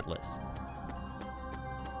 more Heartless.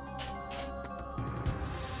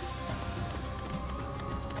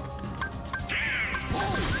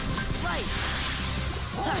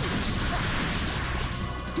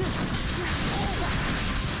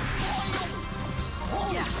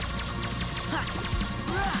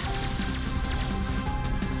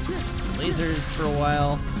 Lasers for a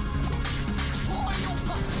while.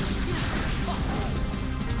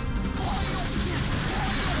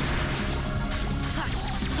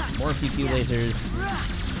 More PQ lasers.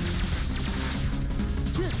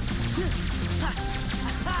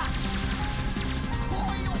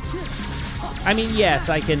 I mean, yes,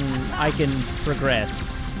 I can progress,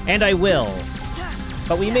 and I will,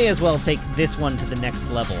 but we may as well take this one to the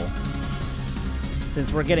next level,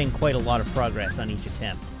 since we're getting quite a lot of progress on each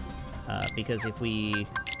attempt. Because if we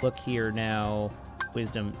look here now,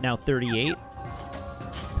 wisdom now 38.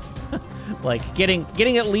 Like getting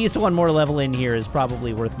at least one more level in here is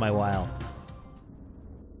probably worth my while.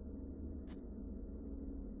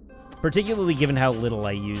 Particularly given how little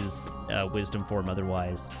I use wisdom form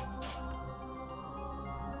otherwise.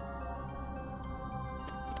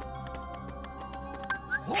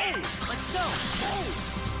 Let's go!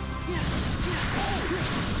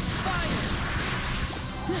 Fire!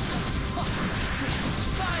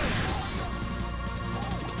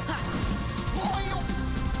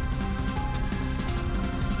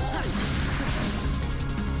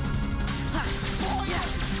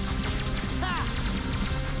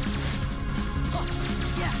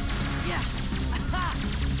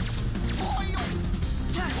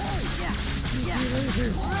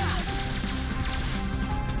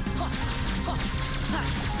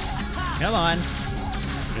 Come on.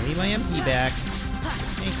 Give me my MP back.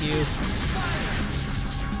 Thank you.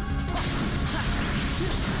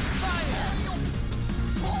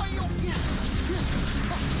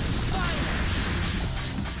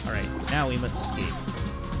 Alright, now we must escape.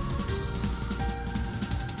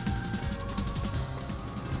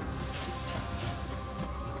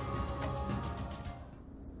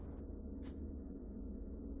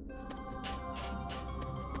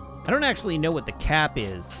 I don't actually know what the cap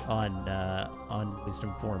is on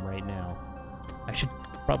wisdom form right now. I should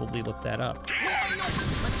probably look that up.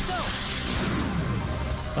 Let's go.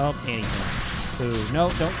 Oh, anything. Ooh, no,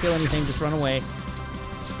 don't kill anything, just run away.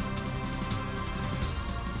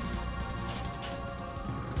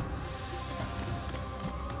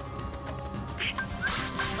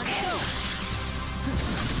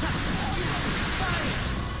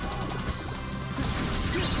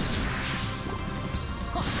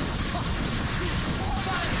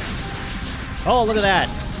 Fire! Oh, look at that.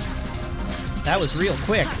 That was real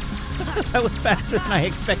quick. That was faster than I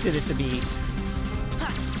expected it to be.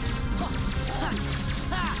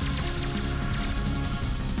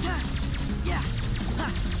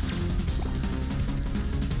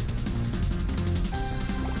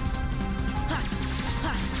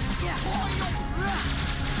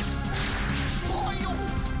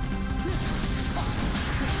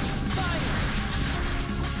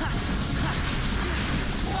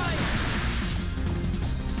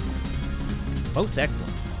 Most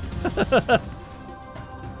excellent.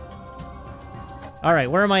 All right,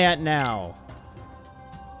 where am I at now?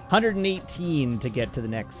 118 to get to the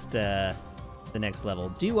next level.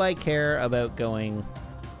 Do I care about going?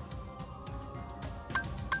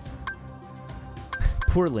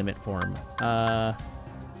 Poor limit form. No,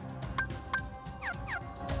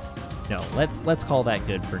 let's call that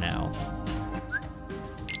good for now.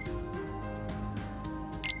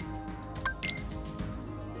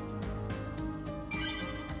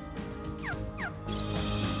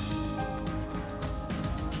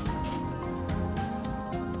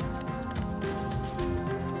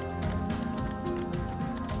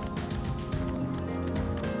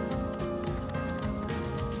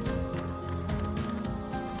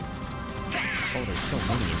 Oh, there's so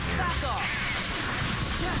many in here. Back off!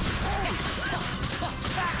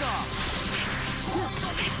 Back off!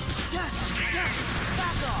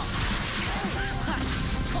 Back off!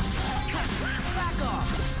 Back off!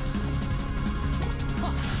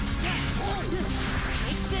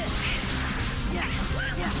 Take this! Yeah,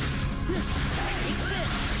 yeah! Take this!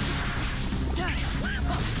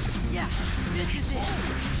 Yeah, this is it!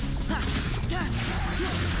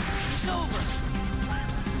 It's over!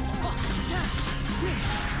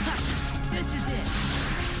 This is it!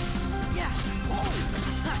 Yeah!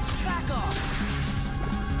 Back off!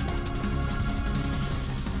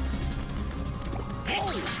 Take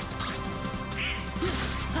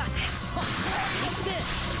this!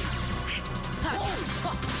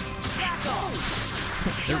 Back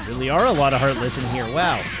off! There really are a lot of Heartless in here,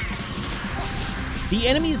 wow. The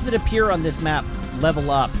enemies that appear on this map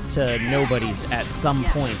level up to nobodies at some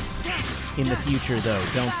point in the future, though,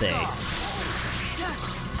 don't they?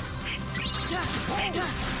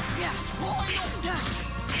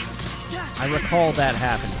 I recall that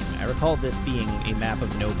happening. I recall this being a map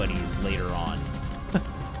of nobodies later on.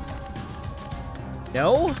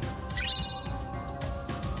 No?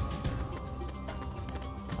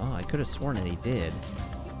 Oh, I could have sworn that he did.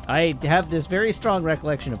 I have this very strong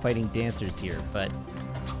recollection of fighting dancers here, but...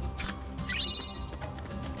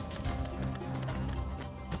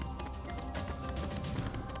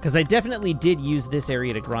 Because I definitely did use this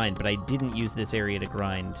area to grind, but I didn't use this area to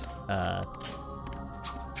grind,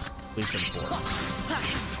 Wisdom 4.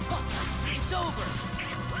 It's over!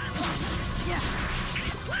 Yeah!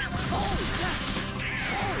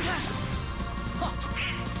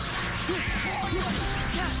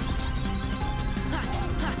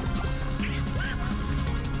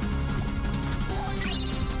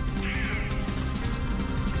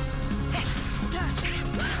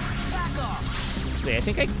 Back off! See, I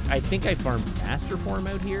think I farmed Master Form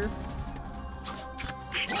out here.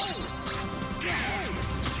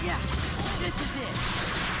 Yeah, this is it.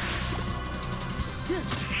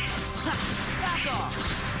 Back off.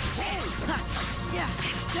 Yeah.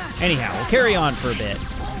 Anyhow, we'll carry on for a bit.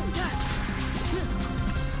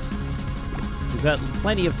 We've got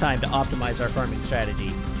plenty of time to optimize our farming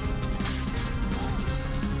strategy.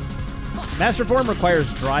 Master Form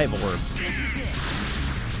requires drive orbs.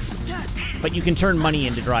 But you can turn money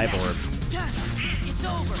into drive orbs. It's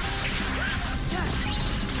over.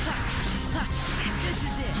 This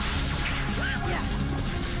is it. Yeah.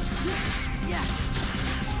 Yeah.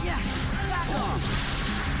 Yeah. Back off.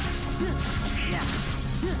 Yeah.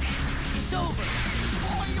 It's over.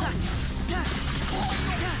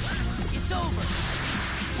 It's over.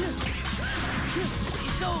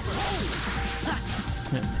 It's over.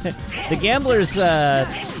 The Gambler's,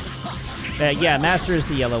 yeah, Master is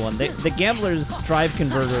the yellow one. The Gambler's drive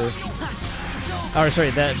converter, or sorry,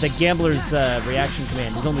 the Gambler's reaction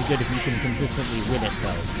command is only good if you can consistently win it,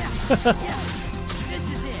 though. This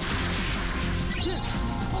is it.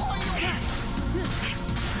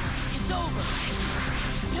 It's over.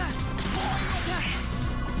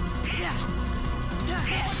 Yeah.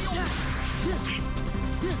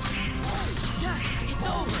 It's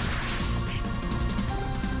over.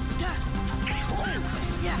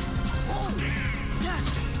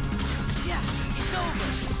 Yeah, it's over.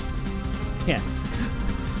 Yes.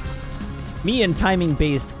 Me and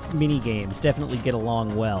timing-based mini-games definitely get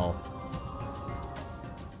along well.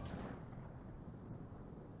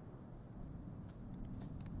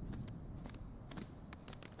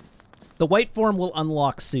 The white form will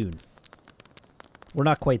unlock soon. We're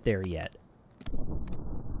not quite there yet.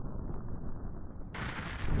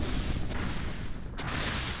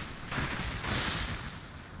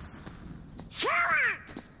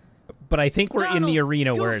 But I think we're in the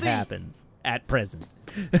arena where it happens at present.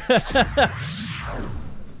 Huh?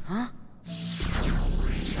 A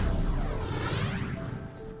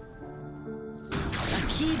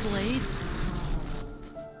Keyblade?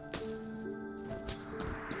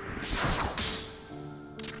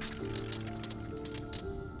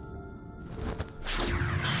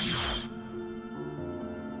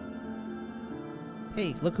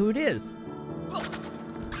 Hey, look who it is.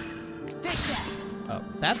 Take that. Oh,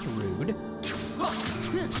 that's rude.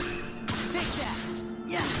 Take that.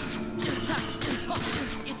 Yeah.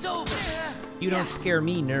 It's over. You don't scare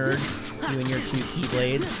me, nerd. You and your 2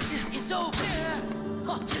 Keyblades. It's over.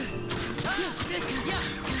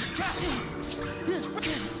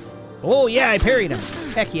 Oh yeah, I parried him.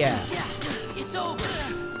 Heck yeah. It's over.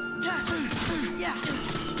 Yeah.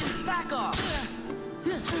 Back off.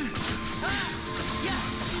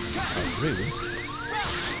 Rude.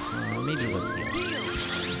 Maybe let's heal.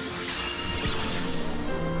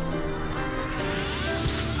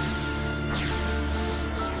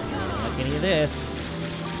 Don't like any of this.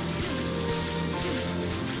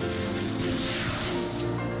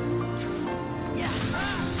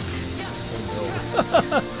 Oh,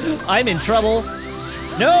 no. I'm in trouble.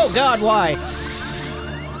 No, God, why?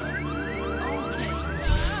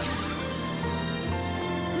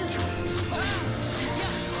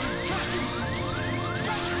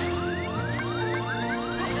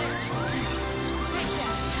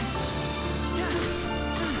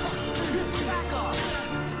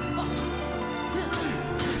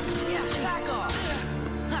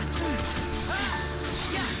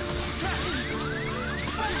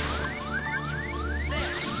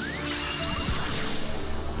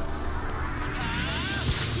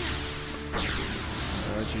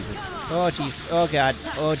 Oh, jeez. Oh, God.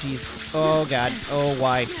 Oh, jeez. Oh, God. Oh,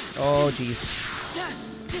 why? Oh, jeez.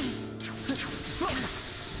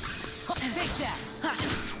 Take that.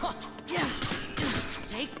 Yeah.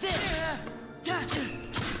 Take this.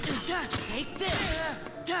 Take this.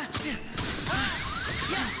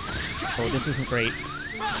 Oh, this isn't great.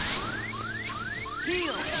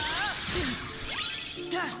 Heal.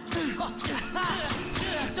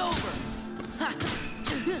 It's over.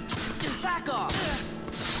 Back off.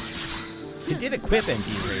 It did equip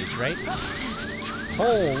MP Rage, right?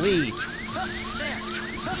 Holy.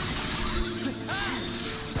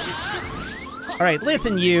 Alright,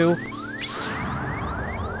 listen, you.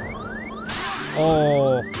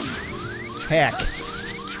 Oh. Heck.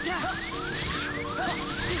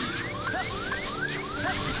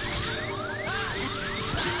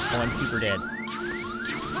 Oh, I'm super dead.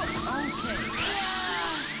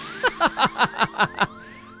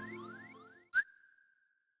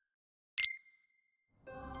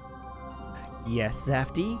 Yes,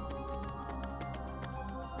 Zafty?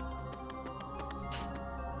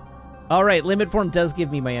 Alright, Limit Form does give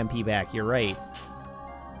me my MP back, you're right.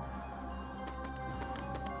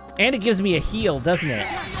 And it gives me a heal, doesn't it?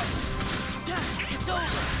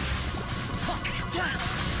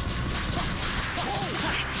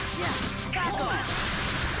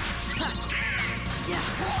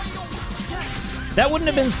 That wouldn't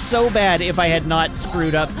have been so bad if I had not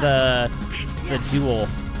screwed up the duel.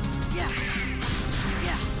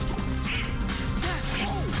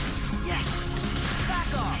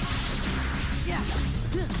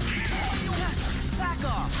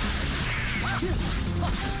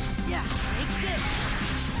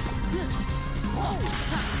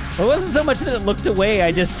 It wasn't so much that it looked away,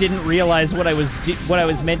 I just didn't realize what I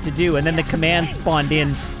was meant to do, and then the command spawned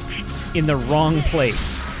in the wrong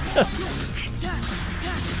place.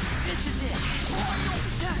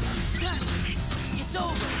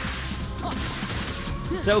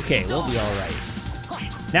 It's okay, we'll be alright.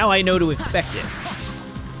 Now I know to expect it.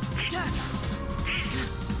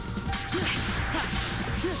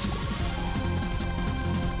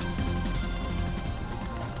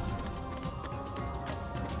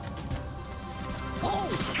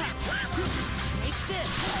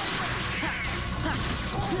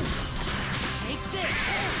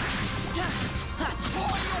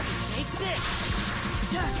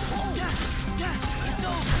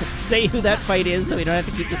 Say who that fight is so we don't have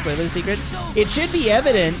to keep the spoiler secret. It should be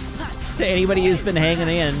evident to anybody who's been hanging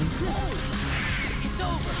in.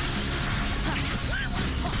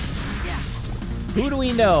 Who do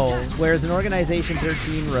we know wears an Organization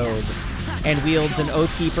 13 robe and wields an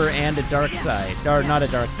Oathkeeper and a dark side? Or not a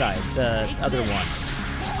dark side, the other one.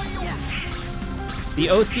 The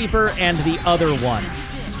Oathkeeper and the other one.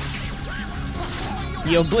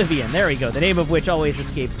 The Oblivion, there we go, the name of which always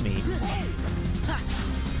escapes me.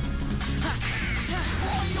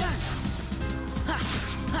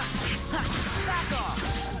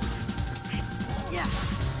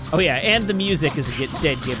 Oh yeah, and the music is a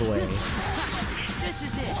dead giveaway. This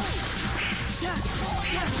is it.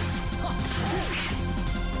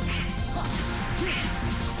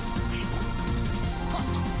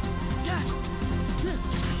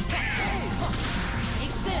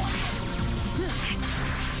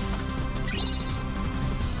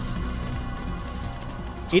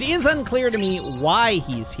 It is unclear to me why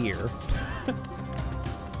he's here,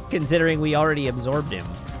 considering we already absorbed him.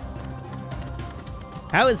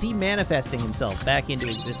 How is he manifesting himself back into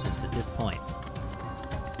existence at this point?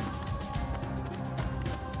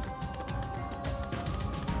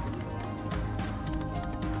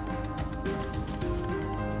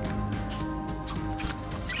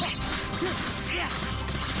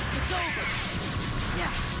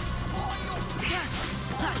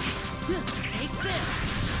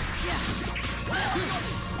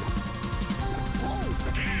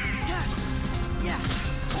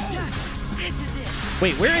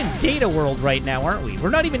 Wait, we're in Data World right now, aren't we? We're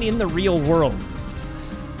not even in the real world.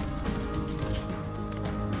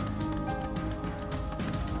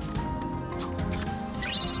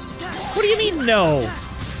 What do you mean, no?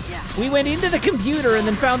 We went into the computer and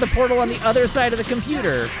then found the portal on the other side of the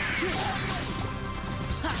computer.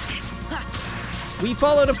 We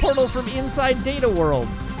followed a portal from inside Data World.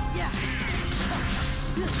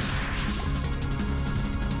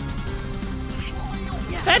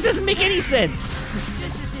 That doesn't make any sense.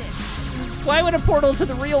 Why would a portal to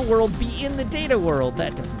the real world be in the Data World?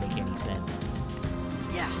 That doesn't make any sense.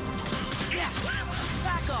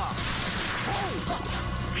 Back off.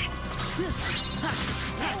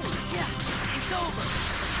 It's over.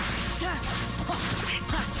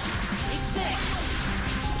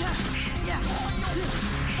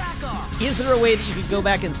 Back off. Is there a way that you could go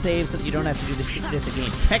back and save so that you don't have to do this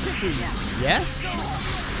again? Technically, yes.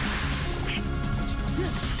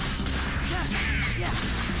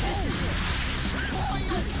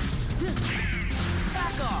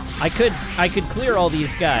 I could clear all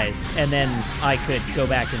these guys, and then I could go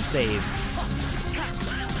back and save.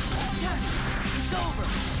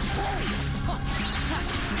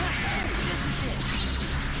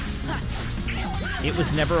 It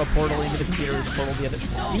was never a portal into the computer, it was a portal to the other.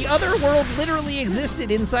 The other world literally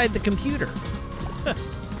existed inside the computer.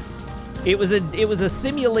 It was a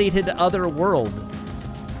simulated other world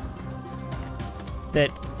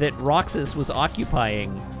that Roxas was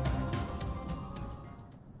occupying.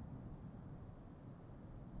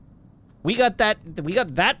 We got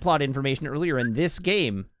that plot information earlier in this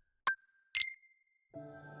game.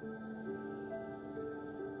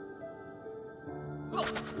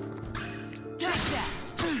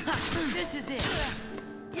 This is it.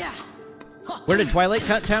 Yeah. Where did Twilight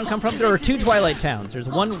Town come from? There are two Twilight Towns. There's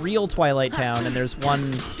one real Twilight Town, and there's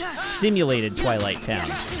one simulated Twilight Town.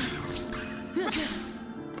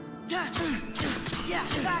 Yeah,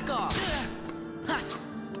 back off.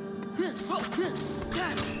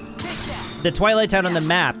 The Twilight Town on the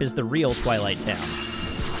map is the real Twilight Town.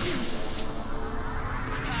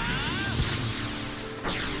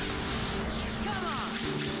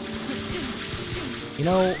 You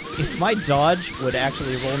know, if my dodge would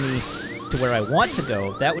actually roll me to where I want to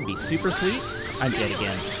go, that would be super sweet. I'm dead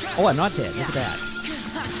again. Oh, I'm not dead. Look at that.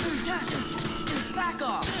 Back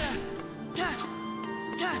off.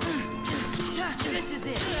 This is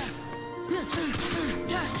it.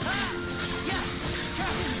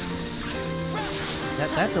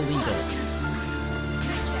 That's illegal.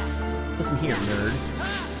 Listen here, nerd.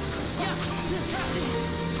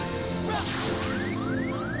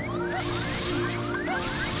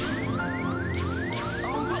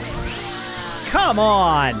 Come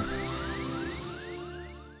on!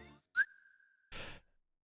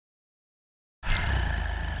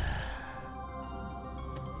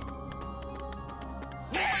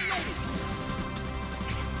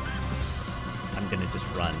 I'm gonna just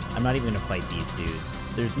run. I'm not even gonna fight these dudes.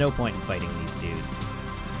 There's no point in fighting these dudes.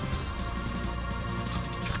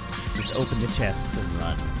 Just open the chests and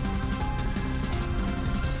run.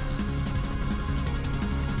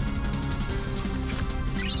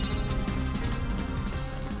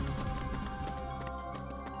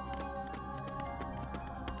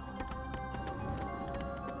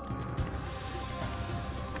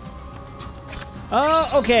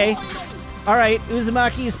 Oh, okay. All right,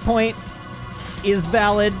 Uzumaki's point is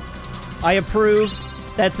valid. I approve.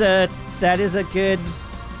 That is a good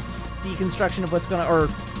deconstruction of what's going on, or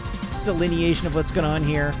delineation of what's going on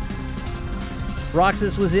here.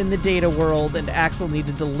 Roxas was in the data world, and Axel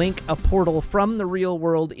needed to link a portal from the real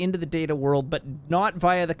world into the data world, but not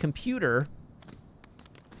via the computer,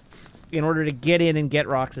 in order to get in and get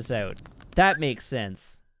Roxas out. That makes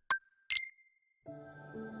sense.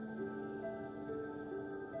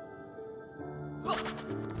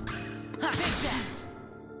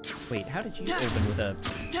 Wait, how did you open with a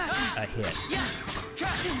hit?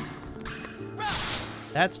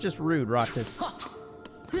 That's just rude, Roxas.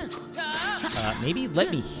 Maybe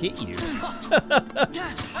let me hit you.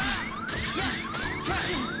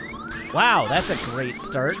 Wow, that's a great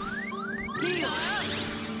start.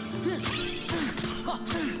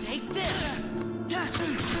 Take this.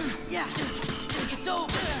 Yeah, it's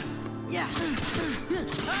over. Yeah.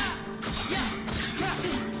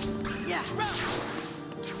 Yeah.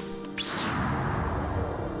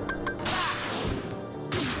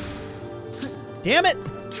 Damn it!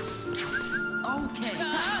 Okay.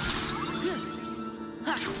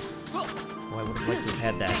 Oh, I would have liked to have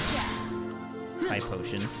had that high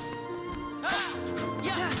potion.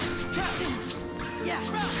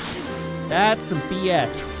 That's some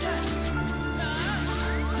BS.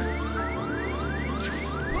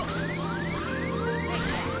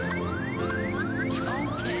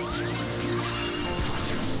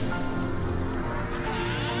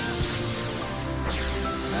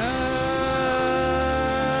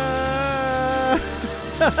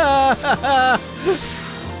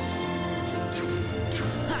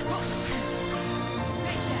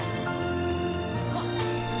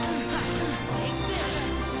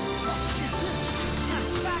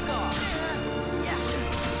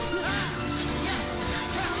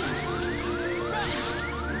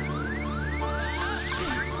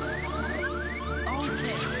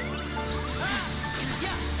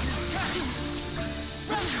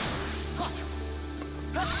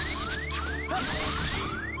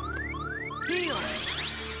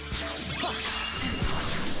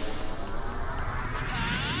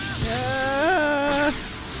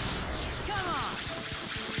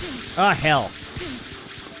 Oh, hell.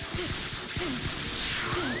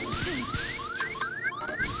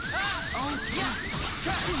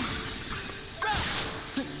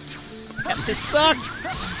 This sucks.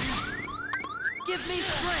 Give me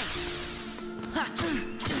strength.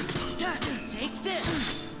 Take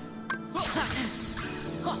this. Take that.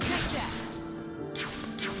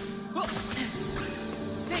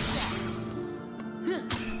 Take that.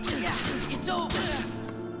 Yeah, it's over.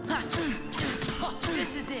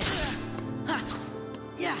 This is it.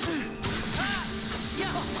 Yeah.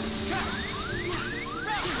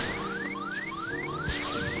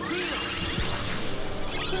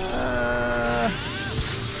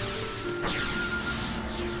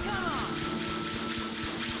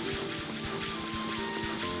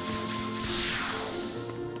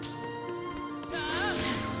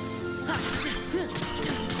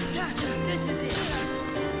 This is it.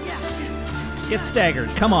 Yeah. Get staggered.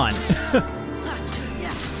 Come on.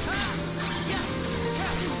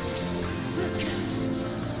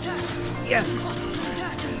 Yes.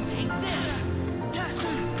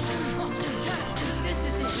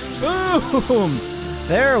 Boom!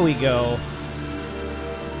 There we go.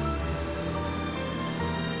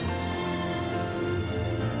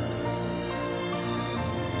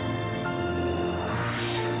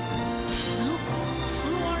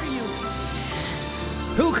 Who are you?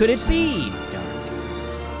 Who could it be?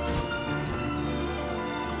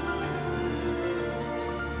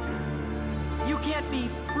 You can't be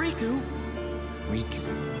Riku. Riku.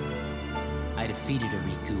 I defeated a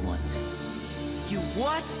Riku once. You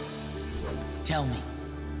what? Tell me.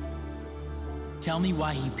 Tell me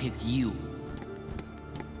why he picked you.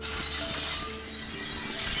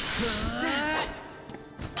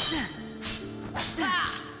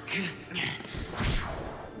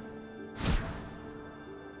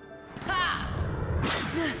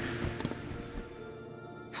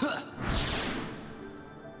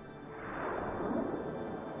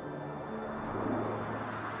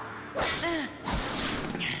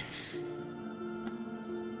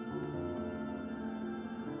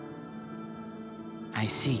 I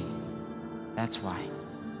see. That's why.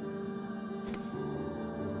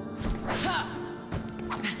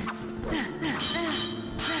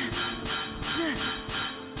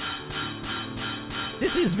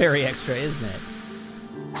 This is very extra, isn't it?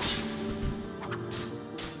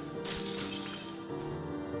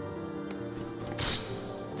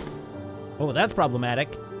 Oh, that's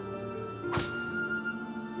problematic.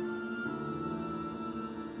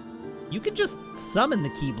 You could just summon the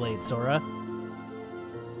Keyblade, Sora.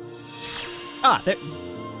 Ah, there.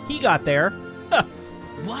 He got there.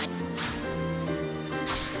 What?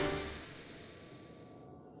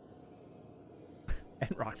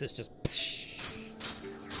 And Roxas just...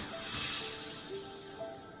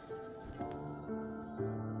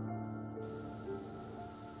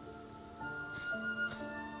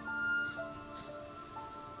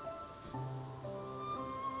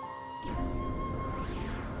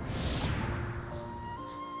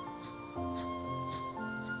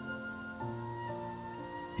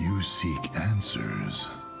 You seek answers.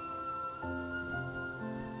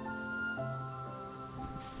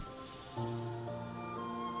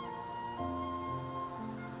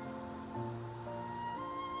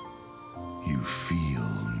 You feel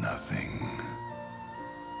nothing.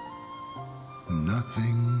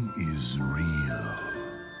 Nothing is real.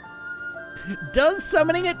 Does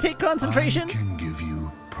summoning it take concentration? I can give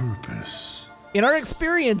you purpose. In our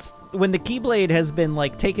experience, when the Keyblade has been,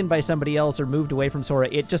 like, taken by somebody else or moved away from Sora,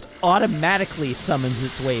 it just automatically summons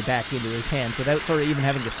its way back into his hands without Sora even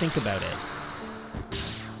having to think about it.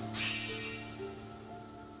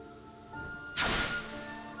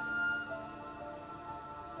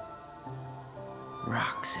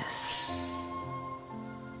 Roxas.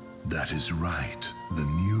 That is right. The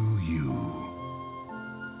new you.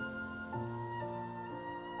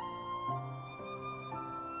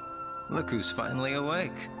 Look who's finally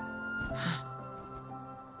awake.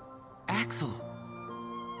 Axel.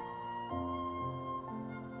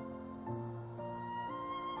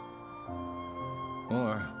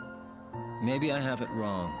 Or maybe I have it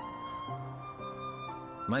wrong.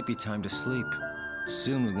 Might be time to sleep.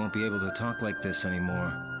 Soon we won't be able to talk like this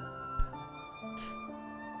anymore.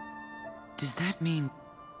 Does that mean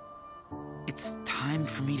it's time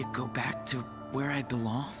for me to go back to where I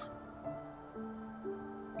belong?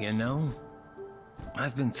 You know,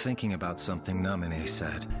 I've been thinking about something Naminé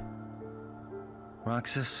said.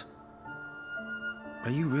 Roxas, are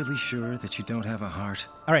you really sure that you don't have a heart?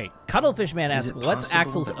 All right, Cuttlefish Man Is asks, it what's possible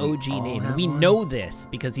Axel's that we OG all name? have We one? know this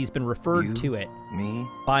because he's been referred to it Me?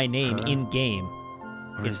 by name Her? in-game.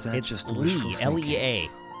 Or is that It's just Lee, wishful thinking? L-E-A.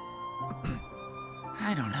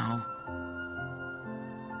 I don't know.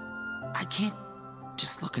 I can't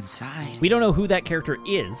just look inside. We don't know who that character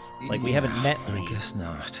is. Like, we haven't met I Lee. guess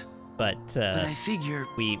not. But I figure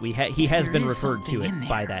he has there been is referred to something it in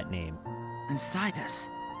by there. that name. inside us,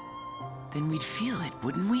 then we'd feel it,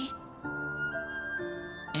 wouldn't we?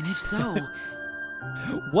 And if so...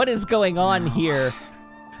 What is going on here?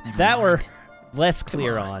 That we're less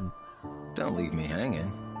clear on. Don't leave me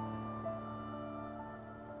hanging.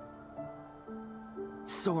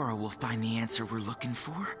 Sora will find the answer we're looking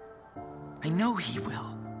for. I know he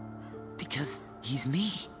will. Because he's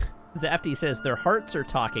me. Zafty says their hearts are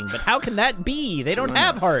talking, but how can that be? They don't True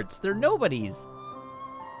have enough. hearts. They're nobodies.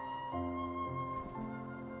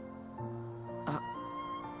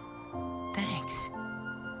 Thanks.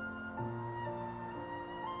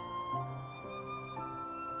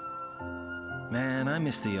 Man, I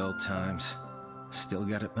miss the old times. Still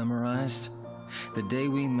got it memorized? The day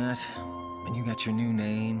we met, and you got your new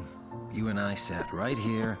name, you and I sat right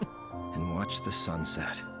here and watched the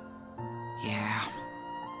sunset. Yeah.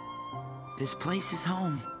 This place is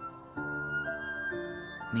home.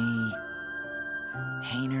 Me,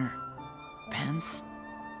 Hayner, Pence,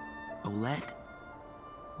 Olette.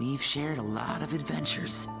 We've shared a lot of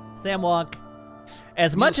adventures. Samwalk.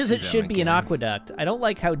 As much You'll as see it them should be an again. aqueduct, I don't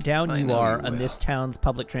like how down I you know are you on will. this town's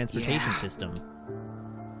public transportation Yeah. system.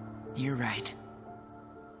 You're right.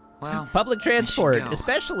 Well, Public I should transport, go.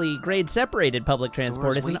 especially grade-separated public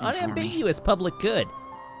transport, Sora's is an waiting for me. unambiguous public good.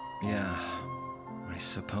 Yeah, I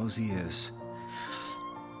suppose he is.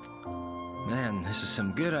 Man, this is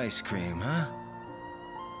some good ice cream, huh?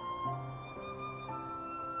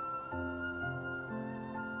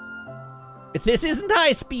 This isn't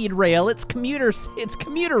high-speed rail, it's commuter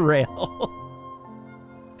rail.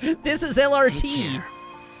 This is LRT. Take care.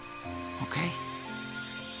 Okay?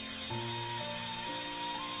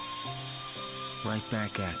 Right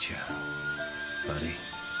back at you, buddy.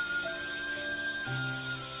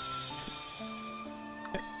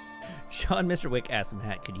 Sean Mr. Wick asked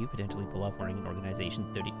Matt, could you potentially pull off wearing an Organization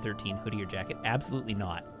 13 hoodie or jacket? Absolutely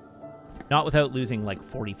not. Not without losing like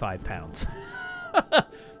 45 pounds.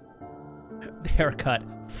 The haircut,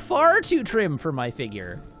 far too trim for my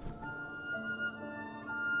figure.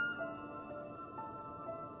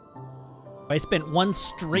 If I spent one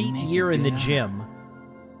straight Make year it in the good. gym,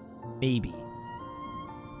 maybe.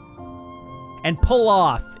 And pull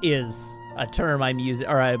off is a term I'm using,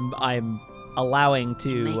 or I'm allowing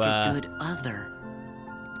to Make a good other.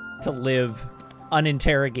 to live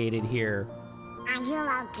uninterrogated here. Are you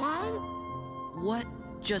okay? What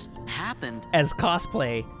just happened. As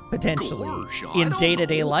cosplay, potentially. Gosh, I In don't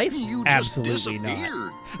day-to-day know. life? You just Absolutely not.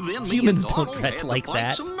 disappeared. Then me Humans and don't Donald dress had to like fight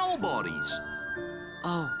that. some nobodies.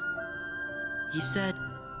 Oh. He said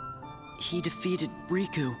he defeated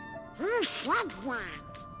Riku. Who said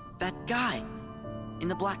that? That guy in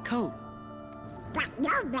the black coat. But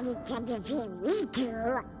nobody can defeat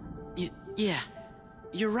Riku. Yeah,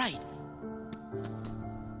 you're right.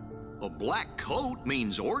 A black coat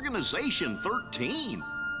means Organization 13.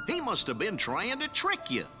 He must have been trying to trick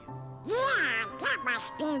you. Yeah, that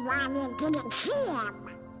must be why we didn't see him.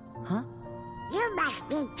 Huh? You must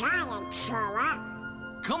be tired, Sora.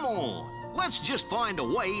 Come on, let's just find a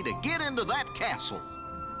way to get into that castle.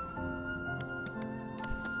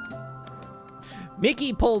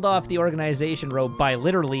 Mickey pulled off the organization robe by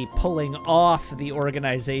literally pulling off the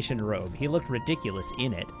organization robe. He looked ridiculous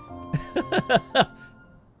in it.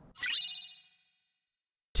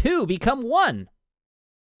 2 become 1.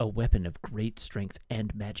 A weapon of great strength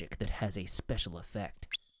and magic that has a special effect.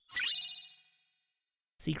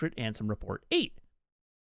 Secret Ansem Report 8.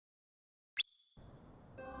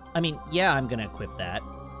 I mean, yeah, I'm gonna equip that.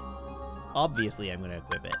 Obviously, I'm gonna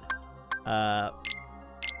equip it.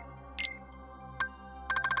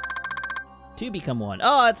 2 become 1.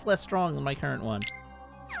 Oh, it's less strong than my current one.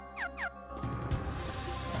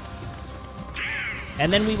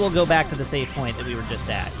 And then we will go back to the save point that we were just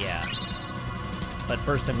at, yeah. But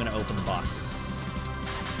first I'm gonna open the boxes.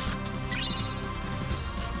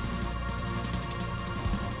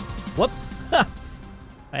 Whoops! Ha!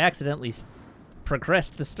 I accidentally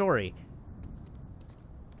progressed the story.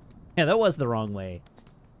 Yeah, that was the wrong way.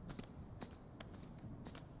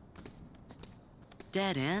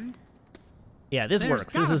 Dead end? Yeah, this There's works.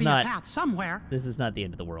 This gotta is be a not. path somewhere. This is not the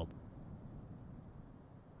end of the world.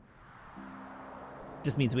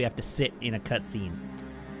 Just means we have to sit in a cutscene.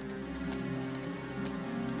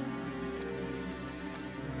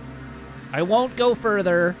 I won't go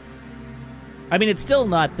further. I mean, it's still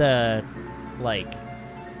not the, like,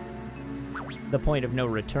 the point of no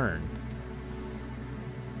return.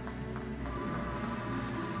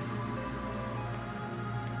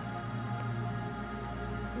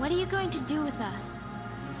 What are you going to do with us?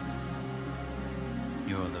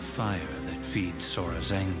 You're the fire that feeds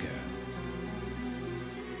Sora's anger.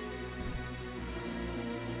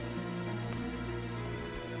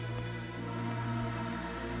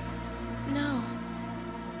 No.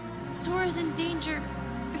 Sora's in danger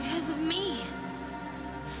because of me.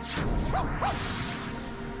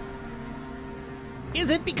 Is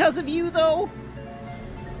it because of you, though?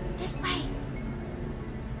 This way.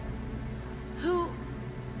 Who?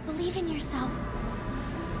 Believe in yourself.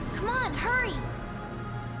 Come on, hurry!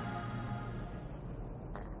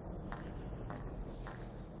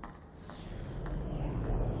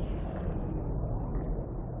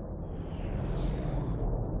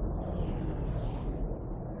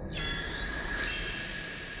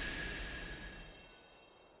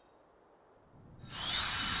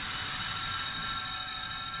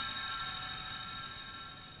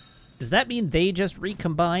 Does that mean they just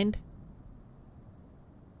recombined?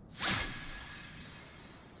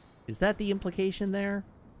 Is that the implication there?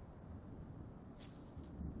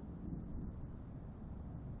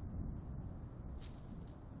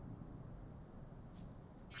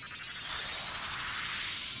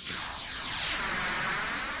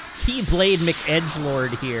 Keyblade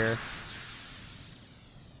McEdgelord here.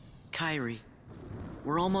 Kairi,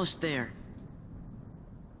 we're almost there.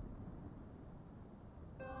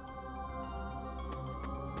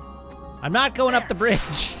 I'm not going up the bridge.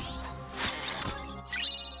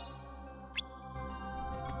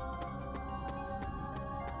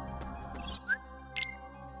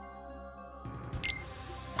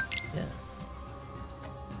 Yes.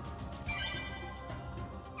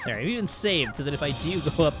 There, I've even saved so that if I do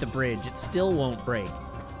go up the bridge, it still won't break.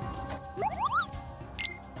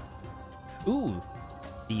 Ooh,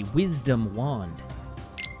 the Wisdom Wand.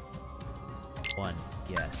 1,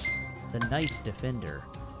 yes. The Knight Defender.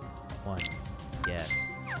 1, yes.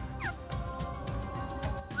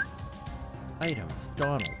 Items,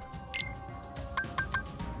 Donald.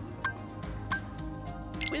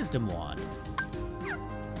 Wisdom Wand.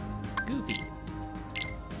 Goofy.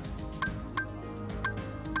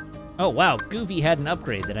 Oh wow, Goofy had an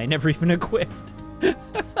upgrade that I never even equipped.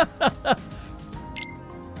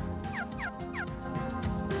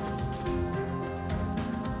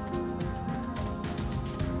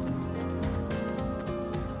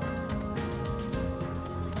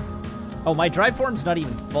 Oh, my drive form's not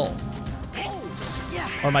even full.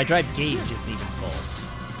 Or my drive gauge isn't even full.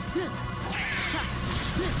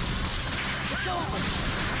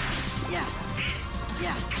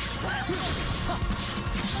 Yeah.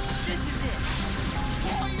 This is it.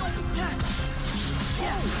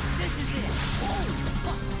 Yeah, this is it.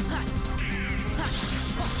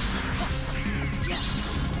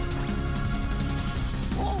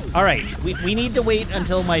 All right, we need to wait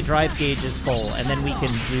until my drive gauge is full, and then we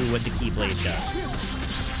can do what the Keyblade does.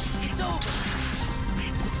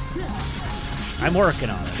 I'm working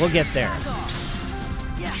on it. We'll get there.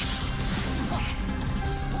 Yeah. Yeah.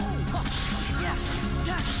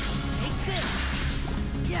 Take this.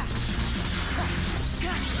 Yeah.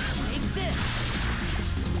 Take this.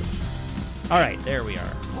 All right, there we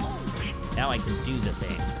are. Now I can do the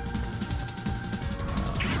thing.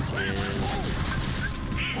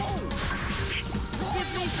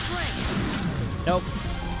 Give me strength. Nope.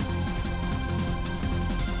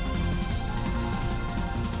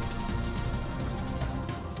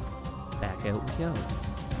 Back out we go.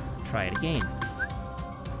 Try it again.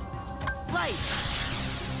 Light.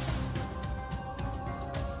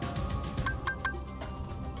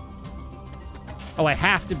 Oh, I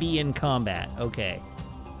have to be in combat. Okay.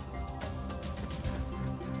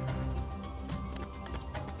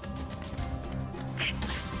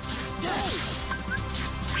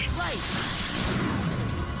 Light.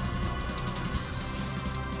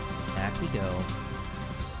 Back we go.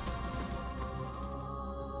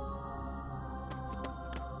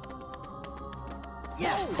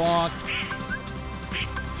 Yeah. Bonk.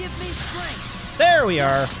 Give me strength. There we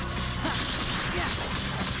are. Yeah.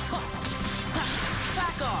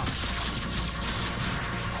 Back off.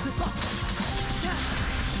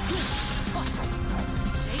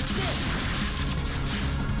 Take this.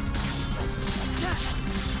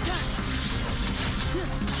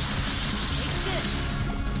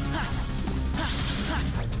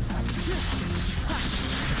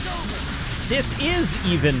 This is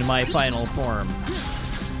even my final form.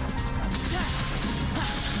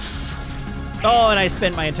 Oh, and I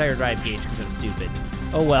spent my entire drive gauge because I'm stupid.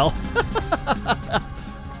 Oh well.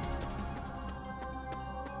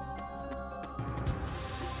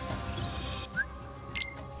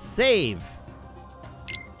 Save.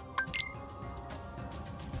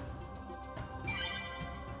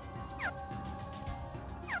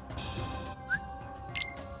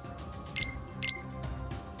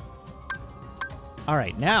 All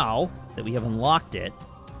right, now that we have unlocked it,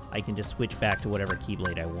 I can just switch back to whatever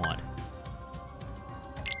Keyblade I want.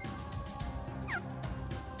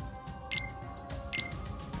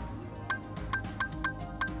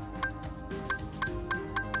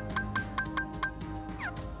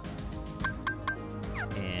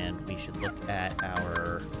 And we should look at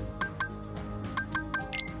our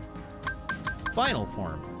final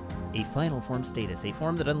form. A final form status. A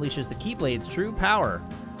form that unleashes the Keyblade's true power.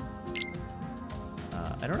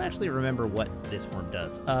 I don't actually remember what this form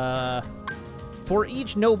does. For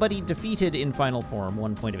each nobody defeated in final form,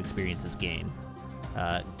 1 point of experience is gained.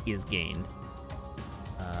 So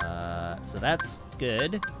that's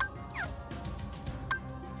good.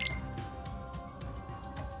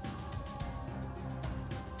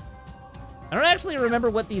 I don't actually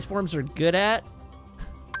remember what these forms are good at.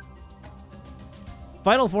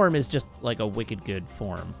 Final form is just like a wicked good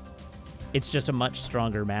form. It's just a much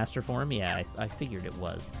stronger master form? Yeah, I figured it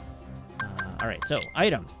was. Alright, so,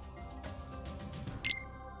 items.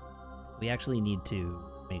 We actually need to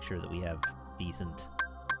make sure that we have decent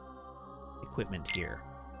equipment here.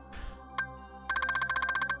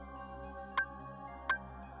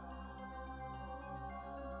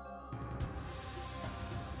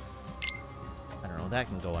 I don't know, that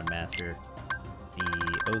can go on master. The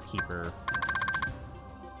Oathkeeper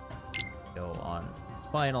go on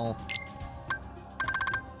final.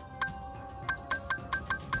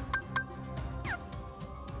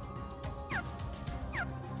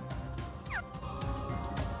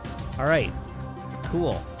 All right,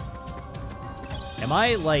 cool. Am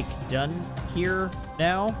I, like, done here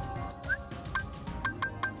now?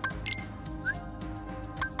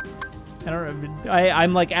 I don't know.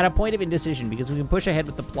 I'm, like, at a point of indecision because we can push ahead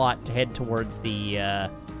with the plot to head towards the,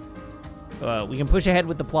 we can push ahead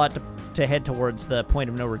with the plot to head towards the point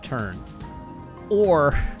of no return.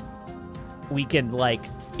 Or we can, like,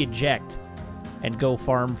 eject and go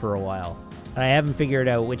farm for a while. And I haven't figured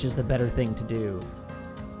out which is the better thing to do.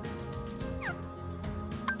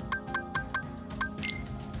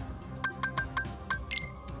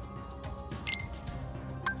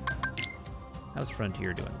 How's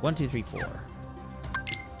Frontier doing? 1, 2, 3, 4.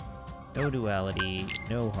 No duality,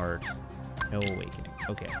 no heart, no awakening.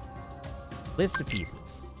 Okay. List of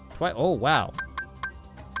pieces. Oh, wow.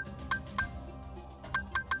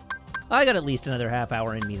 I got at least another half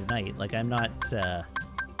hour in me tonight. Like, I'm not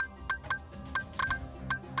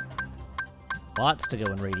Lots to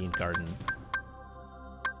go in Radiant Garden.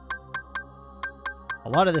 A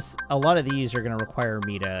lot of these are going to require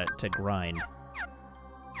me to grind.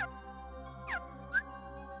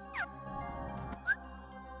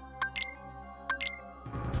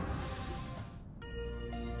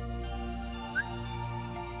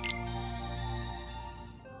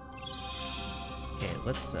 Okay,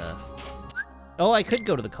 let's oh, I could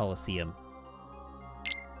go to the Colosseum.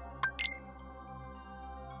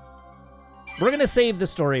 We're gonna save the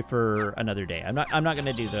story for another day. I'm not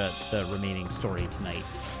gonna do the remaining story tonight.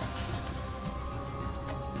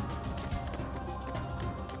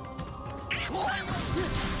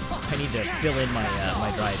 I need to fill in my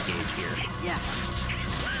my drive gauge here. Yeah.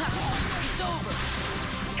 It's over.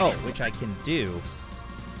 Oh, which I can do.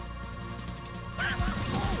 Now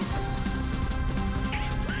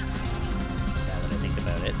that I think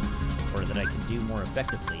about it, or that I can do more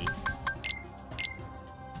effectively.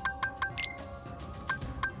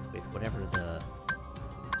 Whatever the...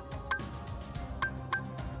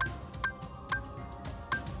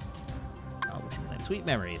 Oh, Wishing Land. Sweet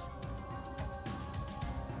memories.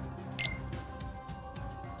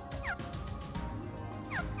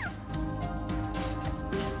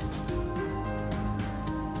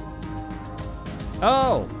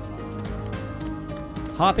 Oh!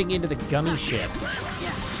 Hopping into the gummy ship.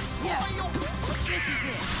 Yeah. This is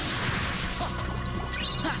it.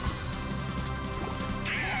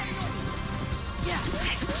 Yeah.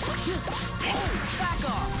 Back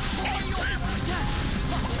off.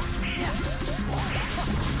 Yeah.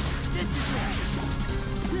 This is it.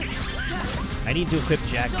 I need to equip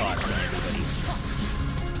jackpots on everybody.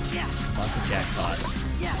 Yeah. Lots of jackpots.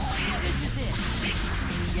 Yeah. This is it.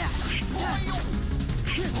 Yeah.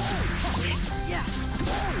 Yeah.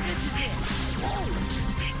 This is it.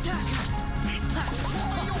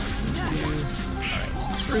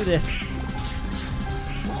 Alright, screw this.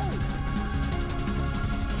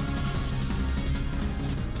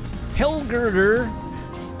 Hellgirder,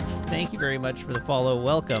 thank you very much for the follow.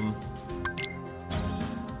 Welcome.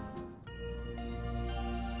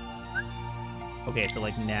 Okay, so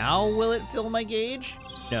like now will it fill my gauge?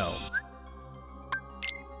 No.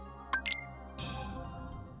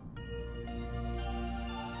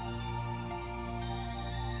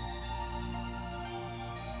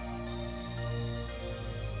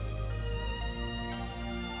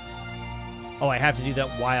 Oh, I have to do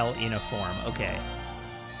that while in a form. Okay.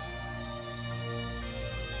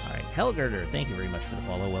 All right, Hellgirder, thank you very much for the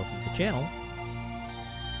follow. Welcome to the channel.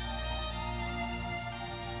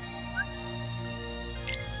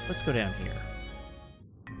 Let's go down here.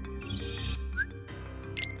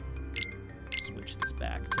 Switch this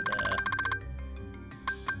back to the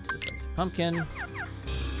Decisive Pumpkin.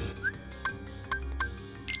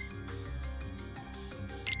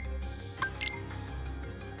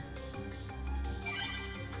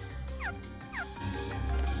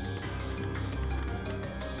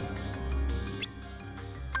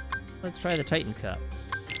 Let's try the Titan Cup.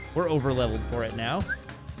 We're over-leveled for it now.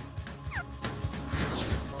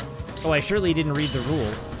 Oh, I surely didn't read the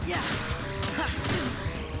rules. Yeah.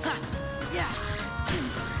 Yeah.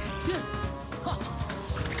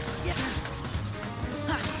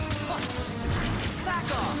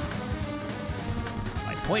 Back off.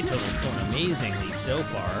 My point total's going amazingly so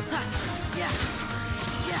far. Yeah.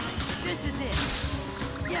 Yeah. This is it.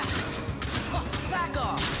 Yeah. Back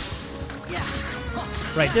off. Yeah.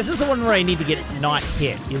 Right, this is the one where I need to get not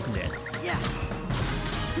hit, isn't it? Yeah.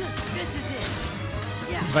 This is it.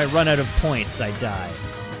 Yeah. Because if I run out of points, I die.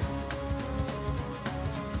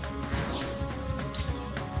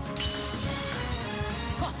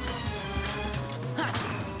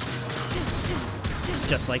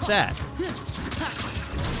 Just like that.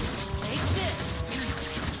 Take this.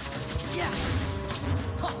 Yeah.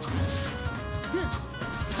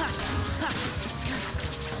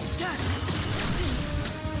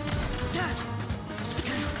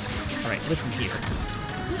 Alright, listen here.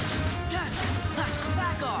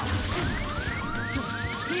 Back off.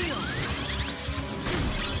 Heal.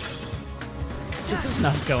 This is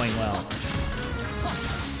not going well.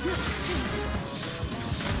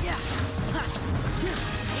 Yeah.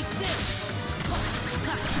 Take this.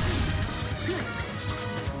 Take this.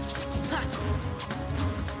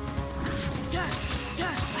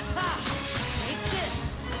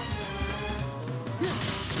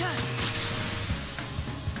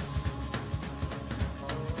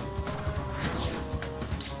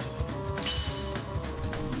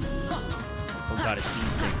 Oh god, it's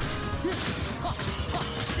these things.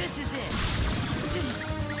 This is it.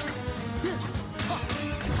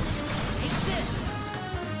 Take this.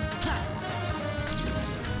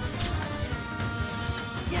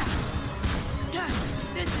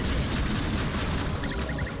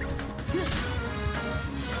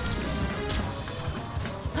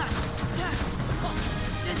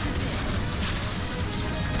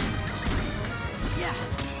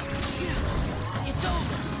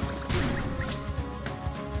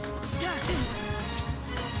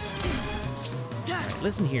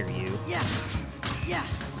 Listen here, you. Yeah. Yeah.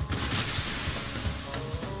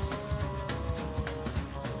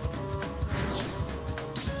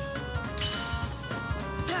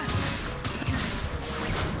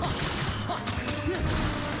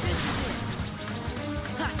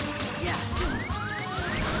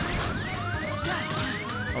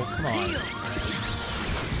 Oh, come on.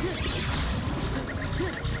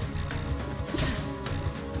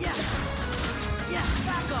 Yeah. Yeah.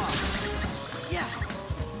 Back off. Yeah.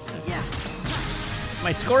 Yeah.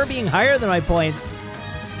 My score being higher than my points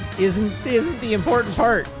isn't the important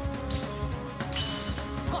part.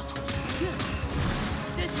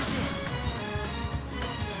 This is it.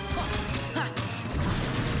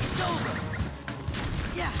 It's over.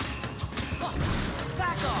 Yeah.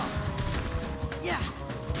 Back off. Yeah.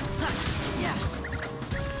 Yeah.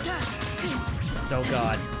 Oh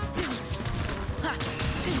God.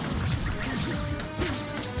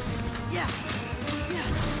 Yeah. Yeah.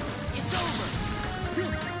 It's over.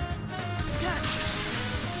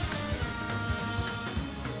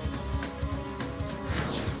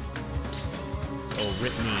 Oh,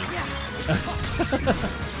 rip me. Yeah. Back off.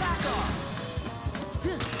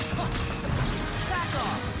 Back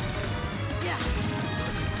off. Yeah.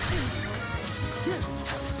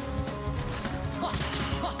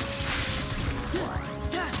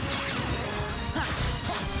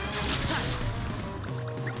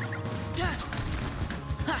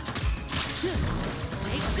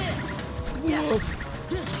 Take this. Yeah.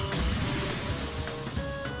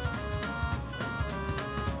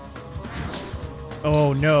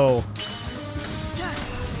 Oh no.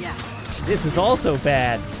 Yeah. This is also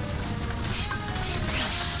bad.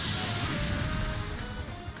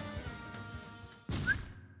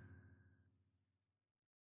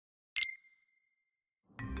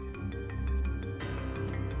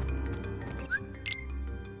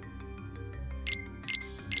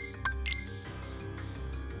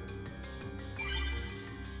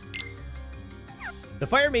 The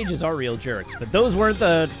fire mages are real jerks, but those weren't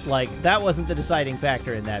that wasn't the deciding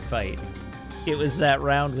factor in that fight. It was that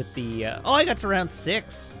round with the, oh, I got to round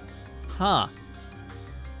 6. Huh.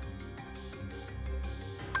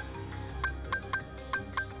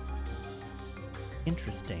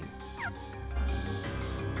 Interesting.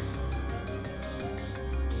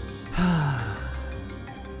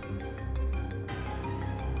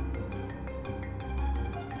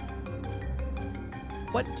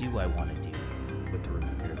 What do I want to do with the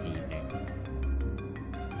remainder of the evening?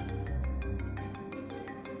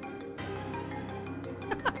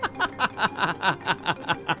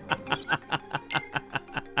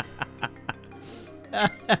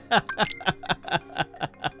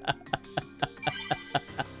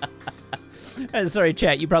 Sorry,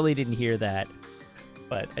 chat, you probably didn't hear that.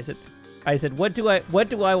 But I said, what do I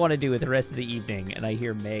want to do with the rest of the evening? And I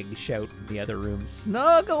hear Meg shout from the other room,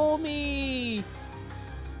 "Snuggle me!"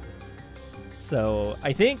 So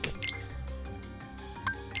I think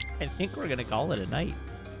we're gonna call it a night.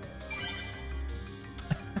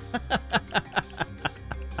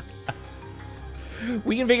 I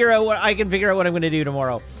can figure out what I'm gonna do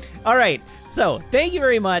tomorrow. All right. So thank you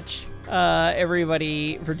very much,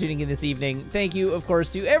 everybody, for tuning in this evening. Thank you, of course,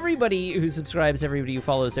 to everybody who subscribes, everybody who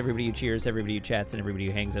follows, everybody who cheers, everybody who chats, and everybody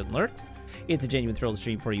who hangs out and lurks. It's a genuine thrill to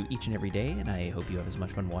stream for you each and every day, and I hope you have as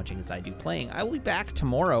much fun watching as I do playing. I will be back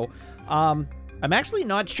tomorrow. I'm actually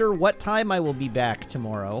not sure what time I will be back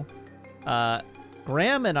tomorrow.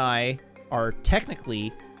 Graham and I are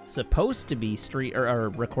technically supposed to be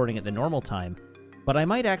recording at the normal time, but I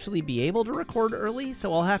might actually be able to record early,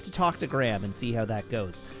 so I'll have to talk to Graham and see how that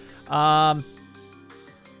goes.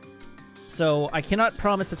 So I cannot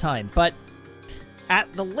promise a time, but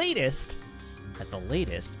at the latest,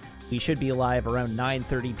 we should be live around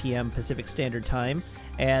 9:30 p.m. Pacific Standard Time,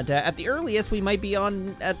 and at the earliest, we might be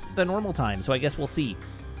on at the normal time, so I guess we'll see.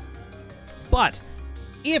 But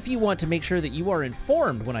if you want to make sure that you are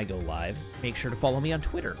informed when I go live, make sure to follow me on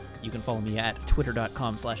Twitter. You can follow me at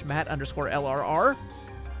twitter.com/Matt_LRR.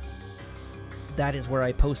 That is where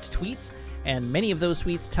I post tweets, and many of those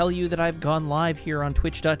tweets tell you that I've gone live here on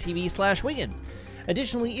twitch.tv/Wiggins.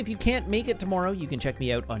 Additionally, if you can't make it tomorrow, you can check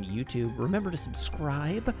me out on YouTube. Remember to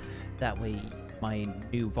subscribe. That way my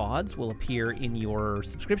new VODs will appear in your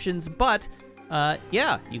subscriptions. But,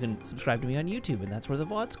 yeah, you can subscribe to me on YouTube, and that's where the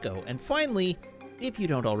VODs go. And finally, if you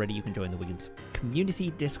don't already, you can join the Wiggins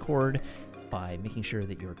Community Discord by making sure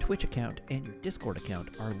that your Twitch account and your Discord account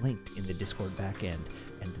are linked in the Discord backend,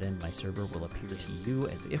 and then my server will appear to you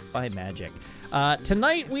as if by magic.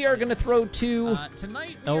 Tonight we are going to throw to...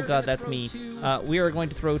 oh god, that's me. We are going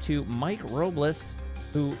to throw to Mike Robles,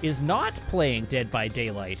 who is not playing Dead by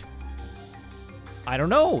Daylight. I don't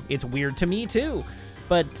know. It's weird to me, too.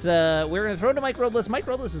 But we're going to throw to Mike Robles. Mike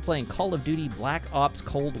Robles is playing Call of Duty Black Ops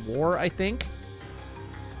Cold War, I think.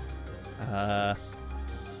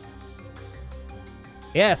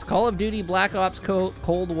 Yes, Call of Duty Black Ops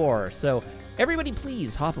Cold War. So everybody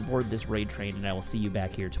please hop aboard this raid train, and I will see you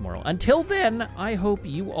back here tomorrow. Until then, I hope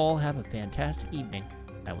you all have a fantastic evening.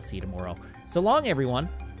 I will see you tomorrow. So long, everyone.